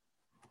Park.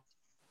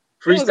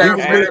 Freestyle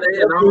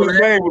Friday and all that.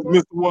 His name was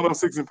Mr.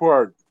 106 in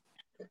Park.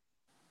 It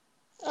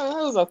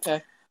was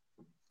okay.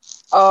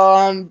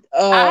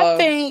 I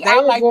think I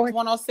liked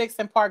 106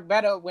 in Park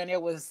better when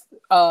it was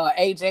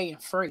AJ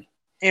and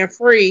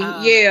Free.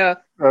 Yeah.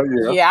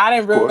 Yeah, I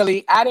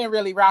didn't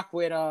really rock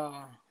with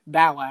Bow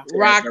Wow.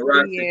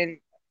 Rocky and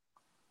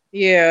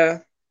yeah.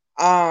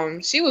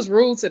 She was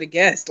rude to the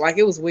guests. Like,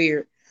 it was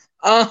weird.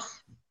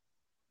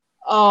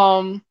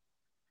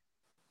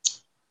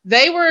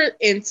 They were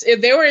in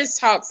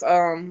talks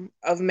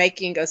of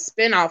making a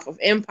spinoff of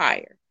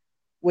Empire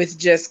with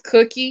just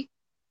Cookie.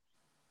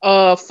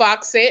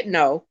 Fox said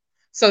no.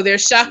 So they're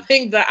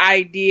shopping the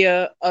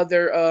idea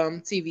other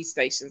TV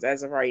stations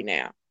as of right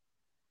now.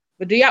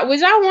 But would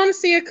y'all want to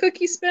see a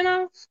Cookie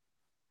spinoff?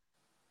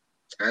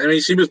 I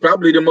mean, she was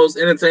probably the most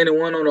entertaining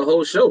one on the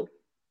whole show.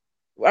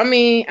 I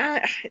mean,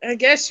 I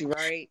guess you're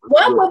right.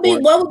 What would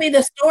be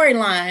the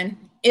storyline?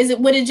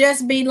 Would it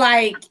just be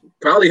like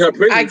probably her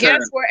prison I guess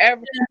time.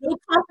 Wherever a new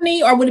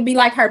company, or would it be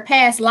like her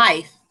past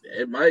life?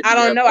 It might. I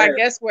don't know. I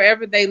guess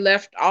wherever they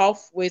left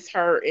off with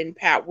her in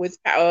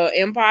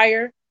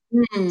Empire.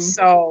 Mm-hmm.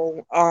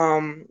 So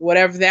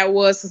whatever that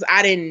was, because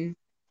I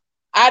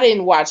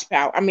didn't watch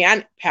Power. I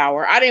mean,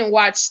 Power. I didn't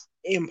watch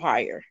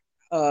Empire.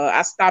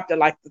 I stopped at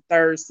like the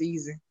 3rd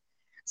season.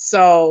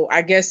 So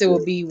I guess it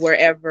would be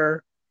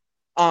wherever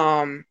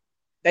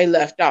they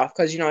left off,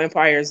 because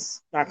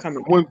Empire's not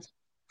coming back.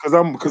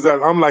 Because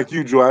I'm like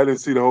you, Joe. I didn't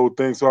see the whole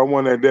thing, so I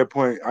wanted at that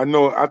point. I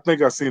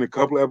think I've seen a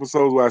couple of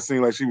episodes where I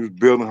seen like she was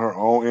building her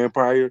own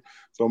empire.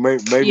 So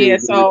maybe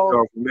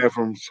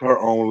from her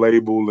own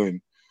label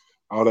and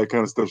all that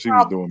kind of stuff she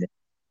was doing.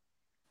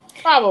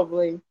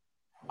 Probably.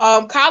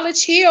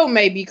 College Hill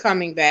may be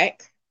coming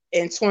back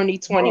in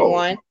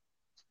 2021,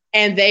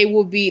 and the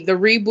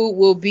reboot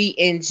will be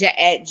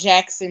at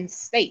Jackson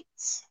State.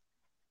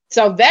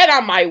 So that I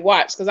might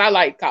watch because I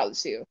like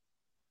College Hill.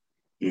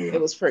 Yeah,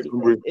 it was pretty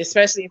good,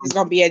 especially if it's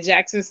gonna be at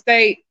Jackson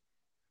State.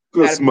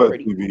 Good smut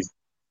TV.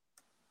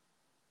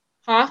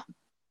 Huh?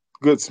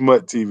 Good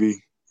smut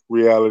TV.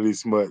 Reality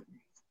smut.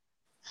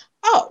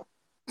 Oh.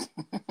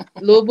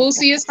 Lil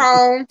Boosie is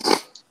home.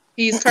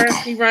 He's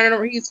currently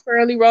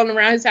rolling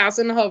around his house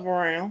in the hover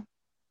round.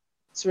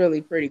 It's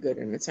really pretty good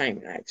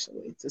entertainment,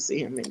 actually, to see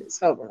him in his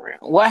hover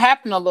round. What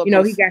happened to Lil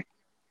Boosie?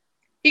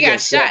 He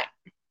got shot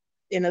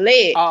in the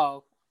leg.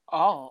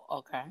 Oh,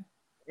 okay.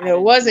 And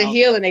it wasn't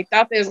healing. They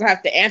thought they was gonna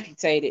have to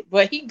amputate it,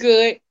 but he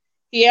good.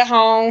 He at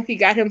home. He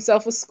got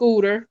himself a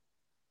scooter.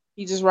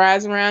 He just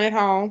rides around at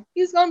home.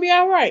 He's gonna be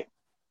all right.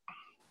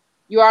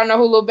 You all know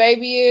who Lil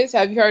Baby is?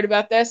 Have you heard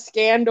about that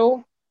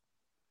scandal?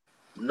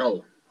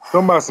 No.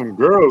 Talking about some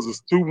girls.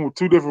 It's two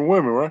different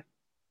women, right?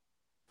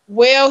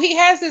 Well, he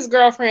has this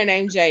girlfriend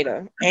named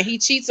Jada, and he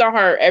cheats on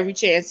her every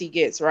chance he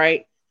gets.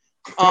 Right?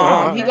 He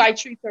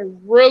treats her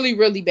really,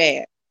 really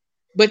bad.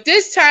 But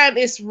this time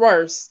it's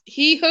worse.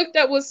 He hooked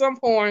up with some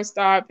porn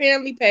star,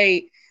 apparently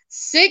paid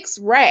 6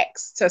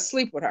 racks to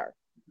sleep with her.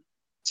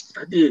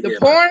 The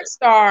porn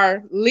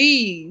star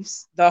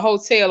leaves the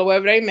hotel or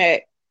wherever they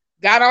met,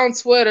 got on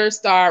Twitter,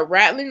 started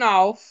rattling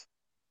off,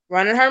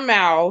 running her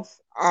mouth,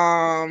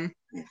 talking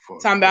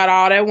about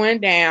all that went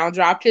down,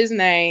 dropped his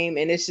name,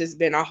 and it's just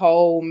been a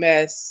whole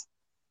mess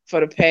for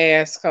the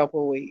past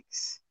couple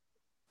weeks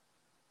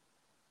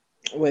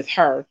with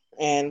her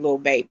and Lil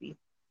Baby.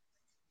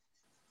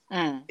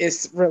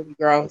 It's really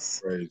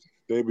gross. Crazy.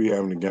 They be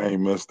having the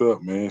game messed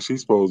up, man. She's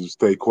supposed to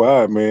stay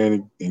quiet,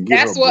 man, and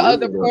get That's what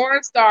other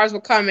porn stars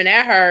were coming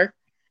at her,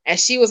 and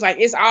she was like,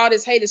 "It's all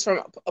this hate is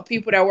from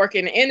people that work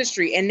in the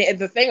industry." And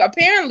the thing,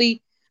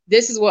 apparently,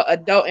 this is what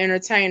adult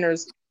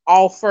entertainers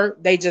offer.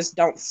 They just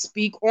don't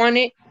speak on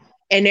it.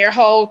 And their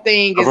whole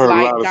thing is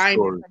like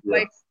Diamond from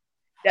Players.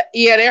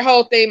 Yeah, their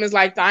whole thing is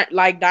like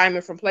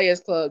Diamond from Players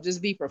Club.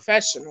 Just be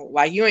professional.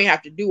 Like, you ain't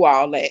have to do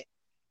all that.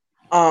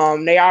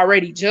 They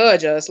already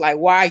judge us. Like,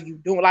 why are you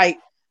doing? Like,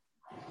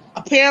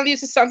 apparently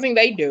this is something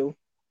they do.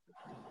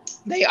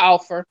 They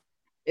offer.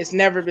 It's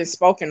never been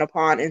spoken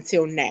upon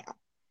until now.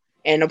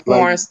 And the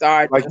porn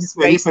star, like you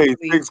said, he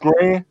paid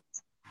 $6,000.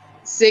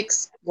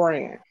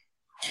 $6,000.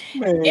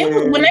 It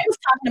was, when they was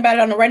talking about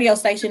it on the radio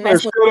station,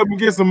 that's what shut up and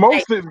get some more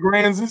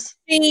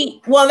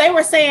 $6,000. Well, they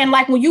were saying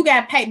like when you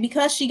got paid,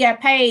 because she got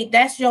paid,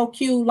 that's your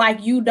cue.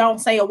 Like, you don't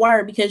say a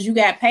word because you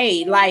got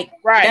paid. Like,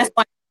 that's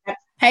why you got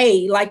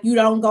paid. Like, you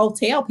don't go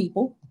tell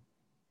people.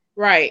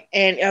 Right.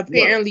 And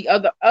apparently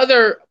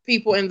other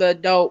people in the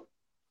adult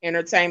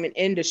entertainment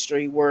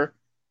industry were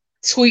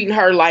tweeting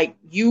her like,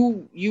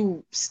 you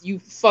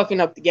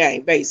fucking up the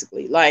game,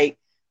 basically. Like,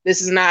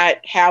 this is not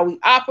how we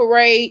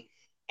operate.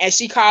 And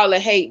she called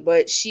it hate,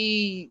 but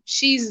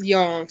she's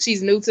young.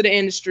 She's new to the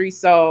industry,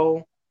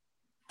 so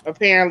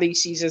apparently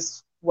she's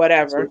just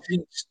whatever.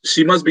 So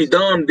she must be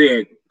dumb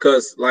then,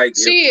 because like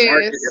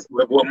if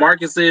what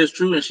Marcus says is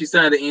true and she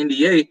signed an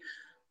NDA,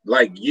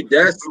 like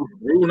that's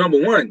rule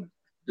number one.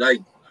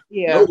 Like,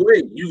 no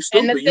way, you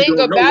stupid. And the you thing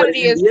don't know about what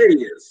it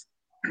NDA is.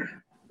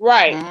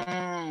 Right.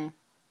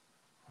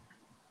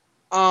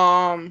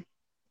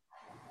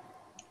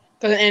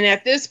 And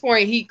at this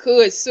point, he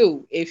could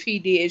sue if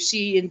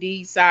she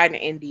indeed signed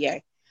an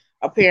NDA.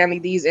 Apparently,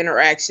 these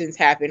interactions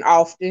happen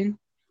often,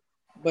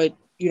 but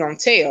you don't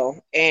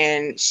tell.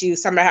 And she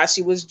was talking about how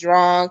she was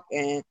drunk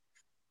and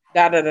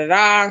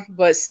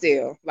but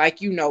still,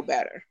 like, you know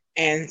better.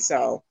 And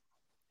so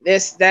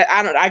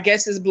I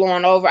guess it's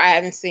blowing over. I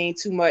haven't seen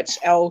too much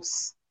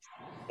else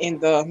in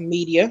the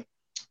media.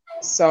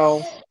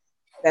 So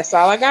that's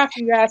all I got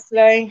for you guys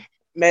today.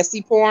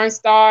 Messy porn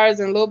stars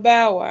and Lil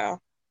Bow Wow.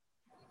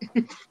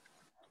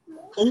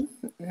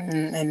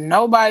 And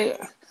nobody.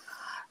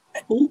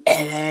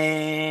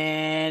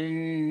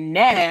 And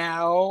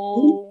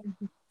now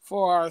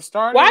for our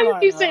starting. Why you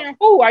keep saying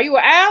who? Are you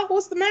an owl?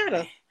 What's the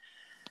matter?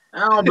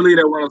 I don't believe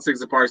that 106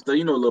 apart still.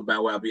 You know, Lil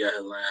Bow Wow be out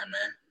here lying,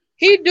 man.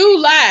 He do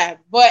lie,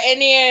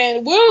 and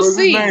then we'll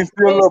see. His name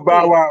still Lil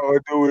Bow Wow, or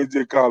do we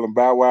just call him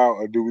Bow Wow,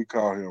 or do we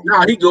call him?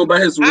 No, he go by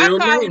his real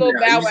name. I call him Lil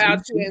Bow Wow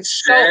to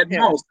insult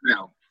him.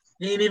 Now.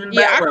 He ain't even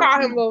I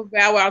call him Lil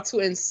Bow Wow to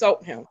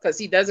insult him because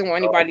he doesn't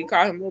want anybody to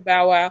call him Lil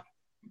Bow Wow.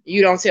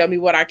 You don't tell me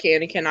what I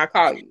can and cannot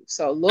call you.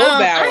 So Lil Bow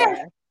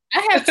Wow.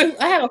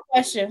 I have a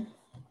question.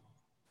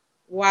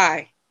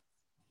 Why?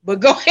 But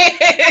go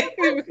ahead.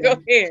 Go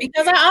ahead.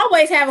 Because I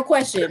always have a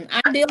question. I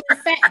deal with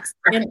facts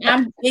and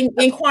I'm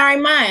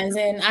inquiring minds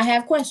and I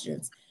have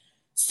questions.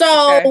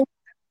 So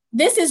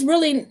this is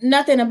really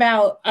nothing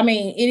about, I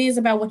mean, it is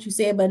about what you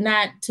said, but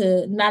not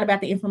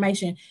about the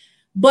information.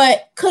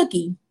 But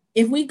Cookie,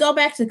 if we go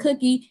back to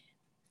Cookie,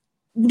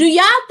 do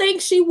y'all think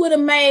she would have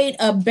made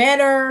a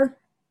better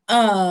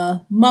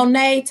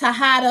Monet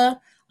Tejada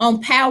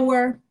on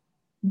Power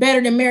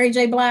better than Mary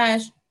J.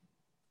 Blige?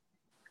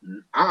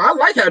 I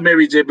like how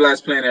Mary J.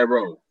 Blige playing that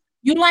role.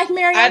 You like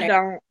Mary? I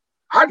don't.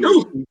 I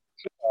do.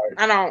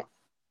 I don't.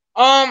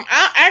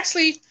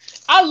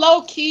 I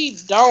low key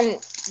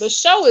don't. The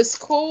show is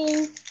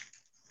cool,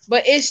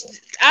 but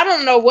I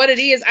don't know what it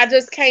is. I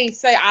just can't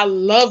say I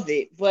love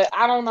it, but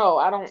I don't know.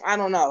 I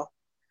don't know.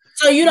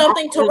 So you don't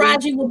think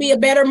Taraji will be a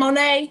better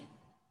Monet?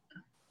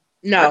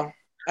 No,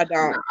 I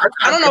don't.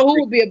 I don't know who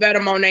would be a better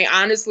Monet,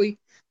 honestly,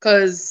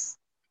 because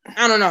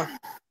I don't know.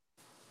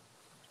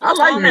 I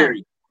like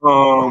Mary.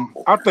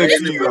 I think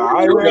she's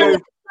I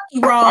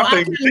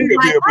think Medea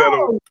be a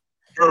better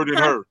her than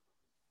her.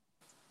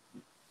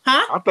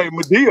 Huh? I think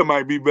Medea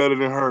might be better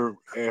than her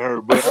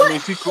but I mean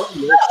she cool.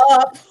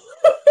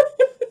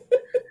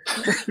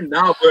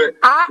 No, but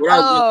what I was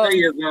gonna say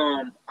is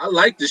I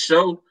like the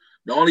show.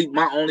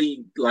 My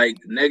only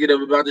like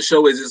negative about the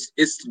show is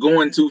it's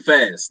going too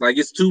fast. Like,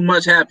 it's too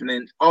much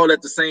happening all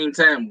at the same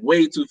time,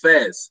 way too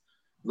fast.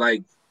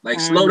 Like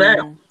slow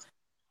down.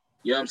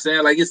 You know what I'm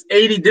saying? Like, it's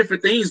 80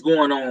 different things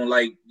going on.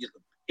 Like,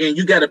 and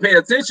you got to pay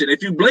attention.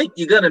 If you blink,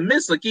 you're gonna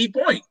miss a key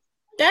point.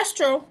 That's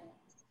true.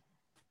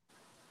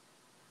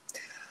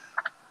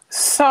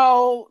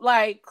 So,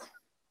 like,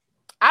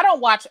 I don't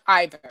watch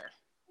either.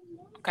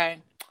 Okay.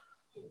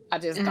 I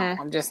just don't.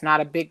 I'm just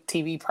not a big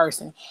TV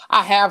person.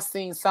 I have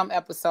seen some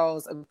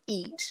episodes of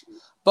each,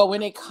 but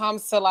when it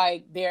comes to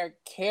like their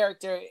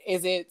character,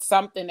 is it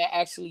something that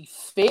actually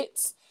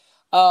fits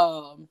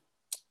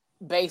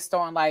based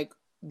on like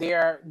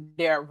their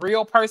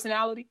real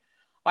personality?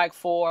 Like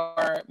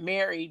for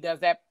Mary, does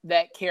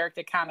that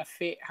character kind of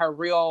fit her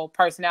real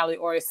personality,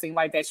 or it seemed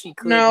like that she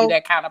could be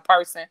that kind of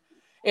person?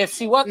 If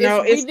she was,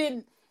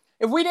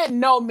 if we didn't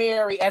know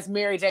Mary as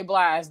Mary J.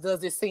 Blige,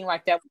 does it seem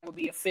like that would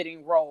be a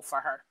fitting role for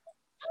her?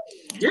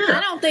 Yeah.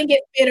 I don't think it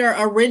fit her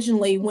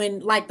originally when,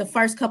 like, the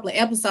first couple of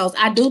episodes.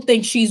 I do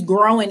think she's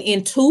growing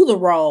into the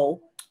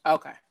role.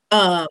 Okay.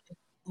 But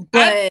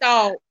I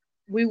thought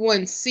we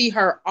wouldn't see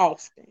her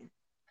often.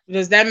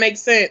 Does that make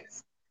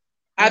sense?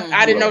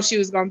 I didn't know she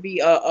was gonna be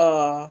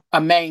a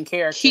main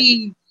character.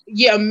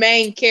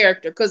 Main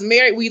character. Because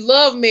Mary, we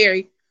love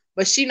Mary,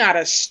 but she's not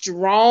a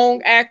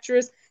strong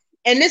actress.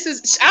 And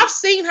I've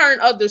seen her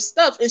in other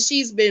stuff, and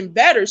she's been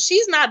better.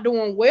 She's not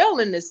doing well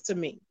in this to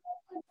me.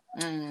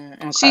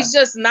 Okay. She's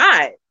just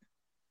not.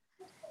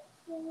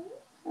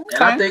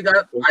 And I think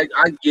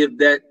I give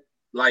that,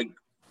 like,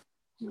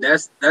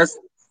 that's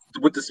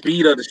with the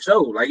speed of the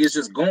show. Like, it's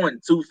just going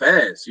too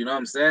fast. You know what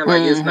I'm saying?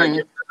 Like, it's not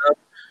giving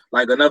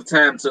enough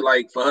time to,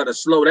 like, for her to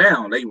slow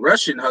down. They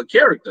rushing her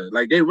character.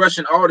 Like, they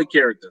rushing all the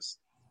characters.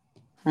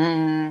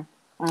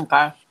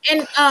 Okay.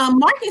 And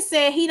Marcus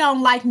said he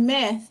don't like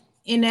Meth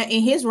in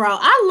his role.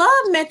 I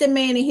love Method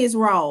Man in his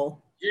role.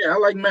 Yeah, I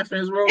like Meth in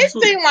his role. It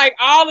seemed like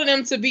all of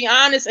them, to be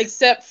honest,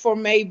 except for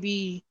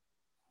maybe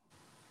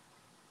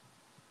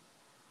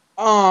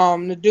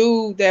the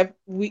dude that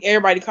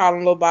everybody call him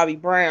Little Bobby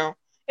Brown.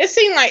 It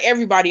seemed like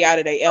everybody out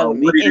of their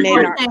element, and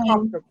they're not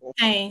comfortable.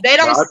 They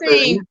don't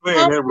seem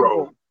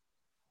comfortable.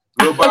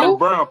 Little Bobby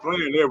Brown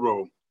playing that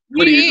role.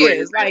 He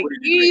is like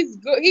he's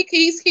good.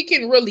 He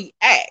can really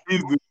act.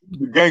 He's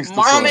the gangster.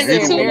 Mom and the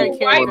two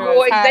white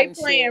boys,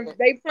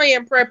 they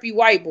playing preppy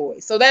white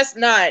boys. So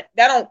that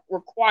don't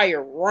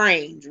require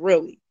range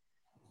really.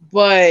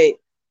 But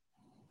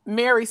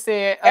Mary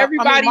said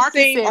everybody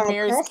said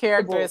Mary's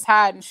character is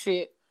hiding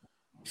shit.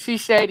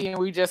 She's shady and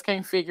we just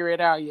can't figure it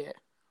out yet.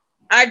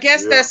 I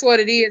guess that's what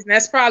it is, and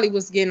that's probably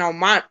what's getting on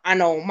my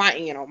end on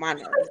my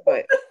nerves,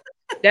 but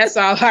that's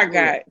all I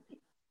got.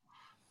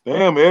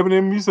 Damn, Ebony,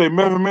 you say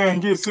Method Man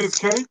get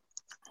 6K?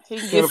 He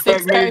can get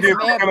 6K.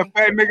 Can a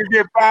fat nigga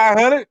get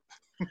 500?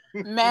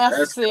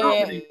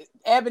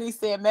 Ebony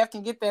said Meth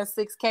can get that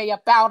 6K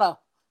up out of.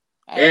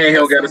 And he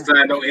don't got to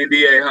sign no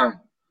NDA, huh?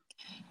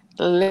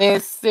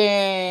 Listen.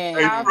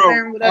 Hey,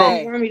 bro, can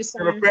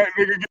a fat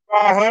nigga get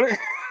 500?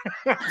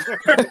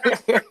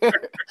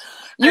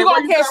 You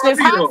gonna catch this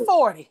hot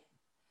 40.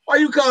 Why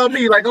you call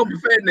me like I'm a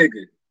fat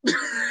nigga?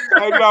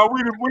 Hey, no,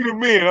 we the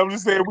men. I'm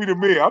just saying we the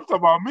men. I'm talking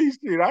about me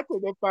shit. I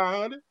took that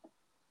 500.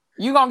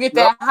 You gonna get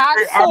that hot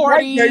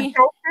 40.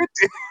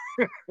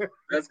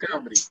 That's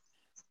comedy.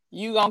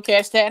 You gonna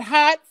catch that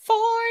hot 40.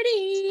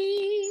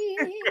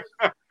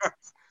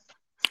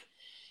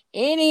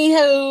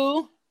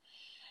 Anywho,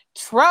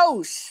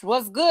 Trosh,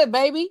 what's good,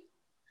 baby?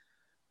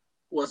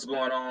 What's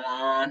going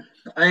on?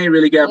 I ain't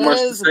really got much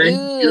to say.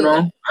 Good. You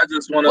know, I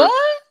just want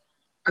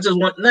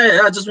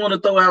to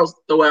throw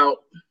out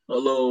a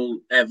little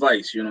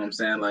advice. You know what I'm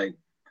saying? Like,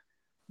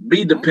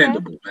 be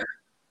dependable, man.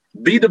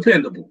 Be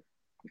dependable.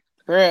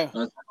 Yeah.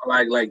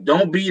 Like,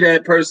 don't be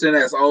that person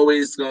that's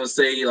always gonna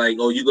say like,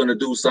 "Oh, you're gonna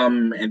do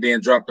something," and then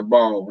drop the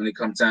ball when it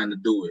comes time to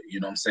do it. You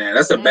know what I'm saying?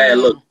 That's a bad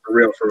look,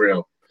 for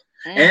real.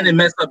 And it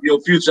messed up your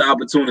future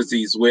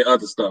opportunities with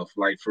other stuff,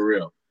 like for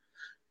real.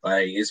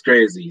 Like, it's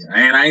crazy.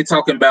 And I ain't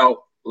talking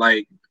about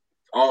like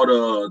all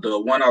the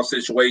one-off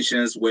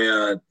situations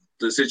where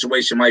the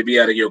situation might be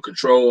out of your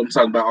control. I'm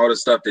talking about all the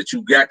stuff that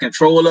you got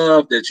control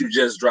of that you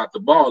just dropped the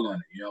ball on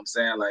it. You know what I'm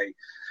saying? Like,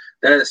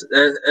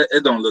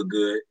 it don't look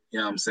good. You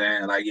know what I'm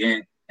saying? Like,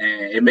 and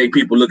it make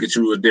people look at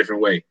you a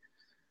different way.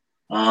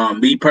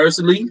 Me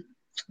personally,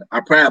 I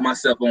pride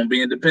myself on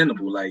being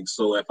dependable. Like,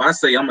 so if I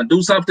say I'm gonna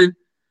do something,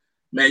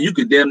 man, you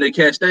could damn near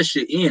catch that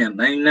shit in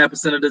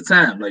 99% of the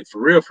time. Like,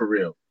 for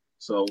real.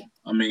 So,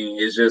 I mean,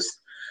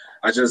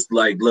 I just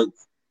like look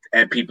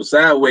at people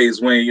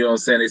sideways when, you know what I'm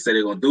saying, they say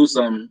they're going to do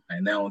something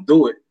and they don't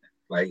do it.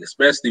 Like,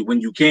 especially when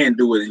you can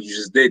do it and you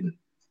just didn't,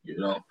 you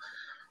know.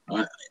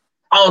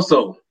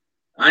 Also,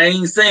 I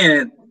ain't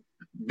saying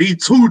be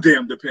too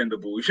damn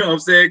dependable, you know what I'm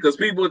saying? Because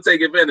people will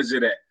take advantage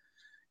of that.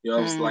 You know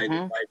what I'm saying?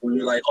 Like when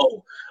you're like,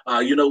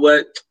 you know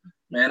what?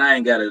 Man, I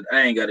ain't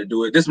gotta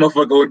do it. This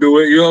motherfucker gonna do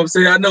it, you know what I'm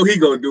saying? I know he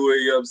gonna do it,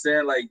 you know what I'm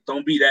saying? Like,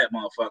 don't be that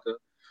motherfucker.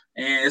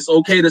 And it's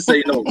okay to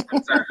say no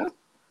sometimes.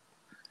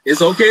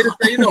 It's okay to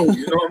say no,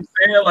 you know what I'm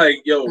saying?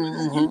 Like, yo,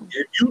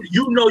 if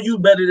you know you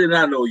better than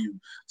I know you.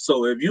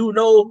 So if you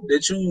know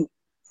that you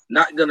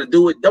not gonna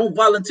do it, don't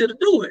volunteer to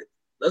do it.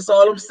 That's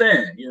all I'm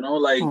saying. You know,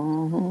 like,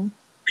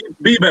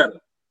 be better.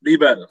 Be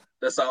better.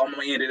 That's all I'm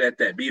gonna end it at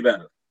that. Be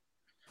better.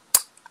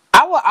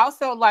 I would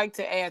also like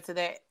to add to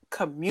that,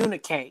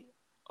 communicate.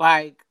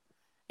 Like,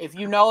 if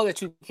you know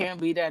that you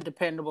can't be that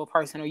dependable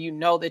person, or you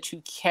know that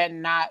you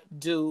cannot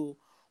do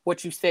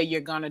what you say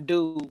you're gonna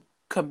do,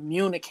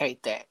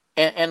 communicate that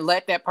and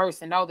let that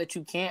person know that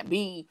you can't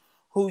be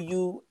who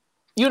you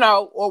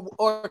know,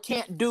 or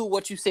can't do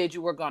what you said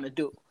you were gonna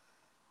do.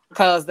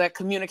 Because that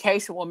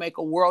communication will make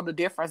a world of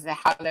difference in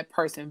how that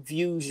person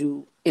views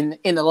you in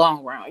the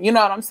long run. You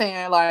know what I'm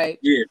saying? Like,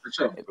 yeah, for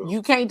sure.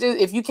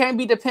 If you can't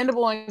be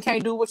dependable and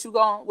can't do what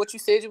you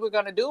said you were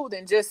gonna do,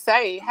 then just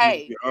say,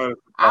 "Hey,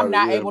 I'm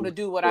not able to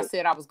do what I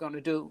said I was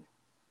gonna do."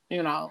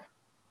 You know,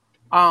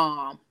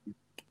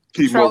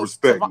 keep more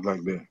respect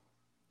like that.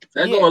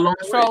 That go a long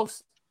way.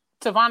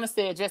 Tavana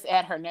said, "Just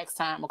add her next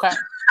time, okay?"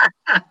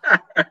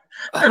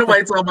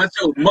 Nobody talking about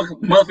your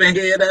muffin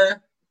head.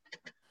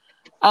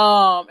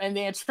 And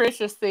then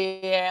Trisha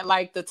said,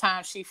 like, the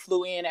time she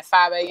flew in at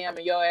 5 a.m.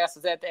 and your ass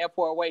was at the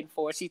airport waiting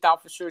for her, she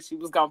thought for sure she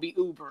was gonna be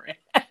Ubering.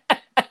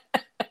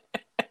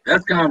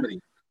 That's comedy.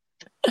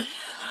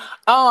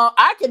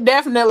 I can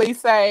definitely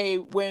say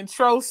when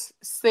Trosh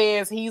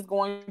says he's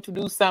going to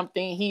do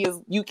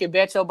something, you can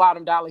bet your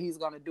bottom dollar he's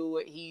going to do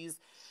it. He's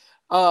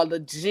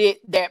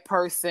legit that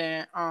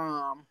person,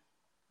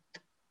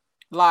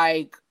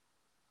 like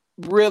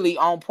really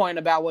on point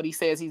about what he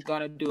says he's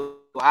going to do.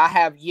 I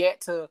have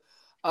yet to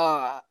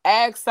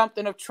ask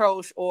something of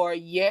Trosh or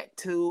yet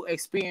to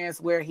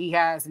experience where he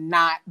has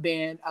not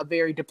been a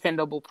very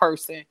dependable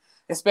person,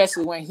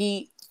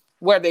 especially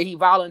whether he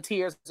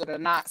volunteers or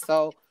not.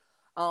 So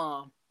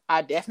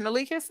I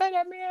definitely can say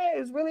that man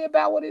is really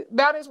about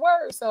his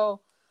word.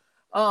 So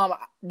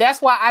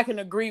that's why I can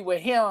agree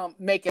with him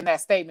making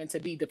that statement to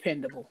be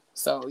dependable.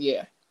 So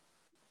yeah.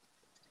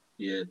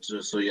 Yeah,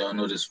 just so y'all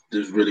know, this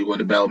really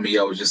wasn't about me.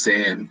 I was just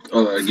saying,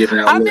 giving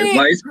out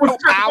advice.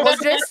 I was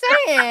just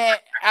saying,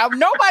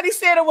 nobody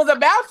said it was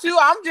about you.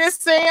 I'm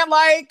just saying,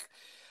 like,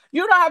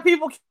 you know how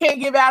people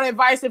can't give out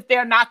advice if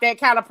they're not that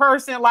kind of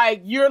person.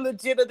 Like, you're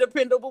legit a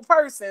dependable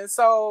person.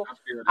 So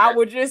I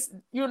would just,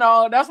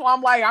 that's why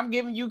I'm like, I'm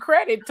giving you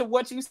credit to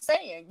what you're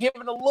saying,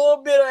 giving a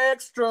little bit of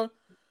extra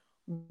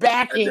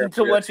backing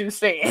to what you're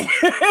saying.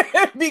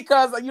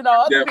 Because,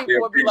 other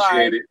people would be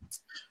like,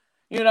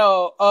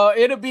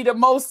 it'll be the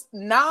most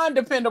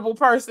non-dependable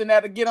person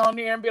that'll get on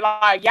there and be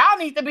like, y'all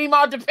need to be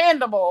more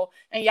dependable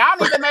and y'all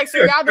need to make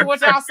sure y'all do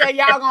what y'all say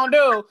y'all gonna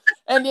do.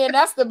 And then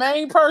that's the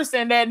main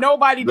person that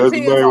nobody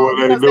depends on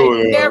because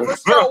they never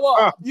show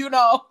up,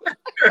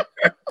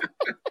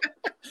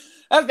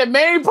 That's the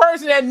main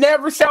person that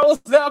never shows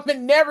up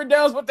and never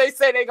does what they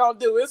say they're gonna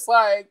do. It's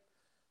like,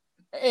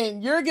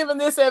 and you're giving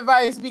this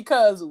advice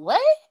because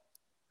what?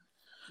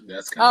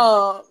 That's kind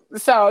of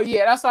so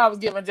yeah, that's why I was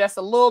giving just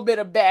a little bit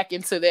of back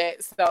into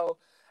that. So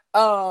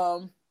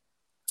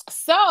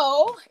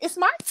it's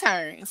my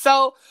turn.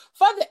 So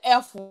for the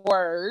F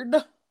word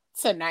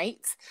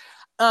tonight,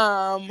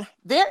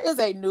 there is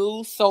a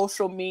new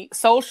social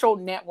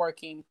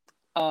networking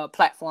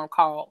platform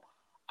called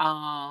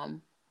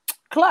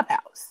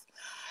Clubhouse,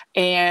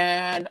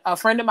 and a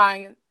friend of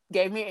mine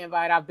gave me an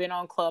invite. I've been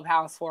on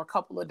Clubhouse for a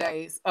couple of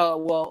days,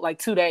 like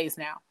 2 days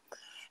now.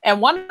 And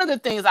one of the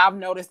things I've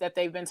noticed that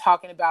they've been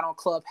talking about on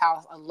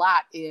Clubhouse a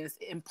lot is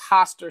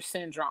imposter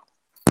syndrome.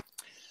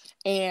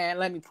 And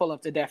let me pull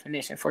up the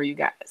definition for you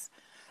guys,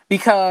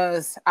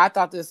 because I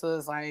thought this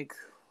was like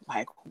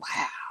wow,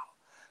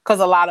 because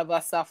a lot of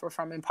us suffer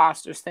from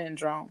imposter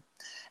syndrome.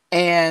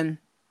 And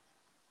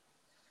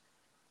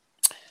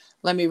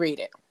let me read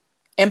it.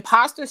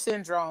 Imposter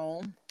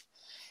syndrome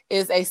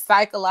is a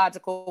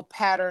psychological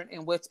pattern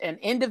in which an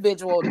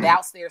individual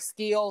doubts their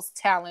skills,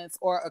 talents,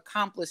 or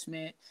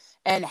accomplishment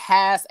and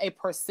has a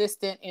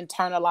persistent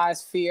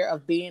internalized fear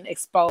of being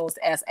exposed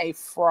as a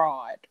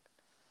fraud.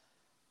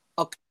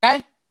 Okay?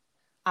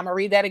 I'm going to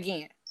read that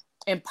again.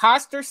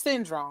 Imposter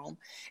syndrome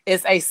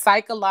is a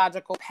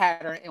psychological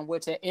pattern in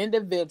which an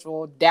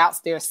individual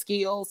doubts their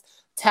skills,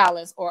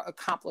 talents, or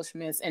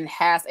accomplishments and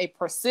has a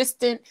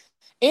persistent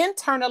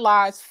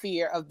internalized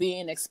fear of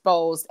being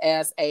exposed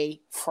as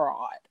a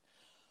fraud.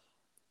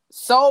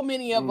 So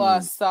many of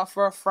us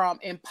suffer from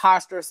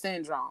imposter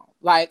syndrome.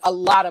 Like, a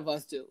lot of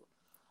us do.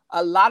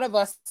 A lot of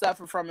us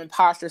suffer from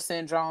imposter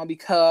syndrome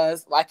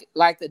because,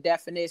 like the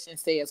definition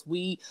says,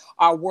 we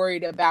are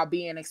worried about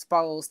being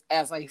exposed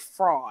as a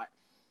fraud.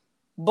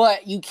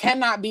 But you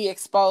cannot be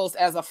exposed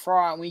as a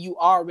fraud when you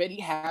already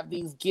have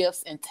these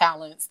gifts and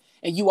talents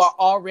and you are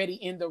already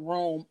in the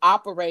room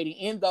operating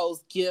in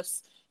those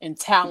gifts and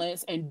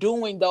talents and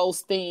doing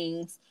those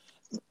things.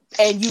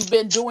 And you've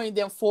been doing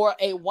them for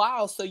a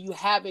while, so you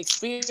have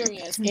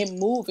experience in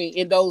moving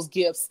in those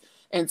gifts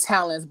and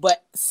talents.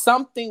 But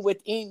something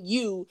within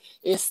you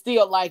is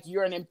still like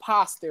you're an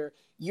imposter.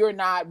 You're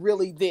not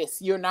really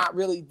this. You're not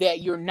really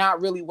that. You're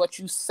not really what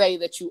you say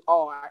that you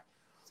are.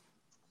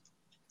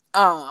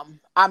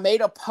 I made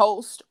a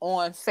post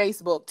on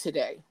Facebook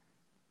today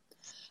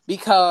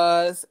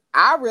because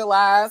I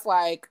realized,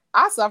 like,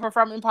 I suffer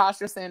from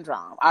imposter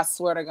syndrome. I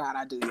swear to God,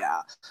 I do,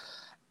 y'all.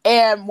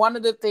 And one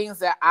of the things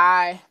that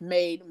I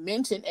made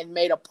mention and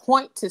made a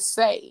point to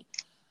say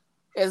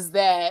is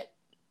that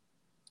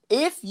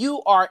if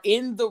you are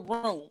in the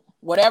room,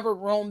 whatever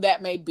room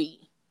that may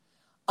be,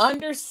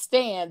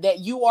 understand that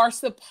you are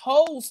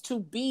supposed to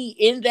be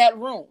in that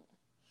room.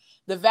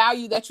 The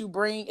value that you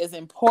bring is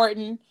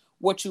important.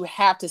 What you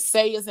have to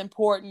say is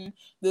important.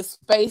 The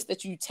space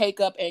that you take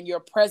up and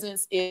your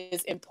presence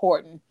is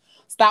important.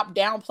 Stop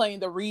downplaying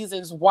the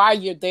reasons why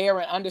you're there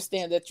and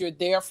understand that you're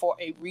there for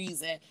a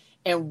reason.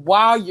 And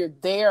while you're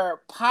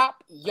there,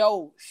 pop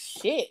your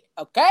shit,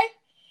 okay?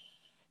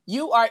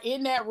 You are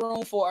in that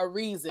room for a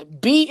reason.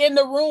 Be in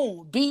the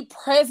room. Be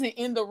present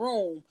in the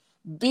room.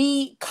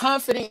 Be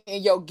confident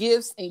in your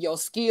gifts and your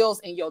skills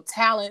and your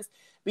talents,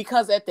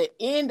 because at the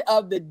end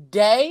of the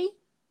day,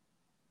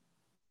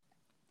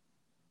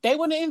 they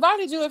wouldn't have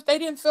invited you if they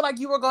didn't feel like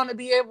you were going to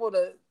be able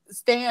to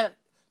stand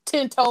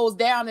 10 toes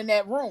down in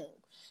that room.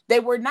 They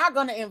were not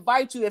going to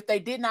invite you if they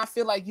did not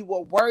feel like you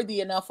were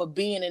worthy enough of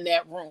being in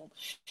that room.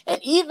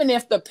 And even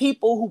if the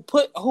people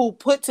who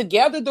put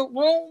together the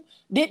room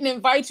didn't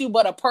invite you,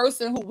 but a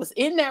person who was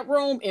in that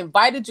room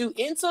invited you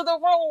into the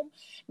room,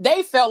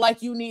 they felt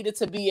like you needed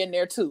to be in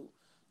there too.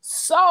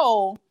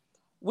 So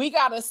we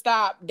got to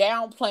stop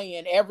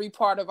downplaying every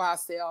part of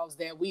ourselves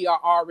that we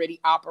are already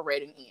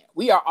operating in.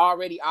 We are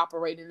already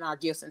operating in our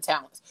gifts and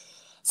talents.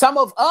 Some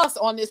of us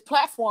on this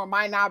platform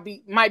might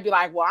be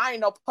like, well, I ain't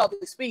no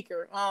public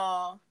speaker.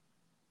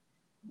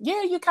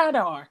 Yeah, you kind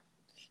of are.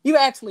 You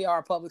actually are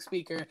a public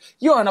speaker.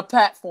 You're on a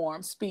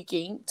platform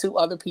speaking to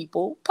other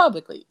people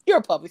publicly. You're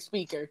a public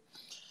speaker.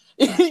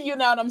 You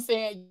know what I'm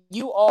saying?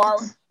 You are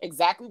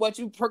exactly what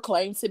you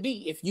proclaim to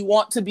be.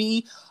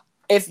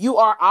 If you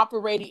are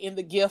operating in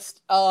the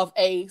gift of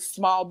a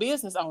small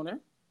business owner,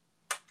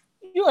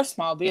 you're a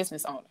small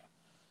business owner.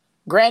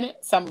 Granted,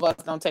 some of us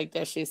don't take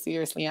that shit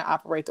seriously and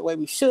operate the way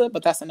we should,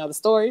 but that's another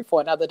story for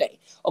another day.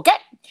 Okay?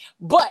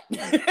 But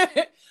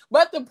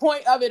the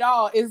point of it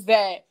all is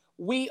that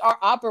we are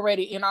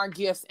operating in our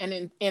gifts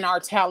and in our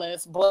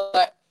talents,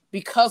 but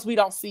because we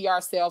don't see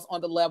ourselves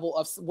on the level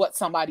of what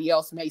somebody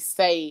else may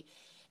say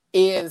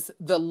is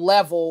the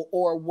level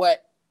or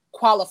what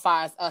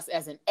qualifies us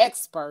as an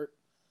expert,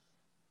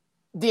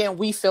 then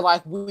we feel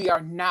like we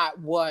are not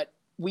what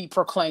we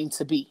proclaim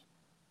to be.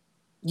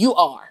 You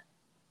are.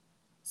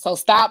 So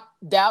stop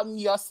doubting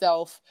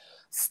yourself.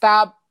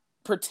 Stop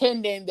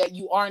pretending that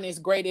you aren't as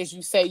great as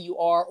you say you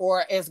are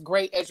or as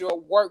great as your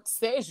work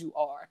says you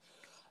are.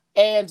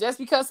 And just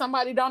because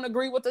somebody don't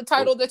agree with the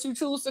title that you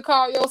choose to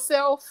call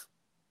yourself,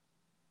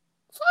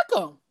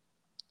 fuck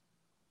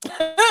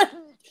them.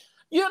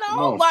 You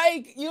know,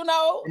 like, you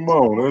know. Come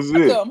on, that's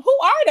it. Them. Who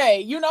are they?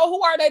 You know,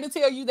 who are they to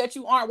tell you that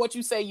you aren't what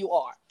you say you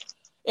are?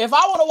 If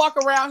I want to walk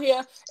around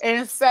here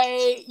and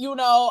say, you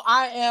know,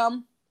 I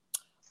am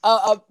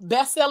a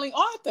best-selling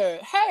author,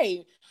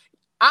 hey,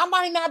 I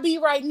might not be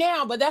right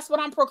now, but that's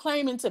what I'm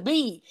proclaiming to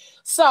be.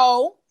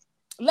 So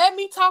let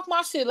me talk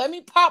my shit. Let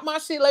me pop my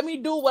shit. Let me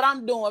do what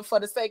I'm doing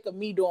for the sake of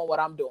me doing what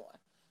I'm doing.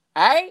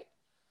 All right?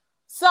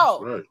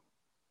 So right.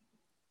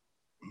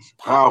 It's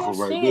powerful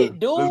right shit,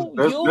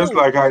 there.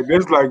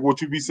 That's like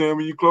what you be saying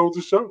when you close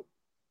the show.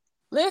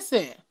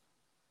 Listen.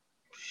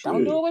 Shit.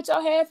 Don't do it with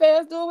your half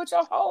ass, do it with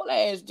your whole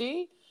ass,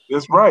 G.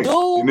 That's right.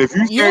 And if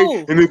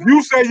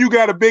you say you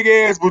got a big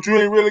ass, but you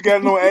ain't really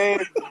got no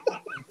ass,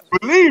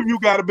 believe you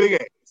got a big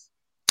ass.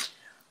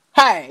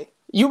 Hey,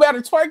 you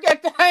better twerk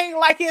that thing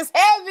like it's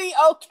heavy,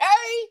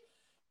 okay?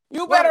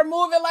 You better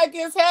move it like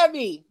it's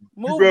heavy.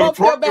 Move both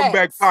your backs. Them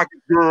back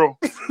pockets, girl.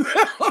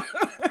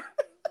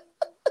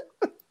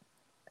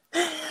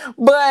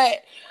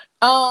 But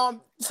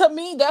to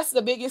me, that's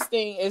the biggest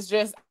thing is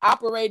just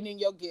operating in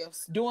your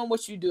gifts, doing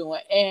what you're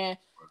doing,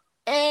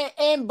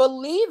 and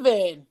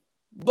believing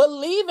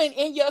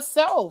in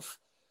yourself.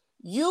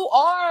 You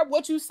are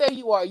what you say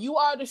you are. You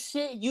are the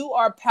shit. You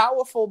are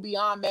powerful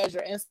beyond measure,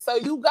 and so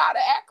you gotta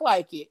act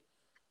like it.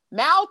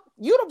 Now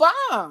you the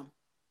bomb.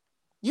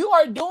 You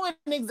are doing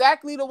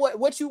exactly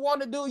what you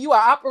want to do. You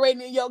are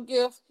operating in your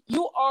gift.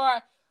 You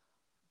are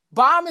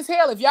bomb as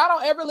hell. If y'all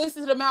don't ever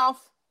listen to the Mouth,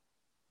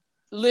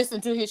 listen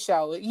to his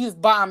show. He's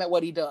bomb at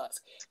what he does.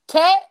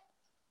 Cat,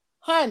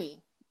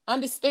 honey,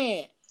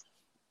 understand.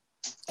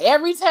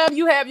 Every time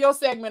you have your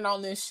segment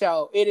on this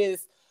show, it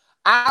is,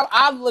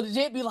 I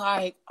legit be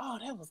like, oh,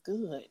 that was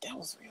good. That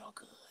was real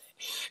good.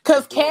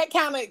 Because Cat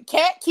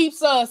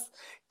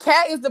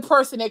is the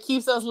person that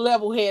keeps us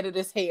level-headed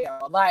as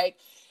hell. Like,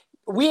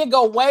 we'd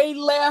go way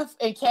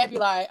left and Cat be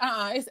like,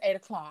 it's 8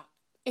 o'clock.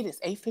 It is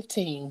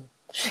 8:15.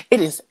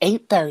 It is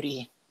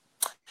 8:30.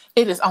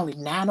 It is only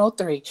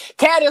 9:03.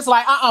 Cat is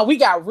like, we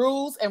got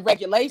rules and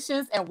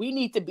regulations and we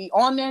need to be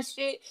on that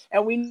shit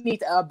and we need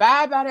to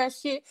abide by that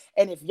shit.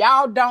 And if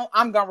y'all don't,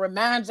 I'm going to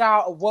remind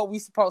y'all of what we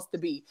supposed to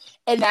be.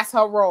 And that's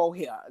her role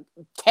here.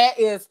 Cat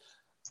is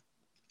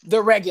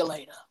the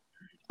regulator.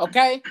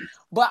 Okay?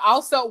 But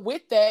also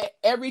with that,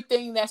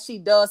 everything that she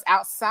does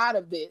outside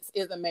of this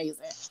is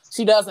amazing.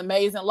 She does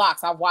amazing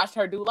locks. I've watched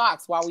her do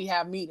locks while we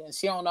have meetings.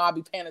 She don't know I'll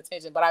be paying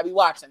attention, but I be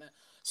watching her.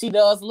 She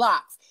does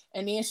locks.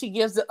 And then she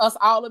gives us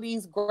all of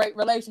these great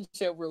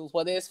relationship rules,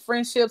 whether it's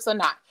friendships or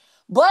not.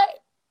 But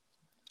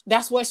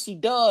that's what she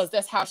does.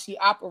 That's how she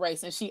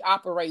operates. And she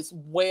operates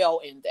well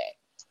in that.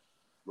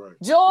 Right.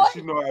 Joy?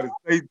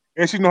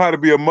 And she know how to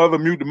be a mother,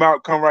 mute the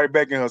mouth, come right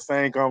back in her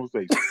same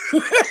conversation.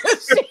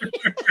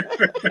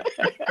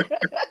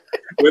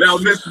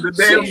 Without missing the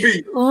damn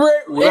beat.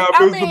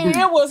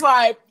 It was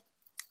like,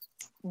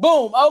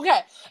 boom,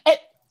 okay.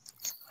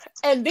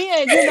 And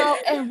then,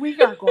 and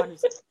we are going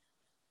to...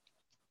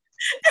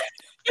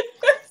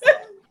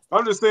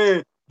 I'm just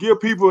saying, give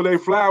people their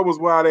flowers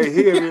while they're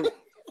here.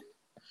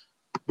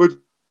 But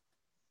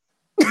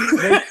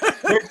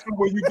make sure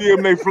when you give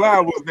them their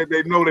flowers that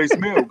they know they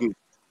smell good.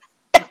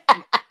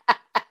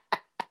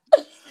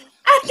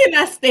 I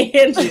cannot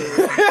stand you.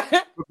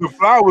 The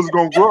flowers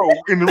gonna grow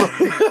in the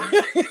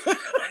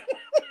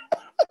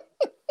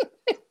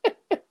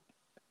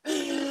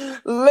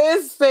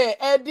Listen,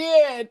 and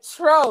then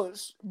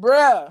Trosh,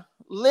 bruh,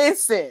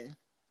 Listen,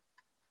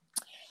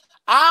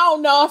 I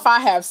don't know if I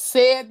have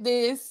said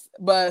this,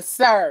 but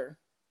sir,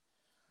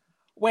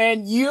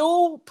 when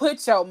you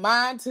put your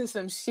mind to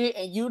some shit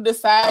and you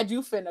decide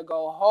you finna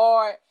go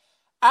hard,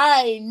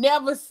 I ain't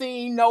never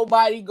seen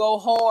nobody go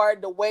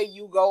hard the way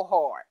you go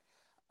hard.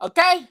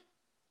 Okay?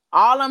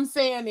 All I'm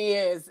saying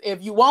is,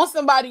 if you want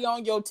somebody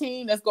on your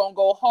team that's gonna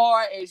go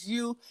hard as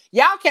you,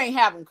 y'all can't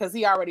have him because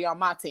he already on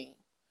my team.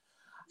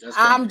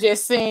 I'm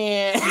just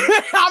saying,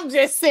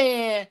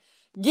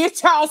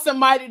 get y'all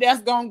somebody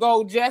that's gonna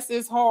go just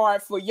as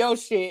hard for your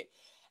shit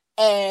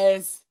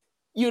as,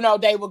 you know,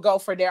 they would go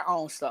for their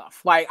own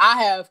stuff. Like,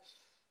 I have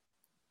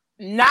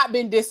not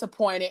been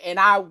disappointed, and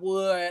I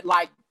would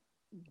like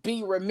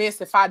be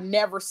remiss if I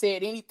never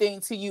said anything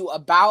to you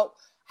about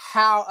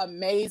how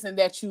amazing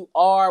that you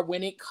are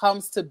when it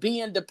comes to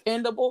being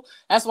dependable.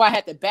 That's why I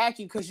had to back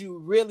you, because you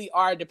really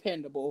are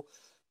dependable.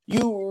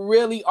 You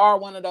really are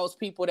one of those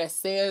people that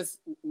says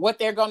what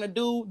they're going to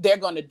do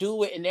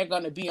it, and they're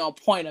going to be on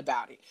point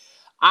about it.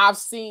 I've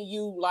seen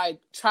you like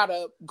try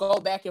to go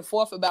back and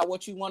forth about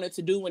what you wanted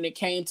to do when it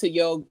came to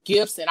your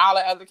gifts and all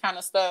that other kind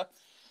of stuff.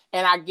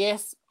 And I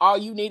guess all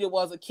you needed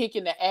was a kick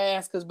in the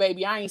ass, because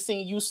baby, I ain't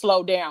seen you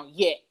slow down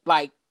yet,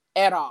 like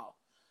at all.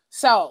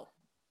 So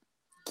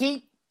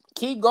keep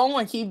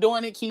going, keep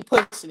doing it, keep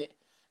pushing it.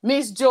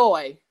 Miss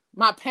Joy,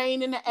 my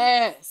pain in the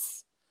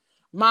ass,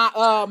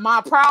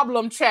 my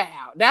problem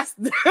child. That's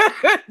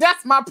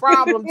that's my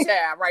problem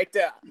child right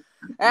there.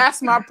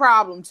 That's my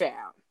problem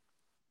child.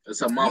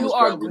 That's her mama's you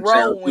are problem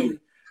growing. Child too.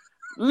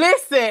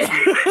 Listen,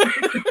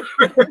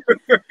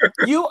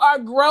 you are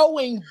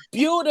growing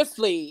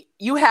beautifully.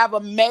 You have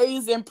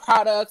amazing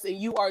products and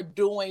you are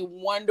doing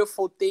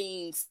wonderful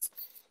things.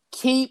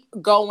 Keep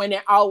going,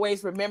 and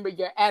always remember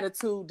your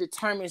attitude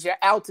determines your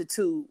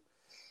altitude.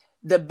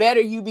 The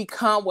better you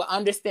become with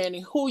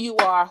understanding who you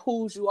are,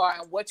 whose you are,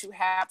 and what you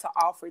have to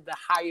offer, the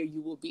higher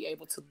you will be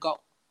able to go. All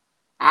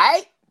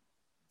right?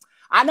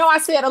 I know I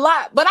said a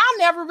lot, but I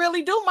never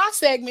really do my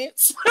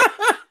segments.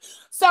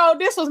 So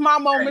this was my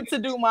moment to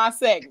do my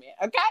segment,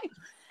 okay?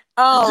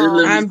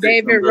 I'm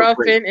David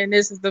Ruffin, and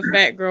this is the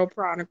Fat Girl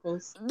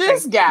Chronicles.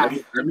 This guy.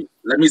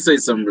 Let me say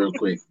something real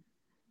quick.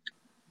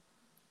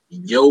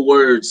 Your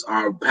words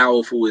are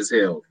powerful as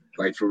hell.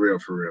 Like, for real,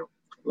 for real.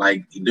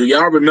 Like, do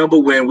y'all remember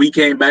when we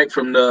came back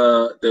from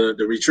the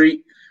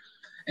retreat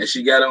and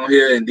she got on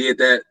here and did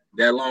that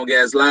long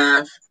ass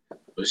live?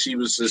 But she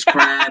was just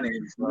crying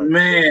and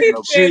man,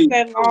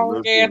 that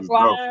long ass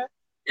live.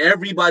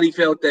 Everybody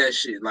felt that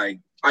shit. Like,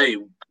 hey,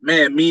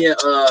 man, me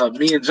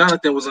and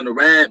Jonathan was on the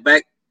ride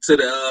back to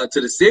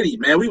the city.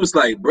 Man, we was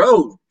like,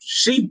 bro,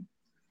 she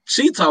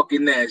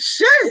talking that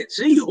shit.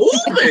 She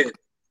hooping.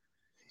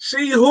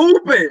 She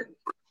hooping.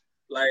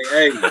 Like,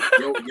 hey,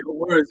 your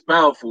word's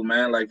powerful,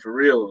 man. Like, for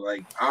real.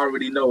 Like, I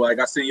already know. Like,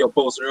 I seen your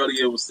post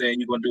earlier was saying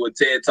you're gonna do a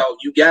TED Talk.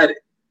 You got it.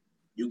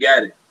 You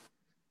got it.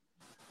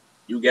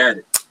 You got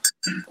it.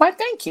 Well,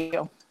 thank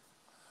you.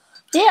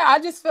 Yeah, I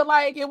just feel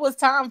like it was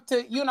time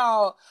to, you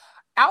know,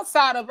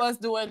 outside of us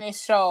doing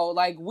this show,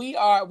 like we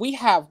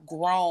have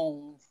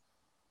grown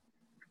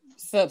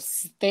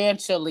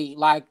substantially.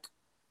 Like,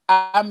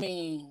 I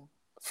mean,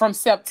 from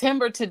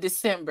September to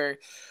December,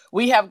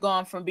 we have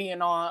gone from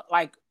being on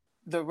like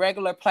the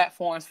regular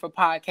platforms for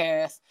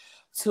podcasts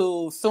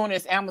to soon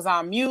as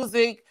Amazon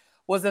Music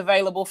was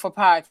available for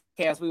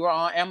podcasts, we were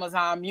on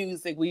Amazon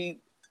Music. We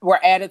were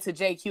added to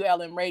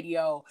JQLM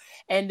Radio,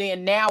 and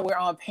then now we're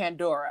on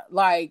Pandora.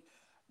 Like,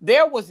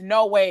 there was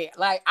no way.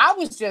 Like, I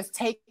was just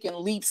taking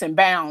leaps and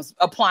bounds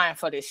applying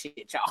for this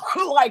shit,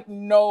 y'all. Like,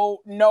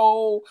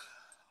 no.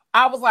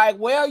 I was like,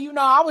 well, you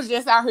know, I was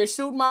just out here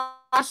shooting my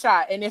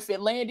shot, and if it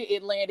landed,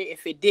 it landed.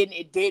 If it didn't,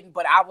 it didn't.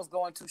 But I was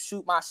going to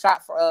shoot my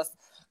shot for us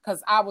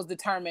because I was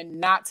determined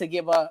not to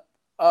give up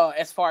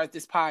as far as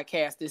this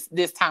podcast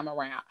this time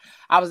around.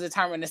 I was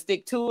determined to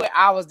stick to it.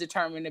 I was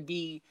determined to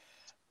be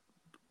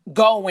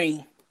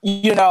going,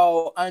 you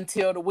know,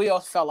 until the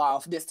wheels fell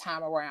off this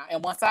time around.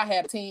 And once I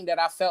had a team that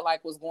I felt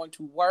like was going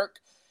to work,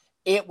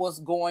 it was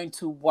going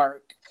to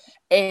work.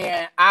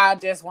 And I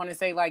just want to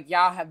say, like,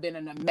 y'all have been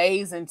an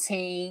amazing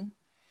team,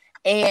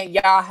 and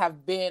y'all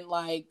have been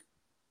like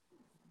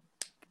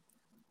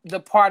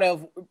the part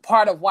of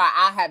why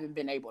I haven't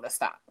been able to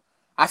stop.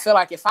 I feel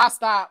like if I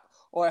stop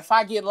or if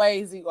I get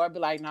lazy or be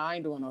like, no, I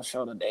ain't doing no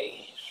show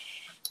today,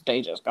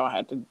 they just gonna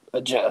have to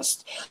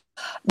adjust.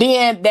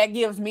 Then that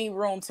gives me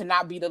room to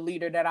not be the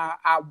leader that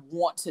I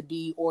want to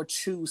be or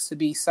choose to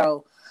be.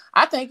 So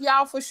I thank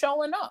y'all for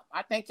showing up.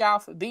 I thank y'all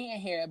for being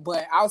here.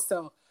 But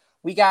also,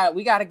 we got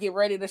to get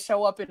ready to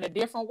show up in a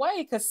different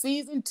way, because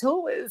season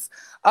 2 is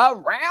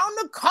around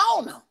the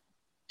corner.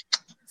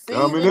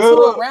 Season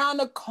 2 around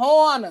the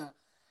corner.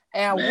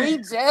 And we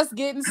just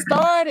getting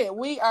started.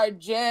 We are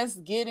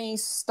just getting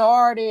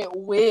started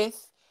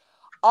with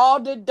all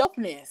the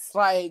dopeness.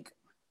 Like,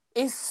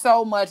 it's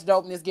so much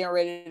dopeness getting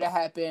ready to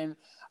happen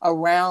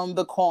around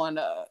the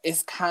corner.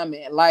 It's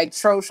coming. Like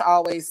Trosh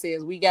always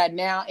says, we got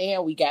now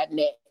and we got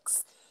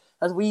next.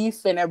 Because we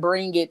finna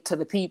bring it to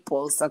the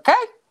peoples, okay?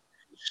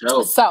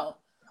 Sure. So,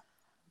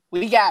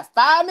 We got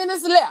 5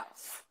 minutes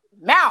left.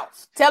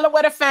 Mouth, tell them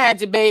where to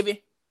find you,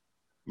 baby.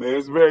 Man,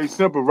 it's very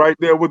simple. Right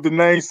there what the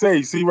name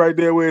say. See right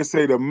there where it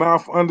say the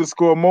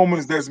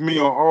mouth_moments. That's me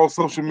on all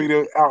social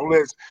media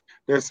outlets.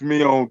 That's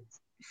me on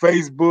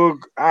Facebook,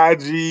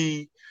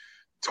 IG,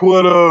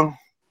 Twitter,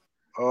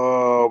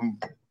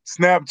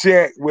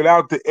 Snapchat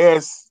without the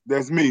S.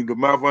 That's me, the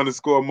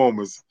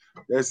mouth_moments.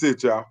 That's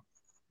it, y'all.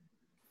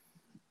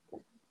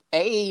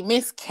 Hey,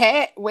 Miss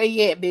Cat, where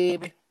you at,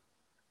 baby?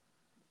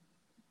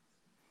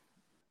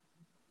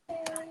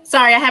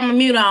 Sorry, I have my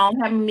mute on.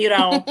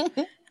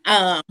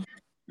 Now,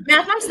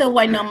 I'm still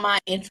waiting on my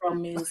intro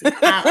music.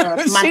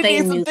 My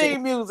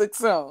theme music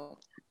song.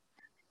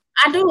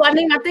 I do. I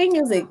need my theme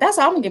music. That's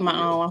all I'm gonna get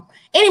my own.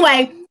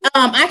 Anyway,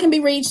 I can be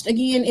reached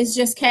again. It's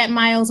just Cat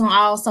Miles on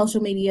all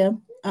social media.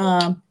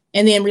 And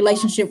then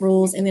Relationship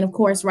Rules, and then of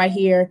course right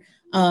here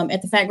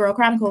at the Fat Girl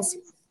Chronicles.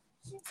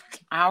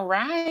 All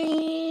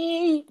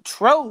right,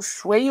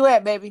 Trosh, where you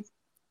at, baby?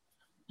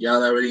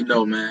 Y'all already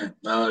know, man.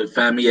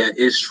 Find me at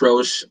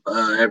Trosh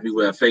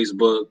everywhere: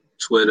 Facebook,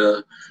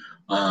 Twitter,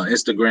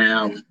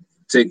 Instagram,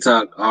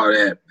 TikTok, all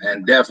that.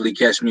 And definitely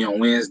catch me on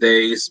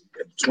Wednesdays,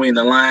 Between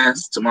the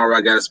Lines. Tomorrow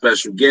I got a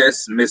special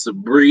guest, Miss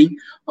Bree.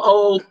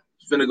 Oh,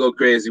 finna go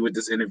crazy with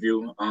this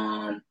interview.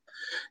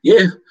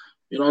 Yeah,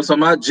 you know what I'm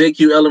talking about?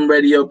 JQLM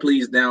Radio.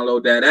 Please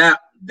download that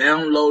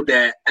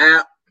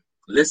app.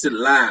 Listen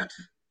live.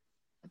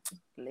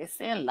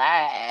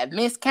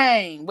 Miss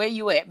Kane, where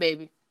you at,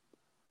 baby?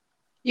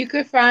 You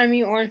could find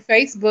me on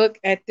Facebook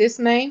at this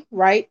name,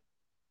 right?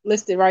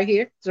 Listed right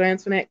here, Joanne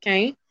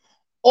Kane.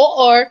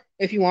 Or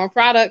if you want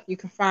product, you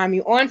can find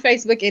me on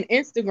Facebook and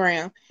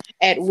Instagram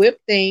at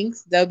Whip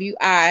Things,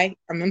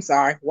 I'm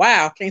sorry.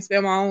 Wow, can't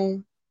spell my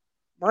own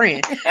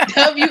brand.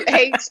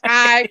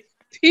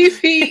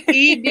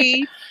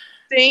 WHIPPED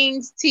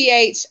Things,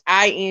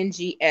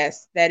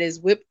 THINGS. That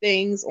is Whip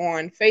Things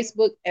on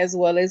Facebook as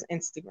well as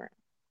Instagram.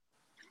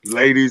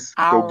 Ladies,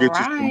 go get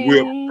you some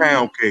whipped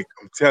pound cake.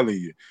 I'm telling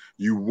you,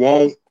 you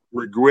won't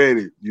regret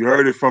it. You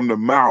heard it from the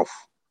mouth.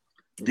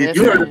 You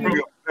heard it from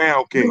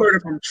pound cake. You heard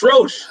it from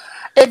Trosh.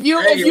 If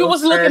you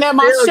was looking at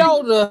my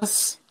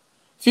shoulders,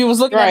 give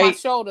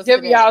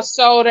y'all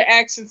shoulder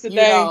action today.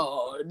 You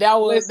know, that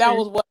was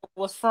what it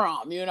was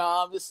from. You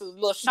know, this is a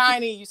little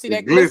shiny. You see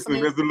that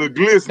glistening? There's a little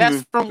glistening.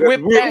 That's from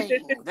Whip Things.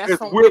 That's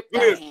from Whip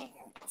Things.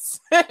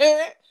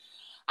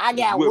 I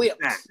got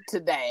whipped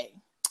today.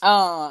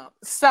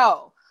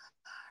 So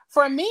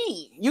for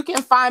me, you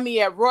can find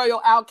me at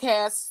Royal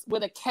Outcasts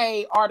with a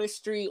K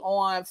Artistry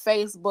on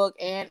Facebook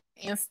and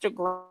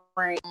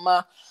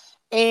Instagram.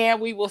 And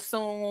we will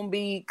soon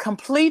be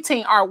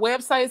completing our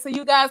website so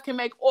you guys can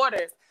make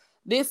orders.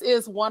 This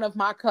is one of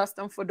my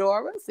custom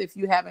fedoras. If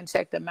you haven't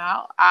checked them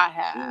out, I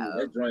have.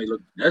 Ooh,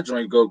 that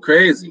joint go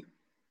crazy.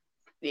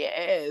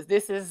 Yes,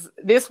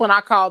 this one I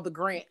call the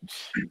Grinch.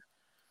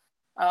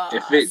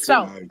 It fits.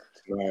 Nice.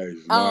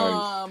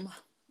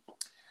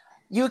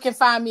 You can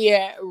find me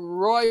at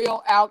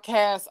Royal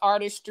Outcast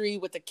Artistry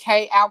with a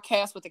K,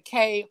 Outcast with a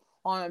K,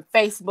 on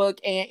Facebook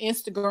and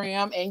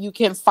Instagram. And you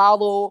can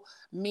follow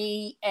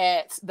me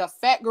at the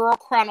Fat Girl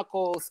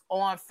Chronicles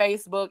on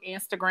Facebook,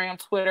 Instagram,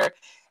 Twitter,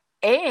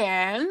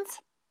 and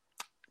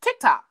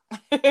TikTok,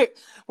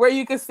 where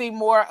you can see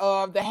more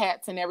of the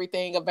hats and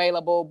everything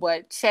available.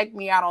 But check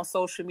me out on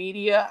social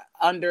media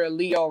under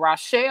Leo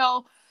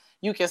Rochelle.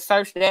 You can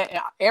search that, and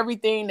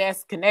everything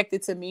that's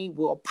connected to me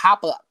will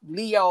pop up.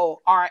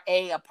 Leo,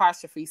 RA_CHEL.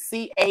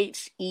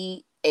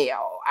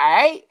 All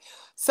right.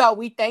 So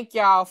we thank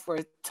y'all for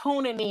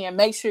tuning in.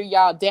 Make sure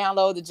y'all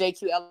download the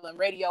JQLM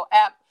Radio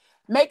app.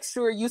 Make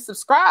sure you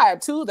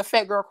subscribe to the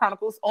Fat Girl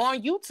Chronicles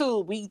on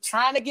YouTube. We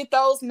trying to get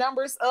those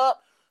numbers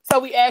up. So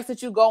we ask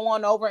that you go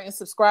on over and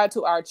subscribe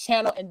to our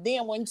channel. And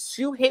then once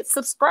you hit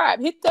subscribe,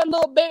 hit that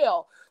little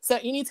bell. So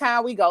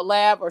anytime we go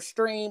live or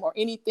stream or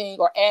anything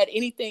or add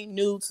anything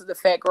new to the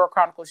Fat Girl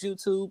Chronicles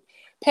YouTube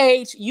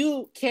page,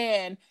 you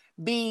can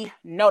be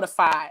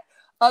notified.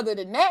 Other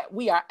than that,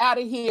 we are out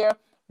of here.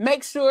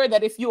 Make sure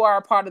that if you are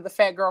a part of the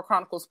Fat Girl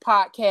Chronicles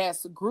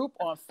podcast group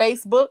on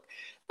Facebook,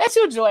 that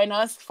you join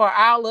us for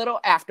our little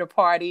after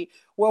party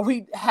where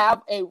we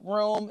have a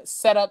room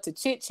set up to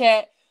chit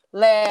chat,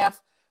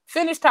 laugh,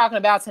 finish talking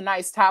about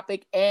tonight's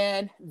topic,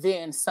 and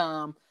then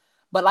some.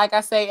 But like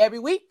I say every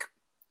week,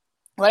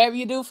 whatever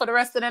you do for the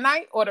rest of the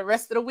night or the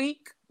rest of the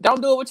week,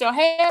 don't do it with your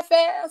half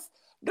ass.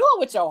 Do it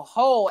with your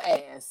whole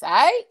ass, all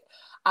right?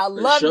 I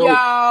love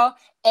y'all,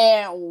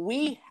 and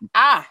we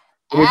are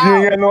If you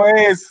ain't got no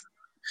ass,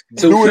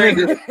 do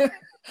it.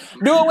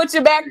 Do it with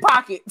your back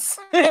pockets.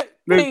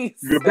 Peace.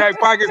 Your back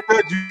pockets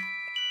touch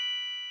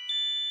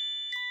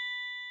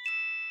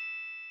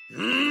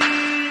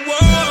you.